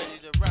 you ain't ready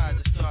to ride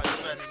to start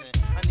dressing.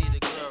 I need a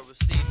girl,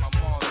 receive my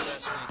mom's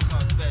lesson.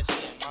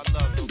 Confession, my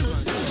love will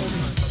run.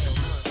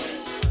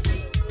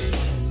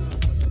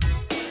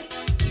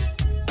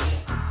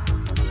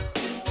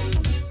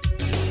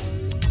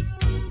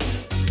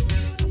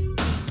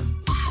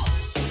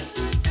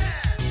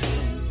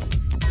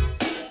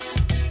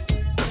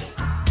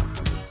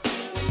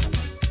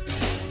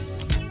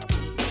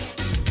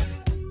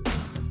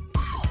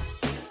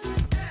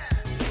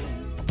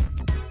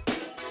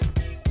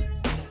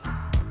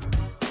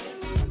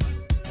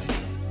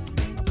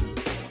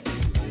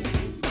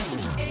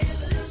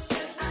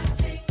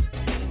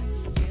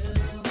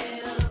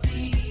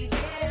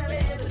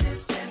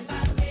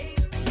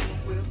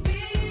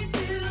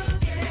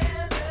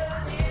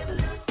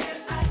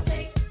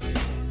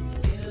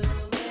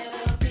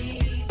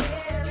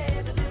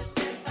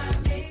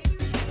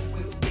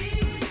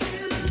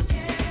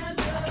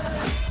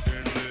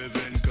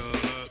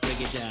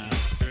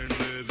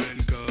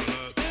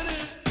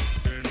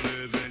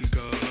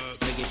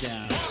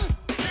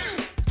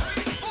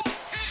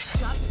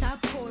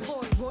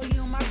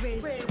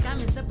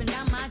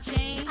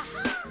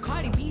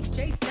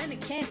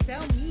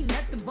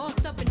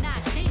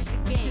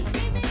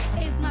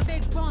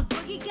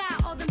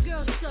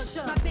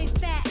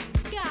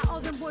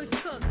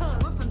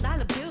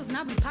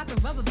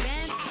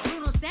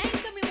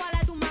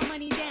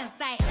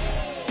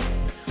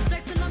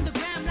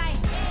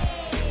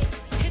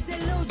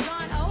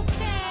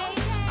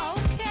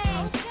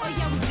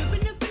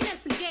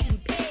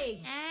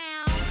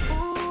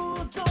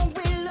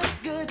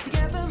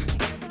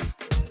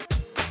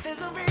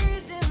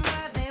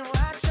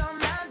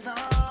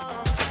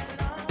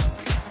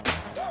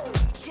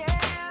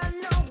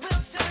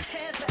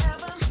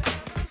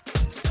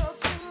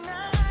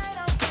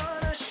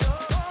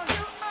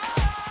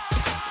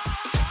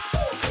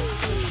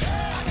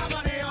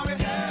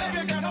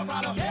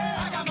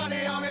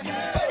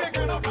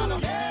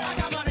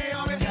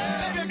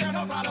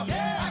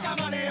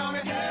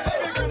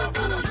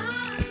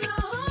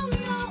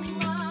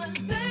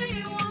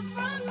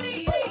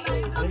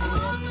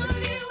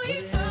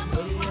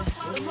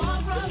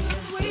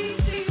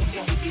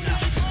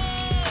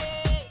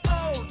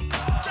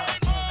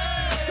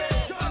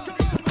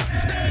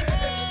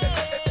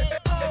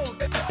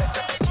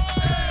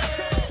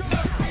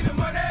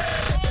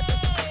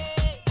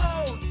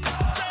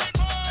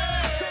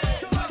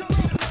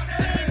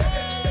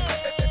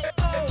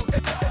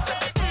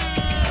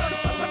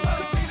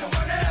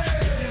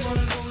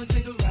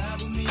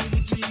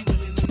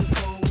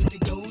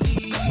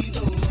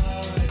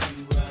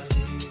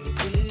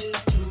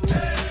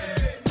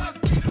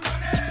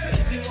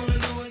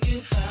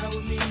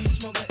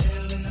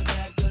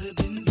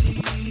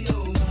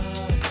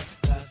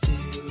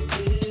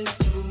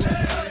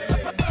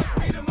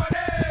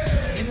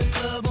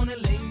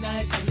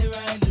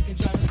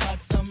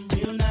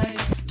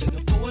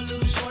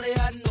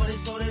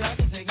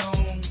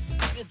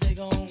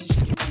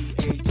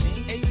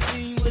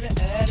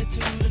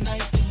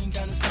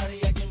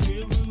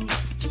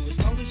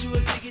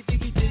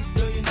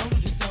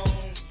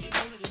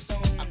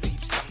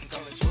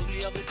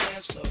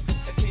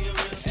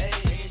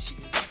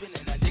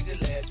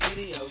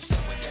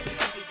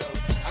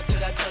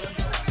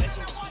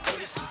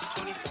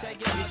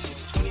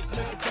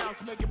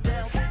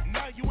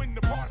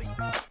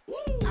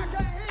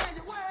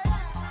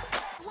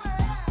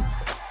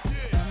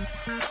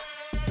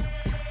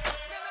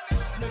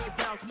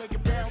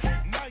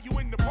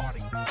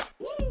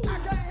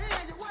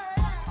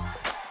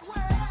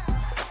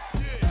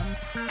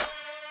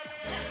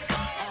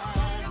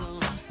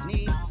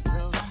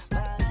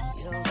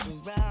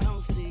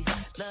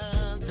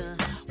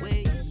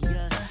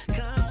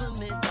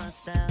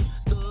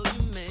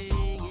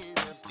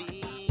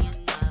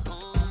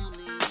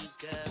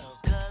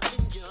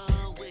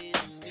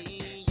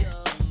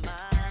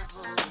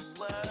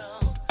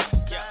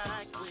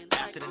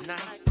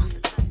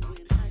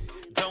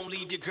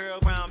 Your girl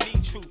around me,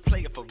 true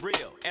player for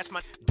real. That's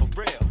my for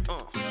real.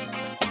 Come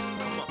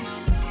on.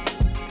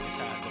 That's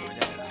how it's going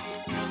down.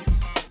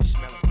 You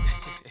smell it.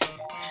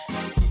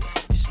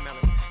 Yeah, you smell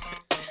it.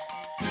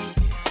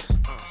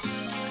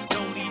 Yeah,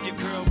 Don't leave your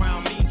girl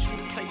around me,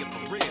 true player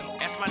for real.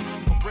 That's my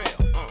for real.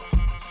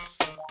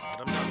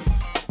 Let them know.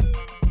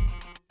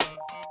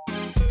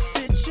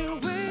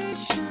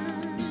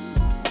 Situations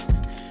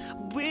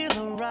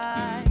will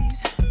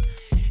arise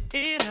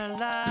in our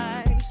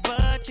lives,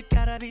 but you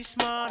gotta be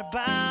smart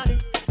about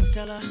it.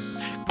 Celebrations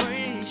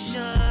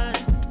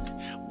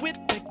with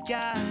the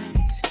guys.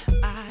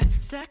 I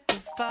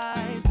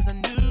sacrifice, cause I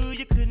knew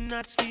you could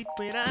not sleep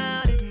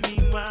without it.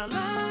 Meanwhile,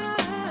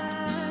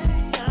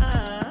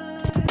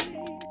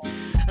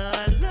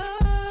 I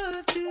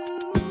loved you.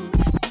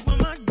 You were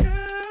my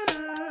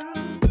girl.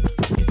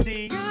 You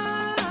see, I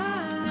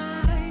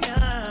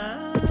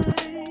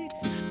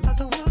thought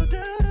the world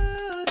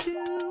of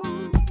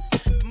you,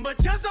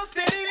 but you're so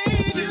steady.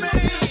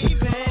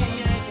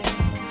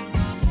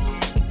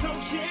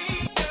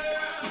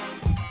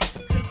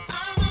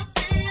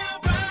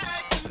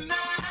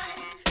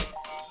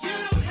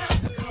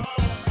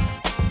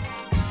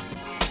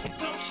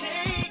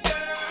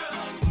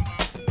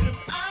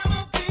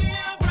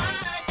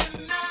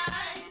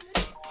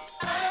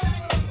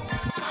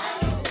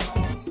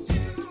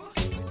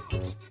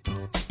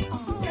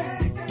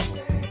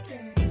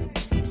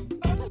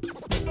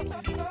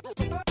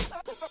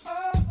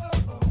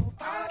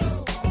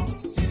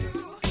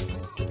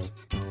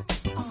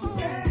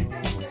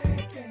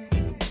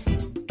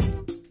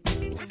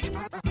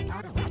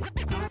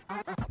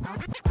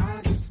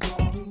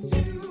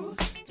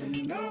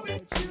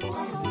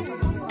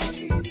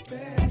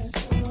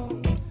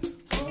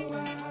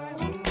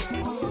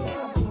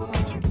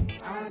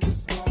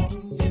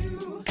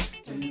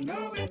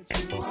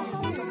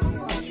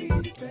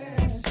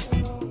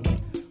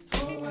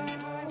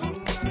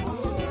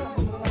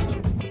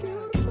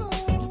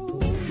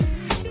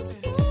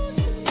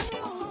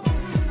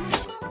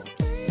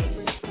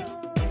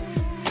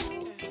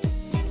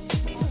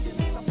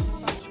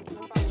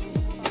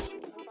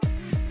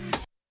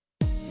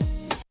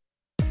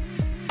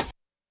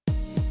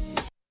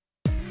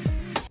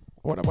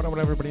 What up,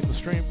 everybody in the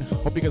stream?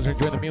 Hope you guys are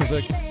enjoying the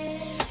music.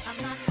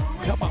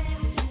 Come on.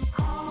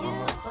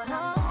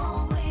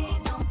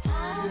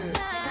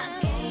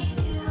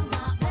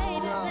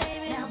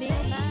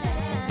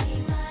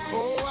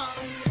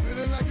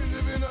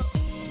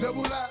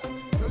 Double life,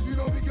 cause you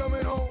don't be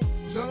coming home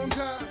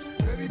sometimes,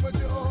 baby, but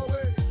you're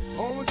always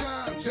on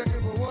time.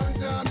 Checking for one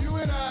time, you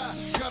and I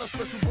got a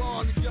special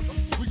bond together.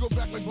 We go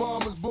back like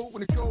bombers boot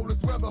in the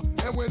coldest weather.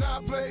 And when I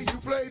play, you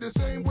play the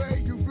same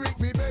way. You freak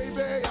me,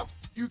 baby.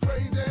 You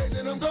crazy,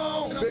 then I'm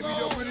gone. Baby,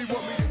 don't really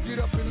want me to get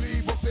up and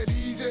leave up that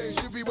easy.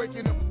 Should be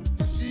waking up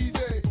to she's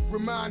a.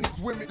 Remind these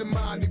women to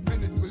mind their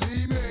business.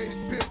 Believe me, this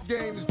pimp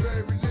game is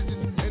very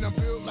religious. And I'm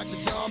built like the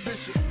John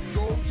Bishop.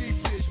 Gold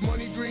deep dish,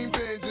 money green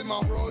bins, and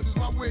my bros is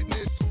my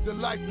witness. The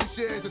life we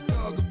share is a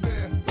thug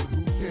affair. But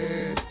who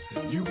cares?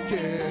 You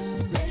care,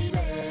 baby.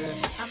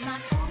 I'm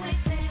not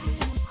always there when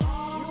you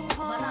call,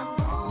 but I'm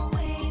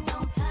always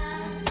on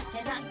time.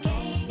 And I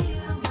gave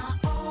you my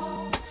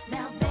all.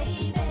 Now,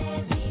 baby,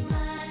 be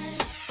mine.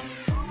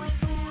 Always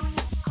there when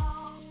you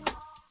call,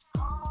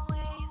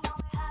 always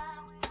on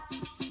time.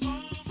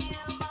 Gave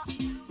you my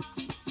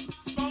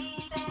baby,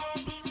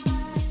 be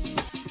mine.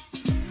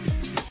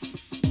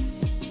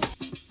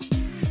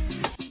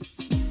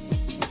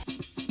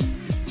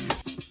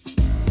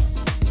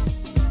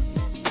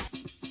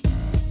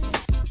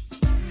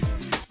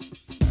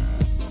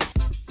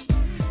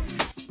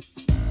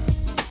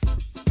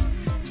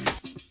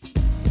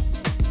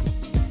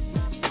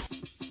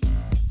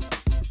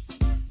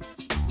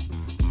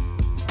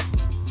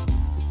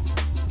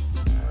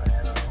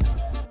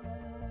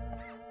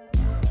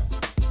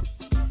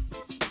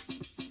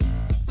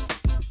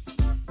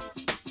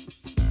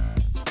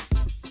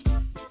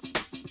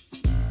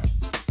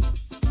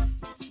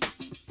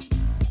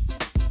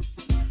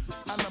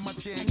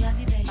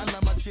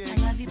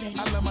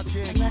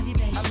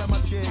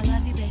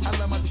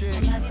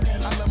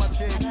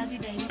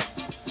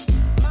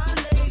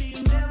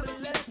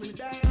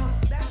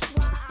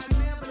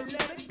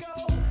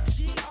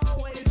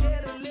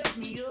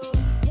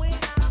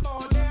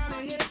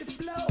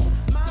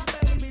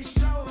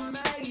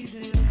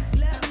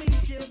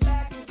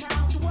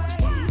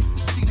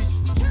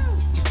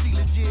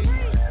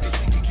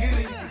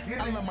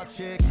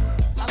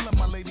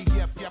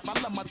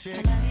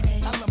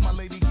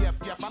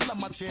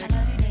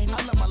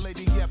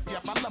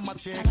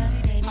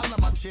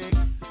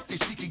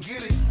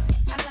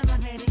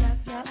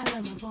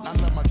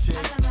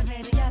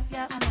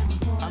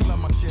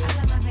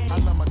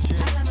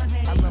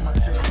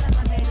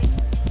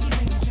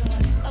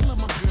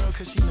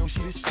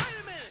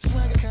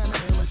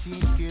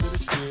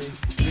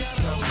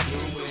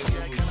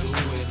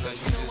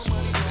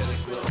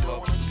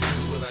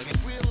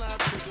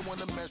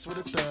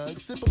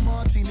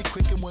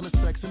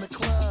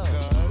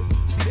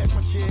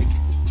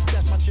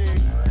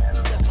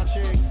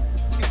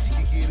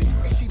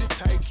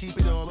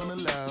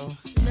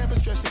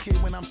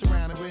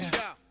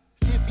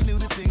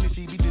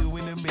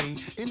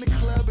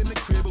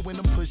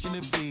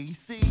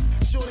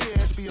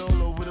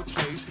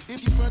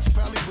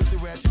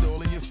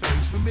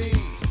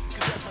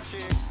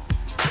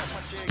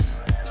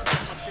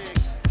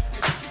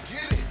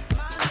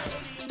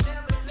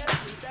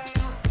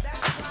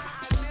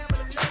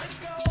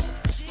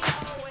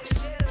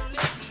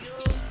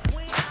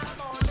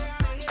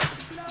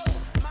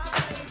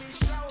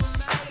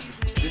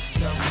 This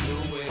is how we do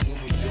it when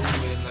we do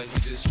it. Like we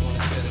just wanna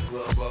tear the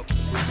club up. We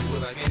do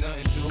it like ain't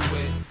nothing to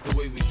it.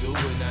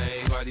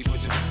 Baby,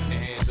 put your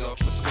hands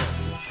up, let's go.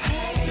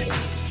 Hey,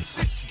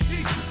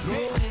 go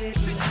ahead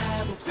and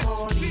have a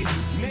party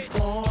if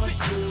you want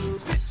to.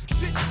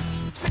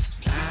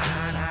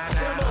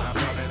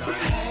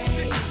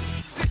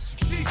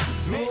 Hey,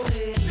 go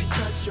ahead and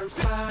touch your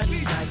body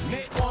like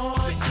you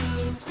want to.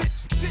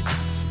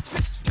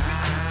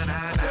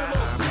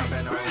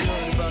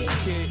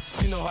 Kid,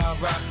 you know how I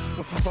rock.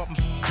 Went from bumping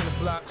to the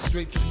block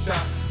straight to the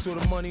top. So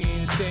the money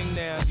ain't a thing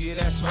now, yeah,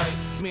 that's right.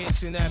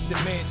 Mansion after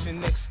mansion,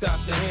 next stop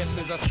the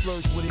Hamptons. I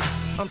splurge with it,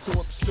 I'm so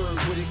absurd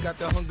with it. Got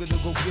the hunger to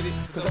go get it,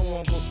 cause I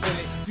wanna go spend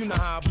it. You know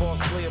how a boss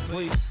play a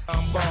play,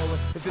 I'm ballin'.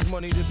 If there's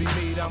money to be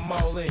made, I'm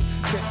all in.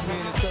 Catch me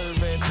in the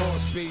third red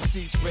horse, space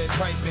seats, red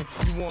piping.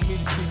 You want me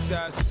to teach you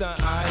how to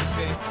stunt, I ain't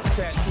then.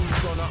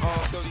 Tattoos on the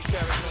arm, 30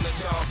 carats on the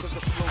charm, cause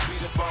the flow be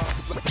the bomb.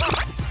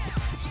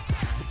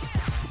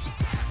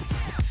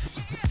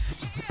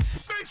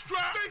 Bass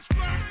drop.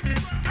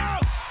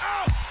 Out,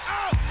 out,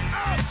 out,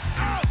 out,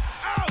 out,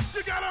 out.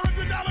 You got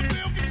 $100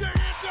 bill, get your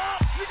hands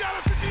up. You got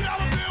a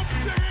 $50 bill,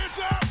 get your hands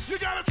up. You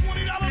got a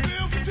 $20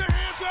 bill, get your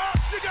hands up.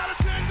 You got a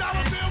 $10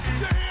 bill, get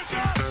your hands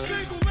up.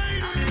 Single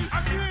ladies,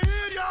 I can't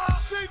hear y'all.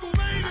 Single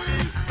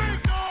ladies,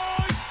 make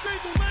noise.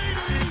 Single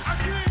ladies, I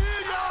can't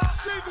hear y'all.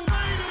 Single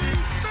ladies,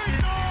 make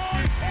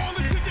noise. All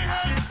the chicken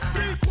heads,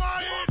 be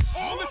quiet.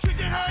 All the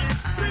chicken heads,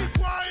 be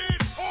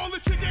quiet. All the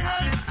chicken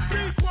heads,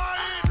 be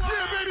quiet.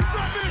 Yeah, baby,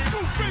 drop this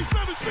scoop, bass,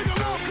 let us sing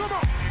along. Come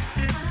on.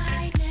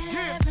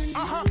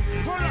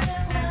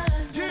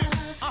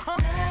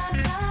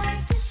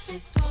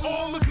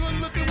 All the good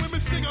looking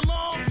women sing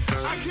along.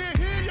 I can't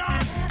hear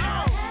y'all.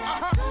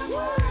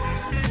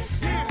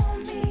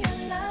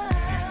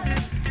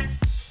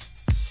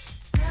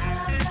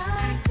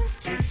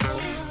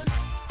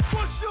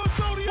 What's your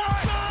zodiac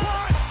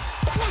sign?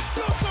 What's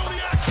your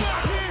zodiac sign?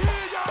 I can't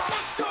hear y'all.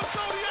 What's your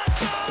zodiac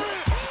sign?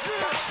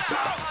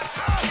 Yeah, out.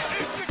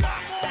 If you got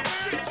more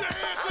hair, get your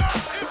hands up.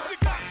 If you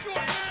got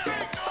short hair,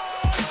 make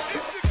noise.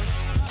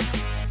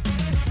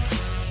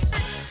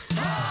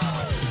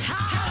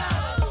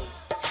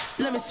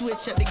 Let me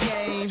switch up the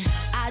game.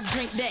 I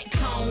drink that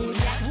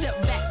cognac. Step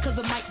back cause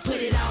I might put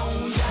it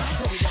on ya.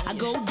 I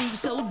go deep,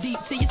 so deep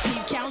till you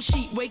sleep. Count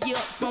sheep, wake you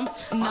up from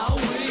no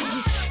way.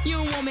 You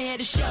don't want me here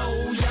to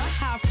show ya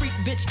how a freak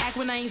bitch act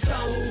when I ain't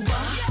sober.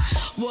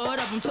 What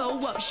up, I'm toe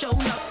up, show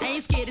up.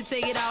 Ain't scared to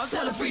take it off,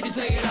 tell a freak to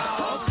take it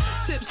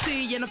off.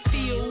 Tipsy and I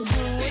feel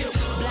good.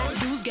 Black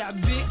dudes got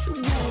big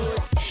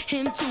woods.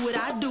 Into it,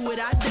 I do it,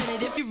 I done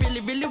it. If you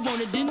really, really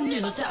want it, then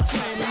you stop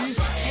playing.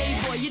 Hey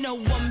boy, you know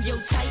I'm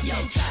your type.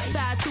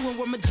 5'2" and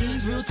wear my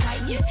jeans real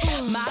tight.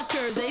 My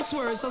curves, they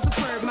swerve, so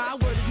superb. My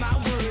word is my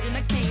word, and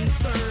I came to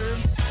serve.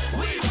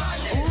 We run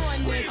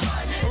this,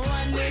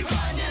 run this.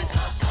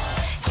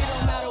 It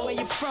don't matter where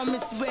you're from,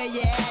 it's where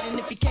you're at. And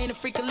if you can't a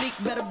freak a leak,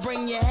 better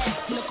bring your hat,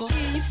 snickle.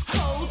 East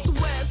Coast,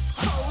 West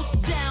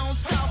Coast, down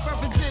south,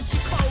 represent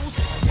your coast.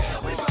 Yeah,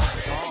 we run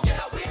it,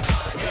 yeah, we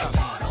run it.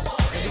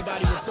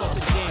 Everybody report to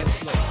the dance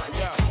floor.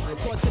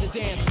 Report to the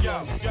dance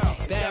floor.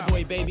 Bad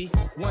boy, baby.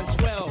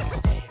 112.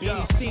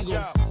 Beanie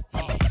Siegel.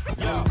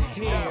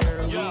 Here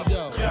we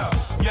go.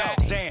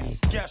 Dance.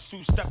 Guess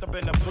who stepped up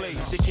in the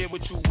place? The kid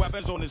with 2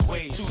 weapons on his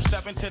waist. 2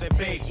 step into the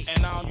base.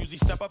 And I don't usually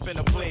step up in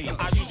the place.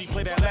 I usually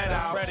play that let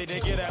out. Ready to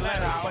get that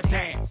let out. But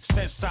damn,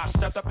 since I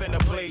stepped up in the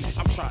place,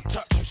 I'm trying to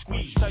touch you,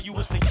 squeeze, tell you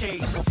what's the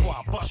case. Before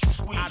I bust you,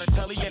 squeeze. Out of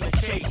telly in the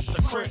case.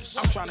 The Chris.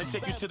 I'm trying to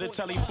take you to the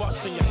telly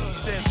bus and you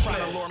then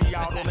trying to lure me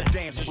out on the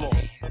dance floor.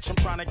 I'm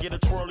trying to get a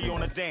twirly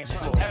on the dance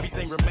floor.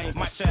 Everything remains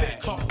the same.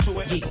 Talk to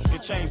it, you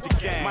change the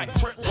game. Might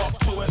trip, walk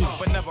to it,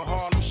 but never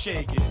Harlem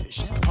shake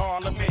it.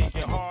 Harlem make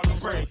it, Harlem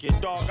break it.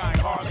 Dog, I ain't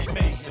hardly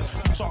face it.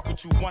 I'm talking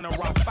to one of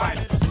rock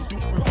fighters. Do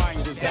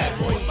reminders that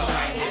voice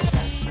behind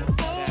this.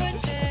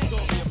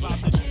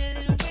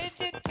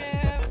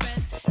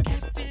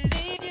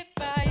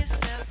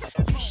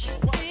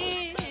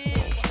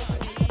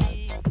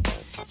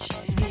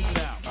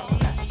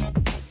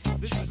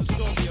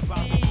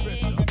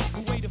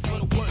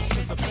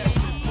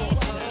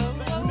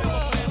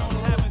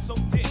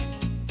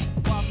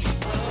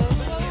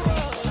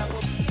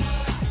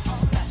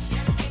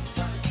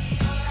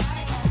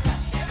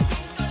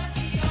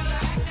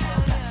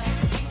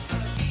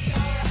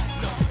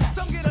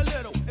 Some get a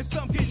little and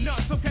some get none.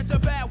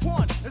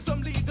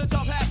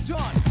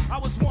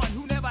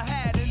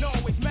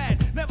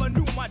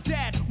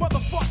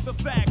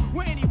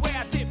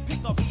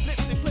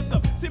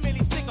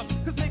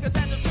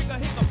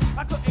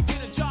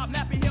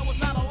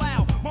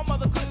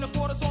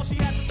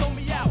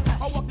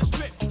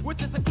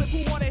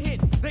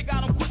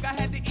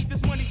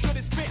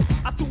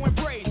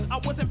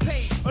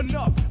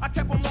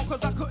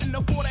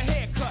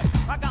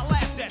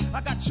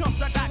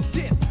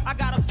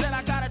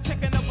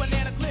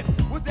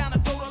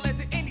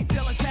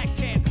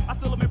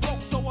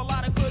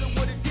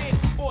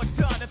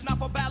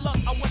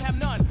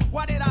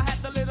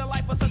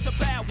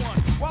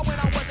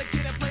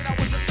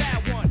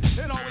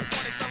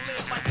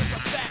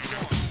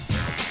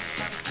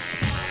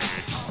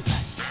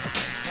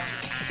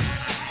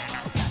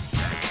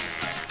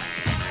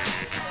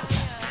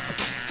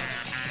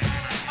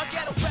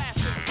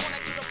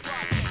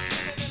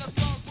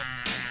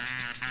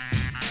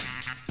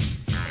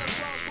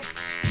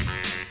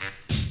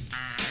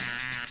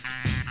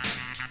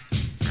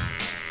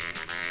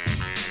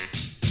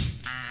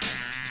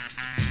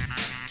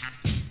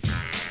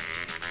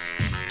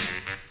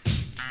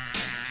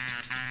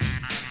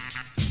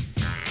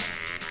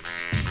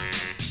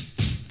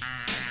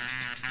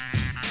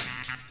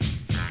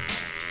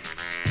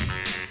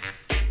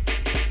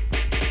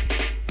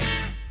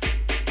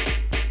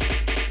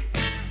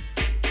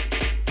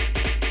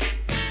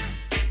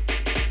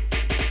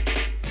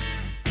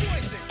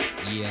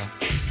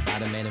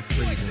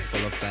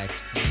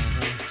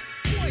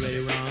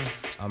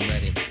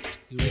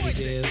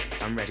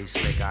 pretty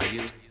slick, are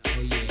you?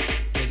 Oh yeah,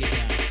 take it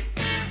down.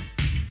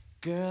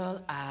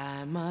 Girl,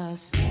 I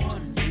must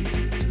warn you,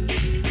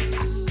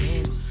 I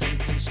sense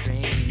something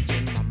strange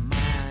in my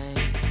mind.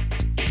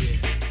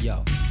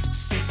 Yo,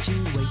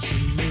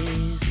 situation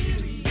is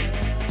serious.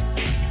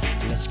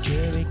 Let's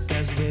cure it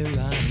cause we're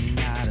running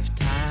out of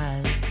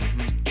time.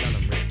 Tell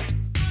 'em, Rick.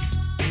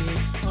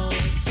 It's all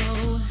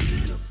so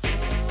beautiful.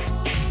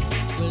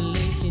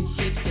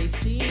 Relationships, they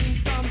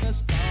seem from the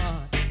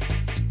start.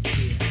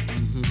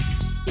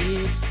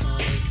 It's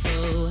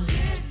also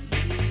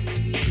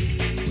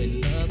when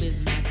love is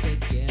not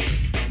together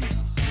from the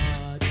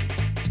heart.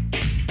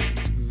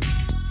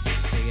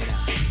 Check it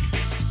out.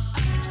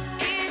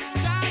 It's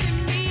driving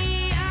me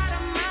out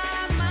of my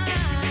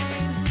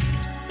mind.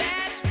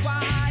 That's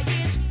why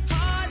it's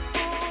hard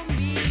for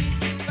me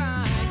to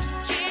find.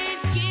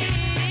 Can't get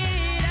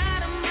it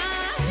out of my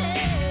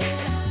head.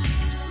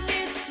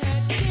 Miss her,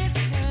 kiss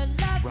her,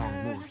 love Wrong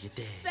her. move, you're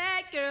dead.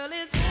 That girl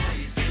is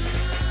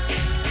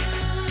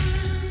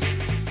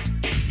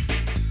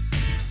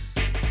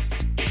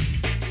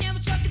never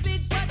trust a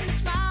big button to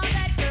smile.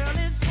 That girl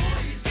is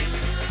poison.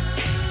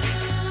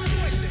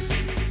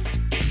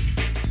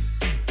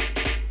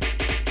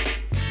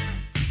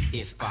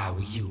 If I were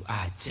you,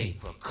 I'd take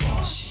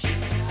precaution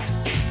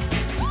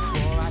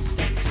before I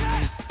step to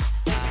meet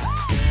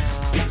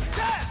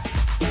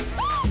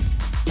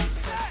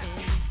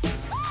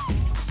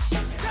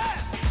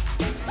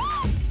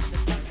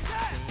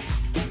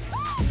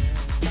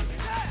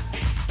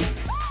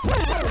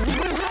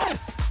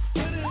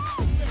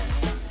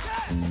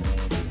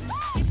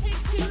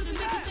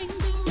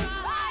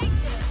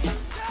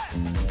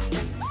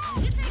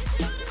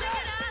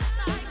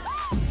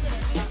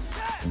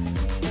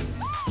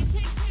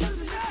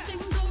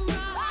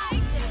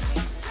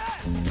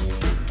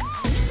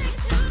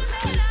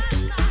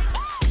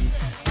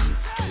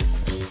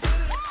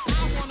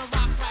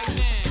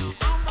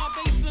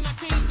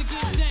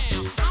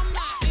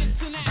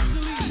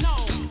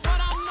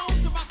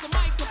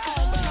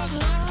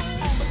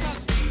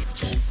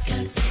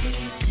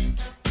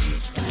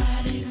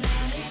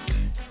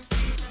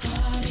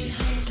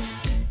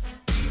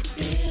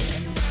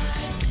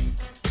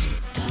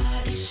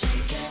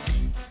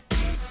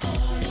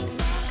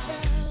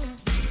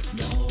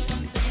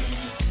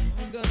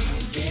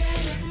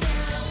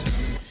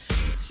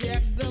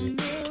check the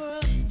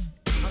mirror.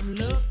 I'm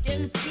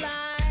looking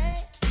fly.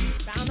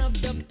 Round up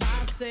the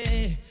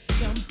posse,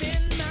 jump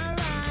in my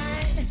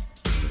ride.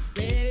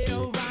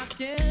 Radio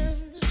rocking,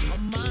 a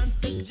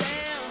monster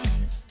jam.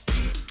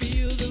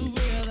 Feel the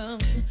rhythm,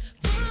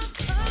 pump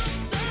up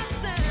the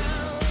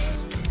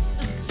sound.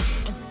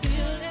 I'm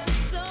feeling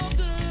so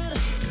good.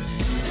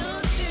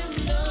 Don't you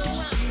know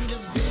I'm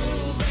just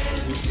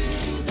grooving to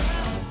the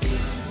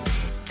beat.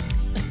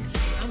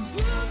 I'm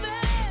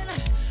grooving,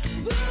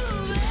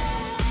 grooving.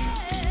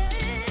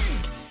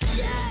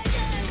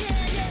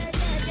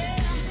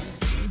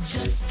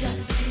 Just got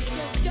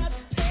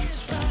paid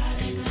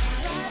Friday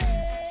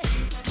night.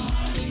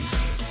 Party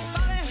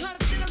hot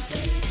till the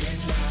place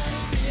is right.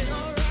 Feeling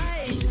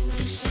alright.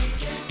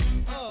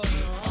 Shaking all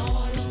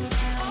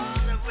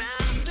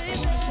around, baby.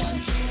 One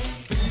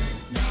drink,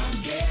 now I'm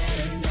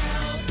getting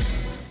down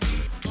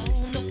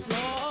on the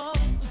floor,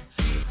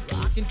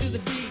 rocking to the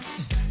beat.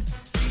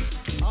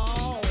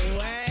 Oh,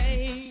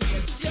 way, you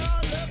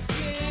sure look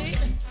sweet.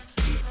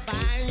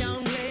 Fine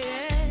young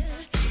lady,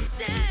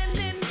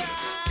 standing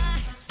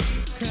by.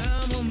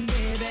 Come on,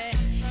 baby,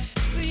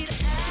 sweet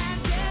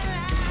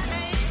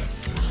Adeline.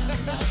 I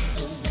love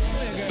the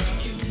way, girl,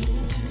 you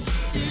move.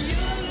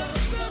 You look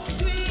so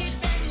sweet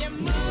and you're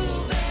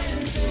moving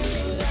to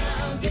the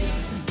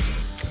beat.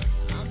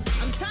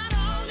 I'm tired of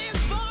all this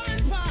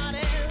boring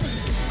parties.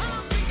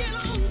 I'm get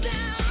on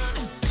down.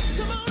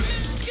 Come on,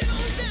 let's get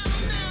on down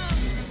now.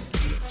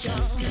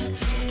 Just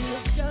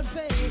got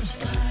paid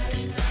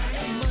Friday night.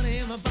 Got money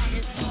in my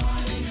pocket.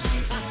 Party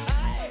hot,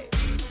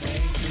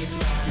 blazing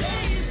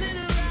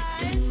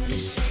right.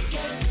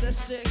 The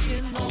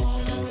shaking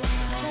all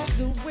around.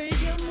 The way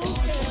you move,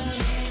 girl.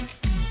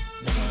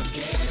 Now I'm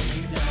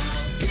getting down.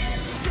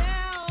 Get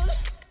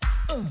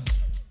down.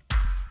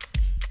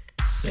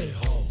 Say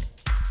ho.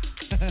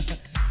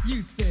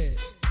 You said.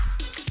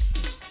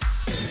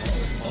 Say ho,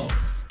 ho.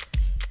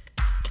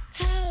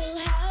 Ho,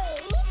 ho.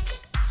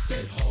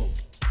 Say ho.